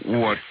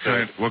 What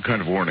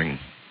kind of warning?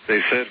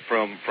 They said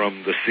from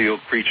the seal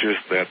creatures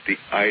that the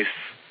ice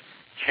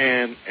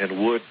can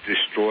and would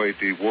destroy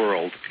the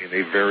world in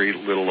a very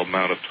little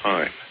amount of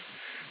time.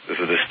 This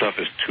stuff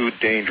is too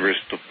dangerous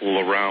to fool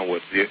around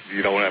with.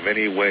 You don't have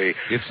any way...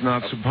 It's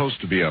not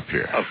supposed to be up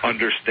here. ...of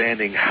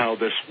understanding how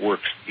this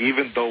works,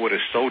 even though it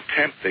is so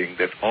tempting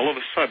that all of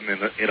a sudden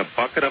in a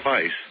bucket of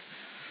ice,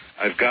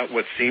 I've got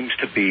what seems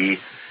to be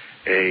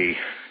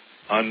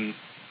an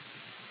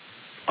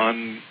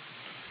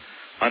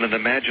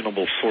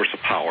unimaginable source of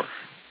power.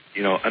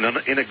 An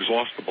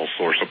inexhaustible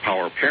source of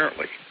power,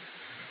 apparently.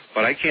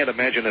 But I can't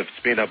imagine if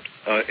it's being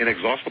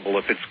inexhaustible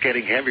if it's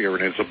getting heavier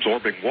and it's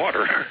absorbing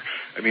water.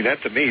 I mean,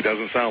 that to me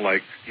doesn't sound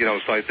like,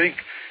 so I think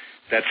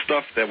that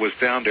stuff that was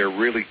down there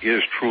really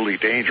is truly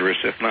dangerous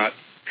if not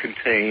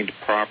contained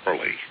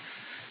properly,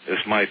 is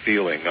my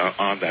feeling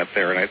on that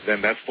there. And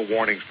then that's the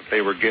warnings that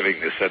they were giving.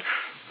 They said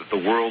that the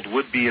world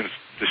would be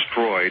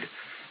destroyed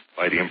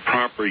by the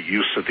improper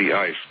use of the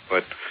ice,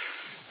 but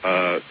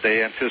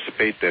they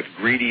anticipate that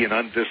greedy and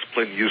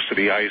undisciplined use of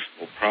the ice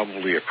will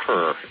probably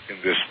occur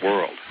in this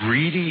world.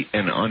 Greedy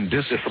and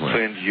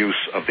undisciplined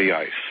use of the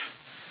ice.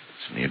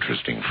 It's an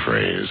interesting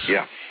phrase.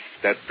 Yeah,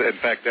 in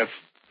fact,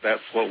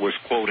 that's what was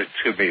quoted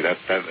to me.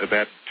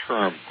 That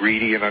term,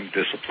 greedy and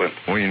undisciplined.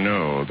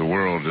 Well, the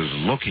world is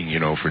looking,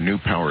 for new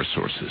power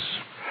sources.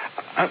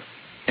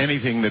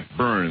 Anything that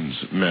burns,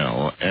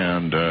 Mel,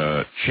 and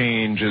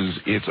changes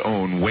its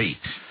own weight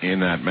in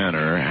that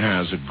manner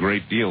has a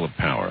great deal of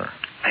power.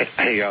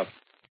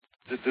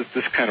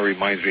 This kind of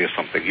reminds me of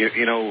something.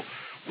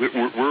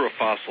 We're a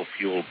fossil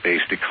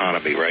fuel-based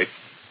economy, right?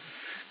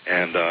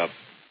 And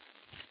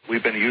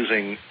we've been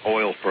using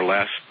oil for the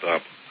last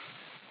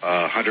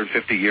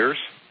 150 years,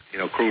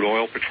 crude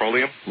oil,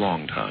 petroleum.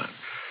 Long time.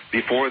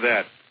 Before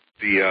that,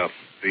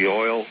 the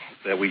oil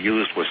that we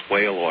used was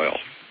whale oil.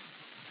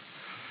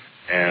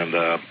 And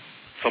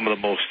some of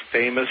the most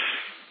famous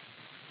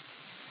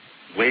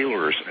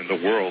whalers in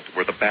the world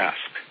were the Basque.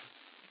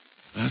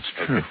 That's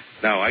true. Okay.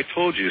 Now, I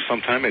told you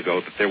some time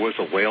ago that there was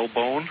a whale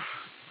bone,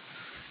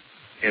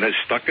 and it's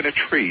stuck in a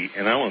tree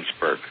in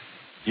Ellensburg.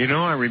 You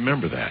know, I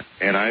remember that.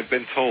 And I've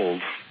been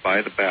told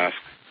by the Basque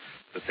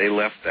that they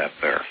left that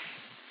there,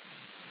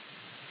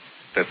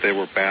 that they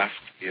were Basque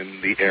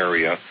in the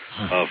area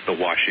of the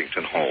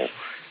Washington Hole,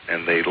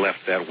 and they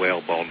left that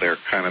whale bone there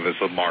kind of as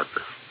a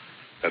marker.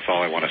 That's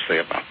all I want to say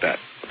about that,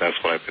 but that's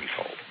what I've been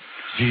told.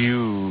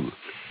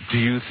 Do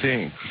you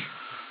think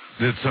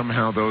that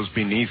somehow those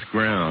beneath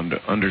ground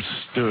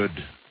understood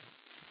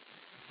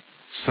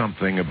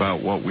something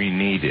about what we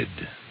needed?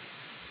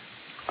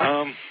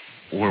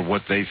 Or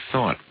what they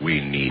thought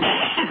we needed?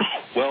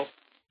 Well,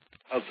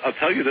 I'll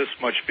tell you this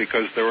much,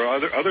 because there were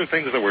other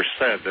things that were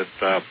said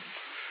that,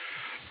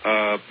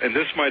 and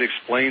this might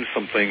explain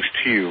some things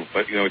to you,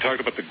 but, we talked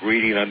about the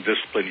greedy and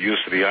undisciplined use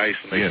of the ice,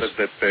 and they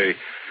said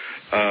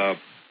that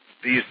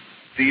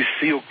these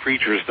seal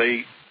creatures,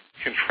 they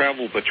can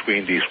travel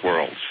between these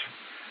worlds,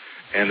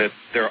 and that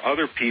there are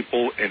other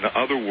people in the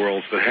other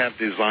worlds that have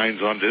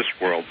designs on this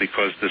world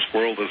because this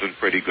world is in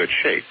pretty good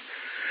shape.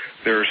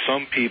 There are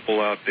some people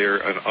out there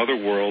in other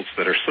worlds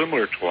that are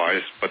similar to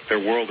ours, but their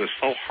world is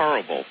so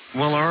horrible.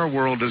 Well, our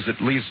world is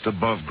at least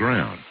above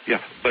ground.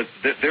 Yeah, but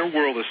their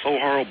world is so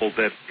horrible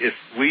that if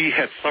we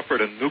had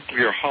suffered a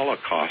nuclear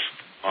holocaust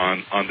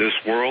on this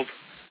world,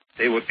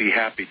 they would be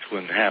happy to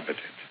inhabit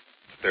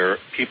it. There are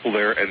people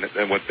there,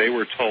 and what they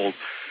were told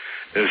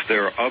is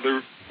there are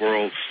other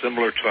worlds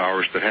similar to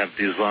ours that have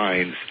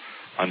designs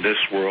on this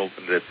world,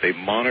 and that they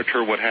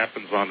monitor what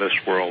happens on this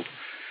world.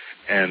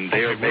 And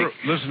they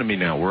listen to me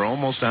now. We're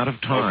almost out of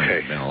time.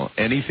 Okay. Mel,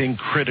 anything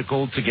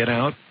critical to get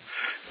out?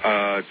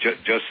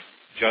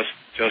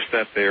 Just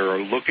that they are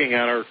looking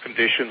at our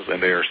conditions,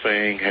 and they are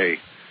saying, hey,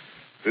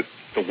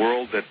 the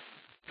world that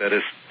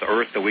is the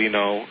Earth that we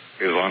know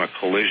is on a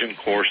collision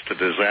course to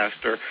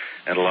disaster,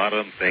 and a lot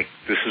of them think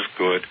this is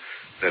good,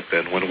 that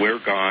then when we're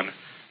gone,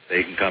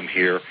 they can come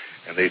here,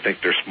 and they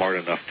think they're smart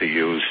enough to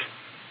use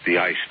the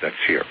ice that's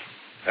here.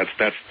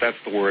 That's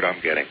the word I'm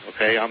getting.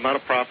 Okay, I'm not a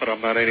prophet.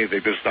 I'm not anything.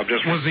 I'm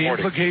just was reporting. The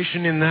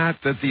implication in that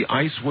the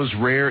ice was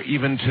rare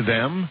even to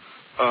them?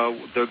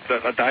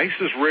 The ice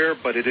is rare,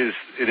 but it is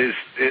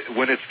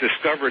when it's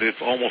discovered,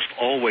 it's almost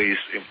always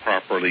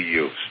improperly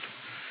used.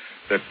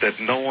 That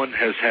no one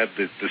has had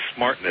the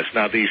smartness.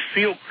 Now these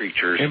seal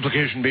creatures.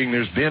 Implication being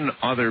there's been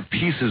other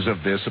pieces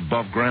of this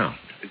above ground.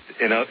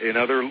 In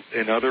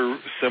other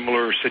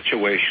similar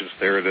situations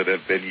there that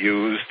have been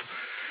used.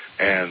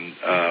 And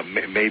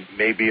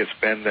maybe it's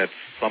been that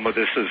some of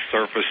this has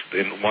surfaced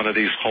in one of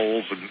these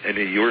holes, and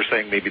you were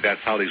saying maybe that's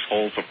how these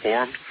holes are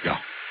formed. Yeah.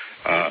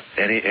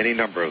 Any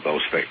number of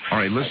those things. All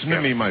right, listen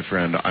to me, my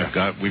friend.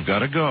 We've got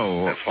to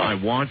go. That's fine.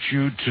 I want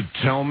you to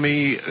tell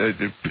me,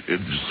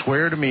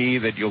 swear to me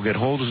that you'll get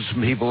hold of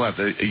some people at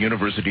the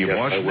University of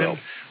Washington I will.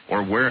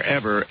 or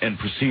wherever and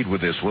proceed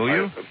with this. Will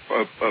you?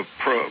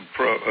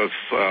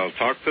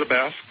 Talk to the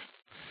Basque.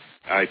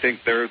 I think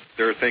they're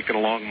thinking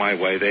along my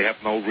way. They have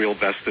no real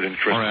vested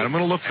interest. All right, I'm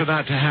going to look for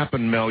that to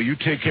happen, Mel. You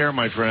take care,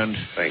 my friend.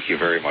 Thank you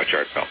very much,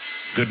 Art Bell.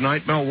 Good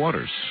night, Mel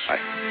Waters. Bye.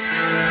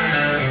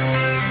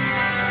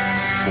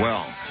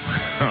 Well,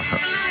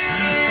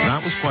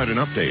 that was quite an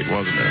update,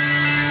 wasn't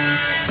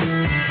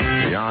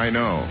it? Yeah, I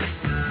know.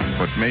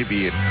 But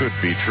maybe it could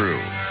be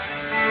true.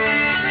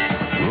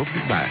 We'll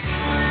be back.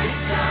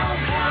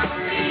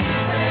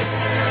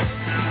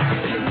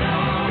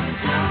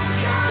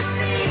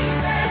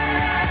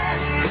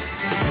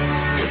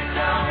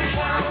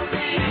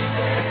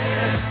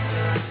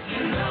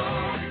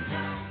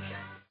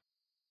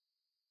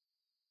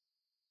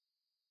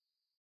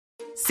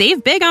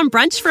 Save big on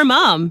brunch for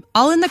mom,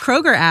 all in the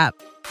Kroger app.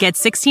 Get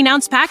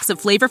 16-ounce packs of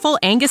flavorful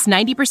Angus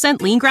 90%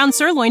 lean ground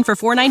sirloin for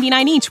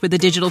 $4.99 each with a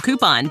digital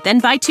coupon. Then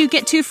buy 2,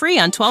 get 2 free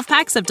on 12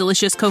 packs of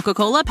delicious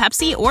Coca-Cola,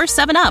 Pepsi, or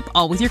 7-Up,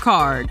 all with your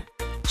card.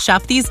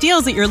 Shop these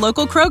deals at your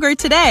local Kroger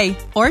today,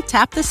 or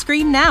tap the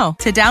screen now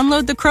to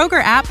download the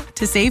Kroger app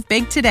to save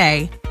big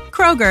today.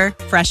 Kroger,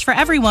 fresh for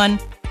everyone.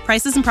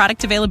 Prices and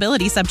product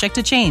availability subject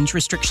to change.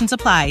 Restrictions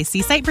apply.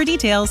 See site for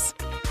details.